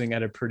cruising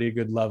at a pretty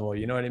good level.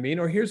 You know what I mean?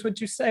 Or here's what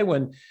you say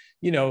when,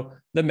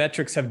 the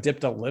metrics have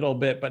dipped a little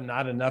bit, but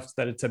not enough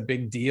that it's a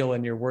big deal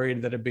and you're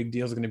worried that a big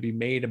deal is going to be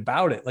made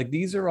about it. Like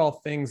these are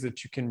all things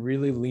that you can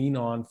really lean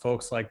on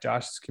folks like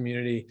Josh's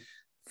community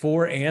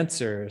for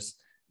answers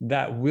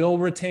that will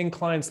retain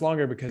clients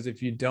longer, because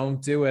if you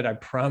don't do it, I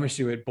promise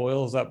you it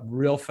boils up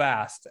real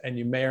fast and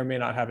you may or may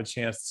not have a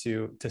chance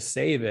to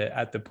save it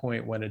at the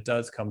point when it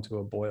does come to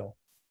a boil.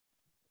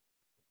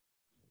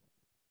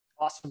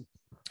 Awesome.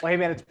 Well, hey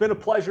man, it's been a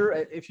pleasure.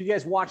 If you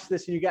guys watch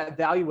this and you got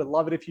value, would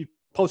love it if you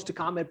post a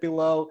comment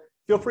below.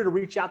 Feel free to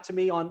reach out to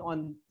me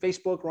on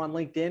Facebook or on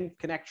LinkedIn,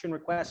 connection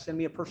request, send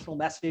me a personal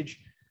message.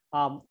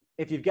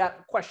 If you've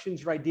got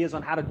questions or ideas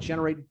on how to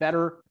generate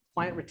better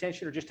client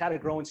retention or just how to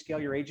grow and scale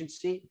your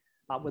agency,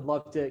 would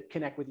love to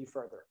connect with you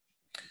further.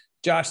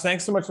 Josh,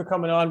 thanks so much for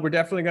coming on. We're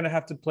definitely going to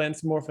have to plan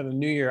some more for the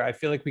new year. I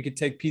feel like we could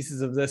take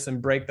pieces of this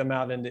and break them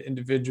out into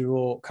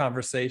individual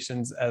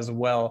conversations as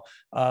well.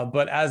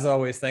 But as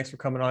always, thanks for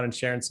coming on and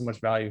sharing so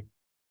much value.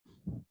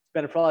 It's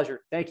been a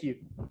pleasure. Thank you.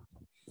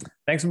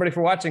 Thanks everybody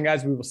for watching,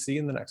 guys. We will see you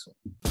in the next one.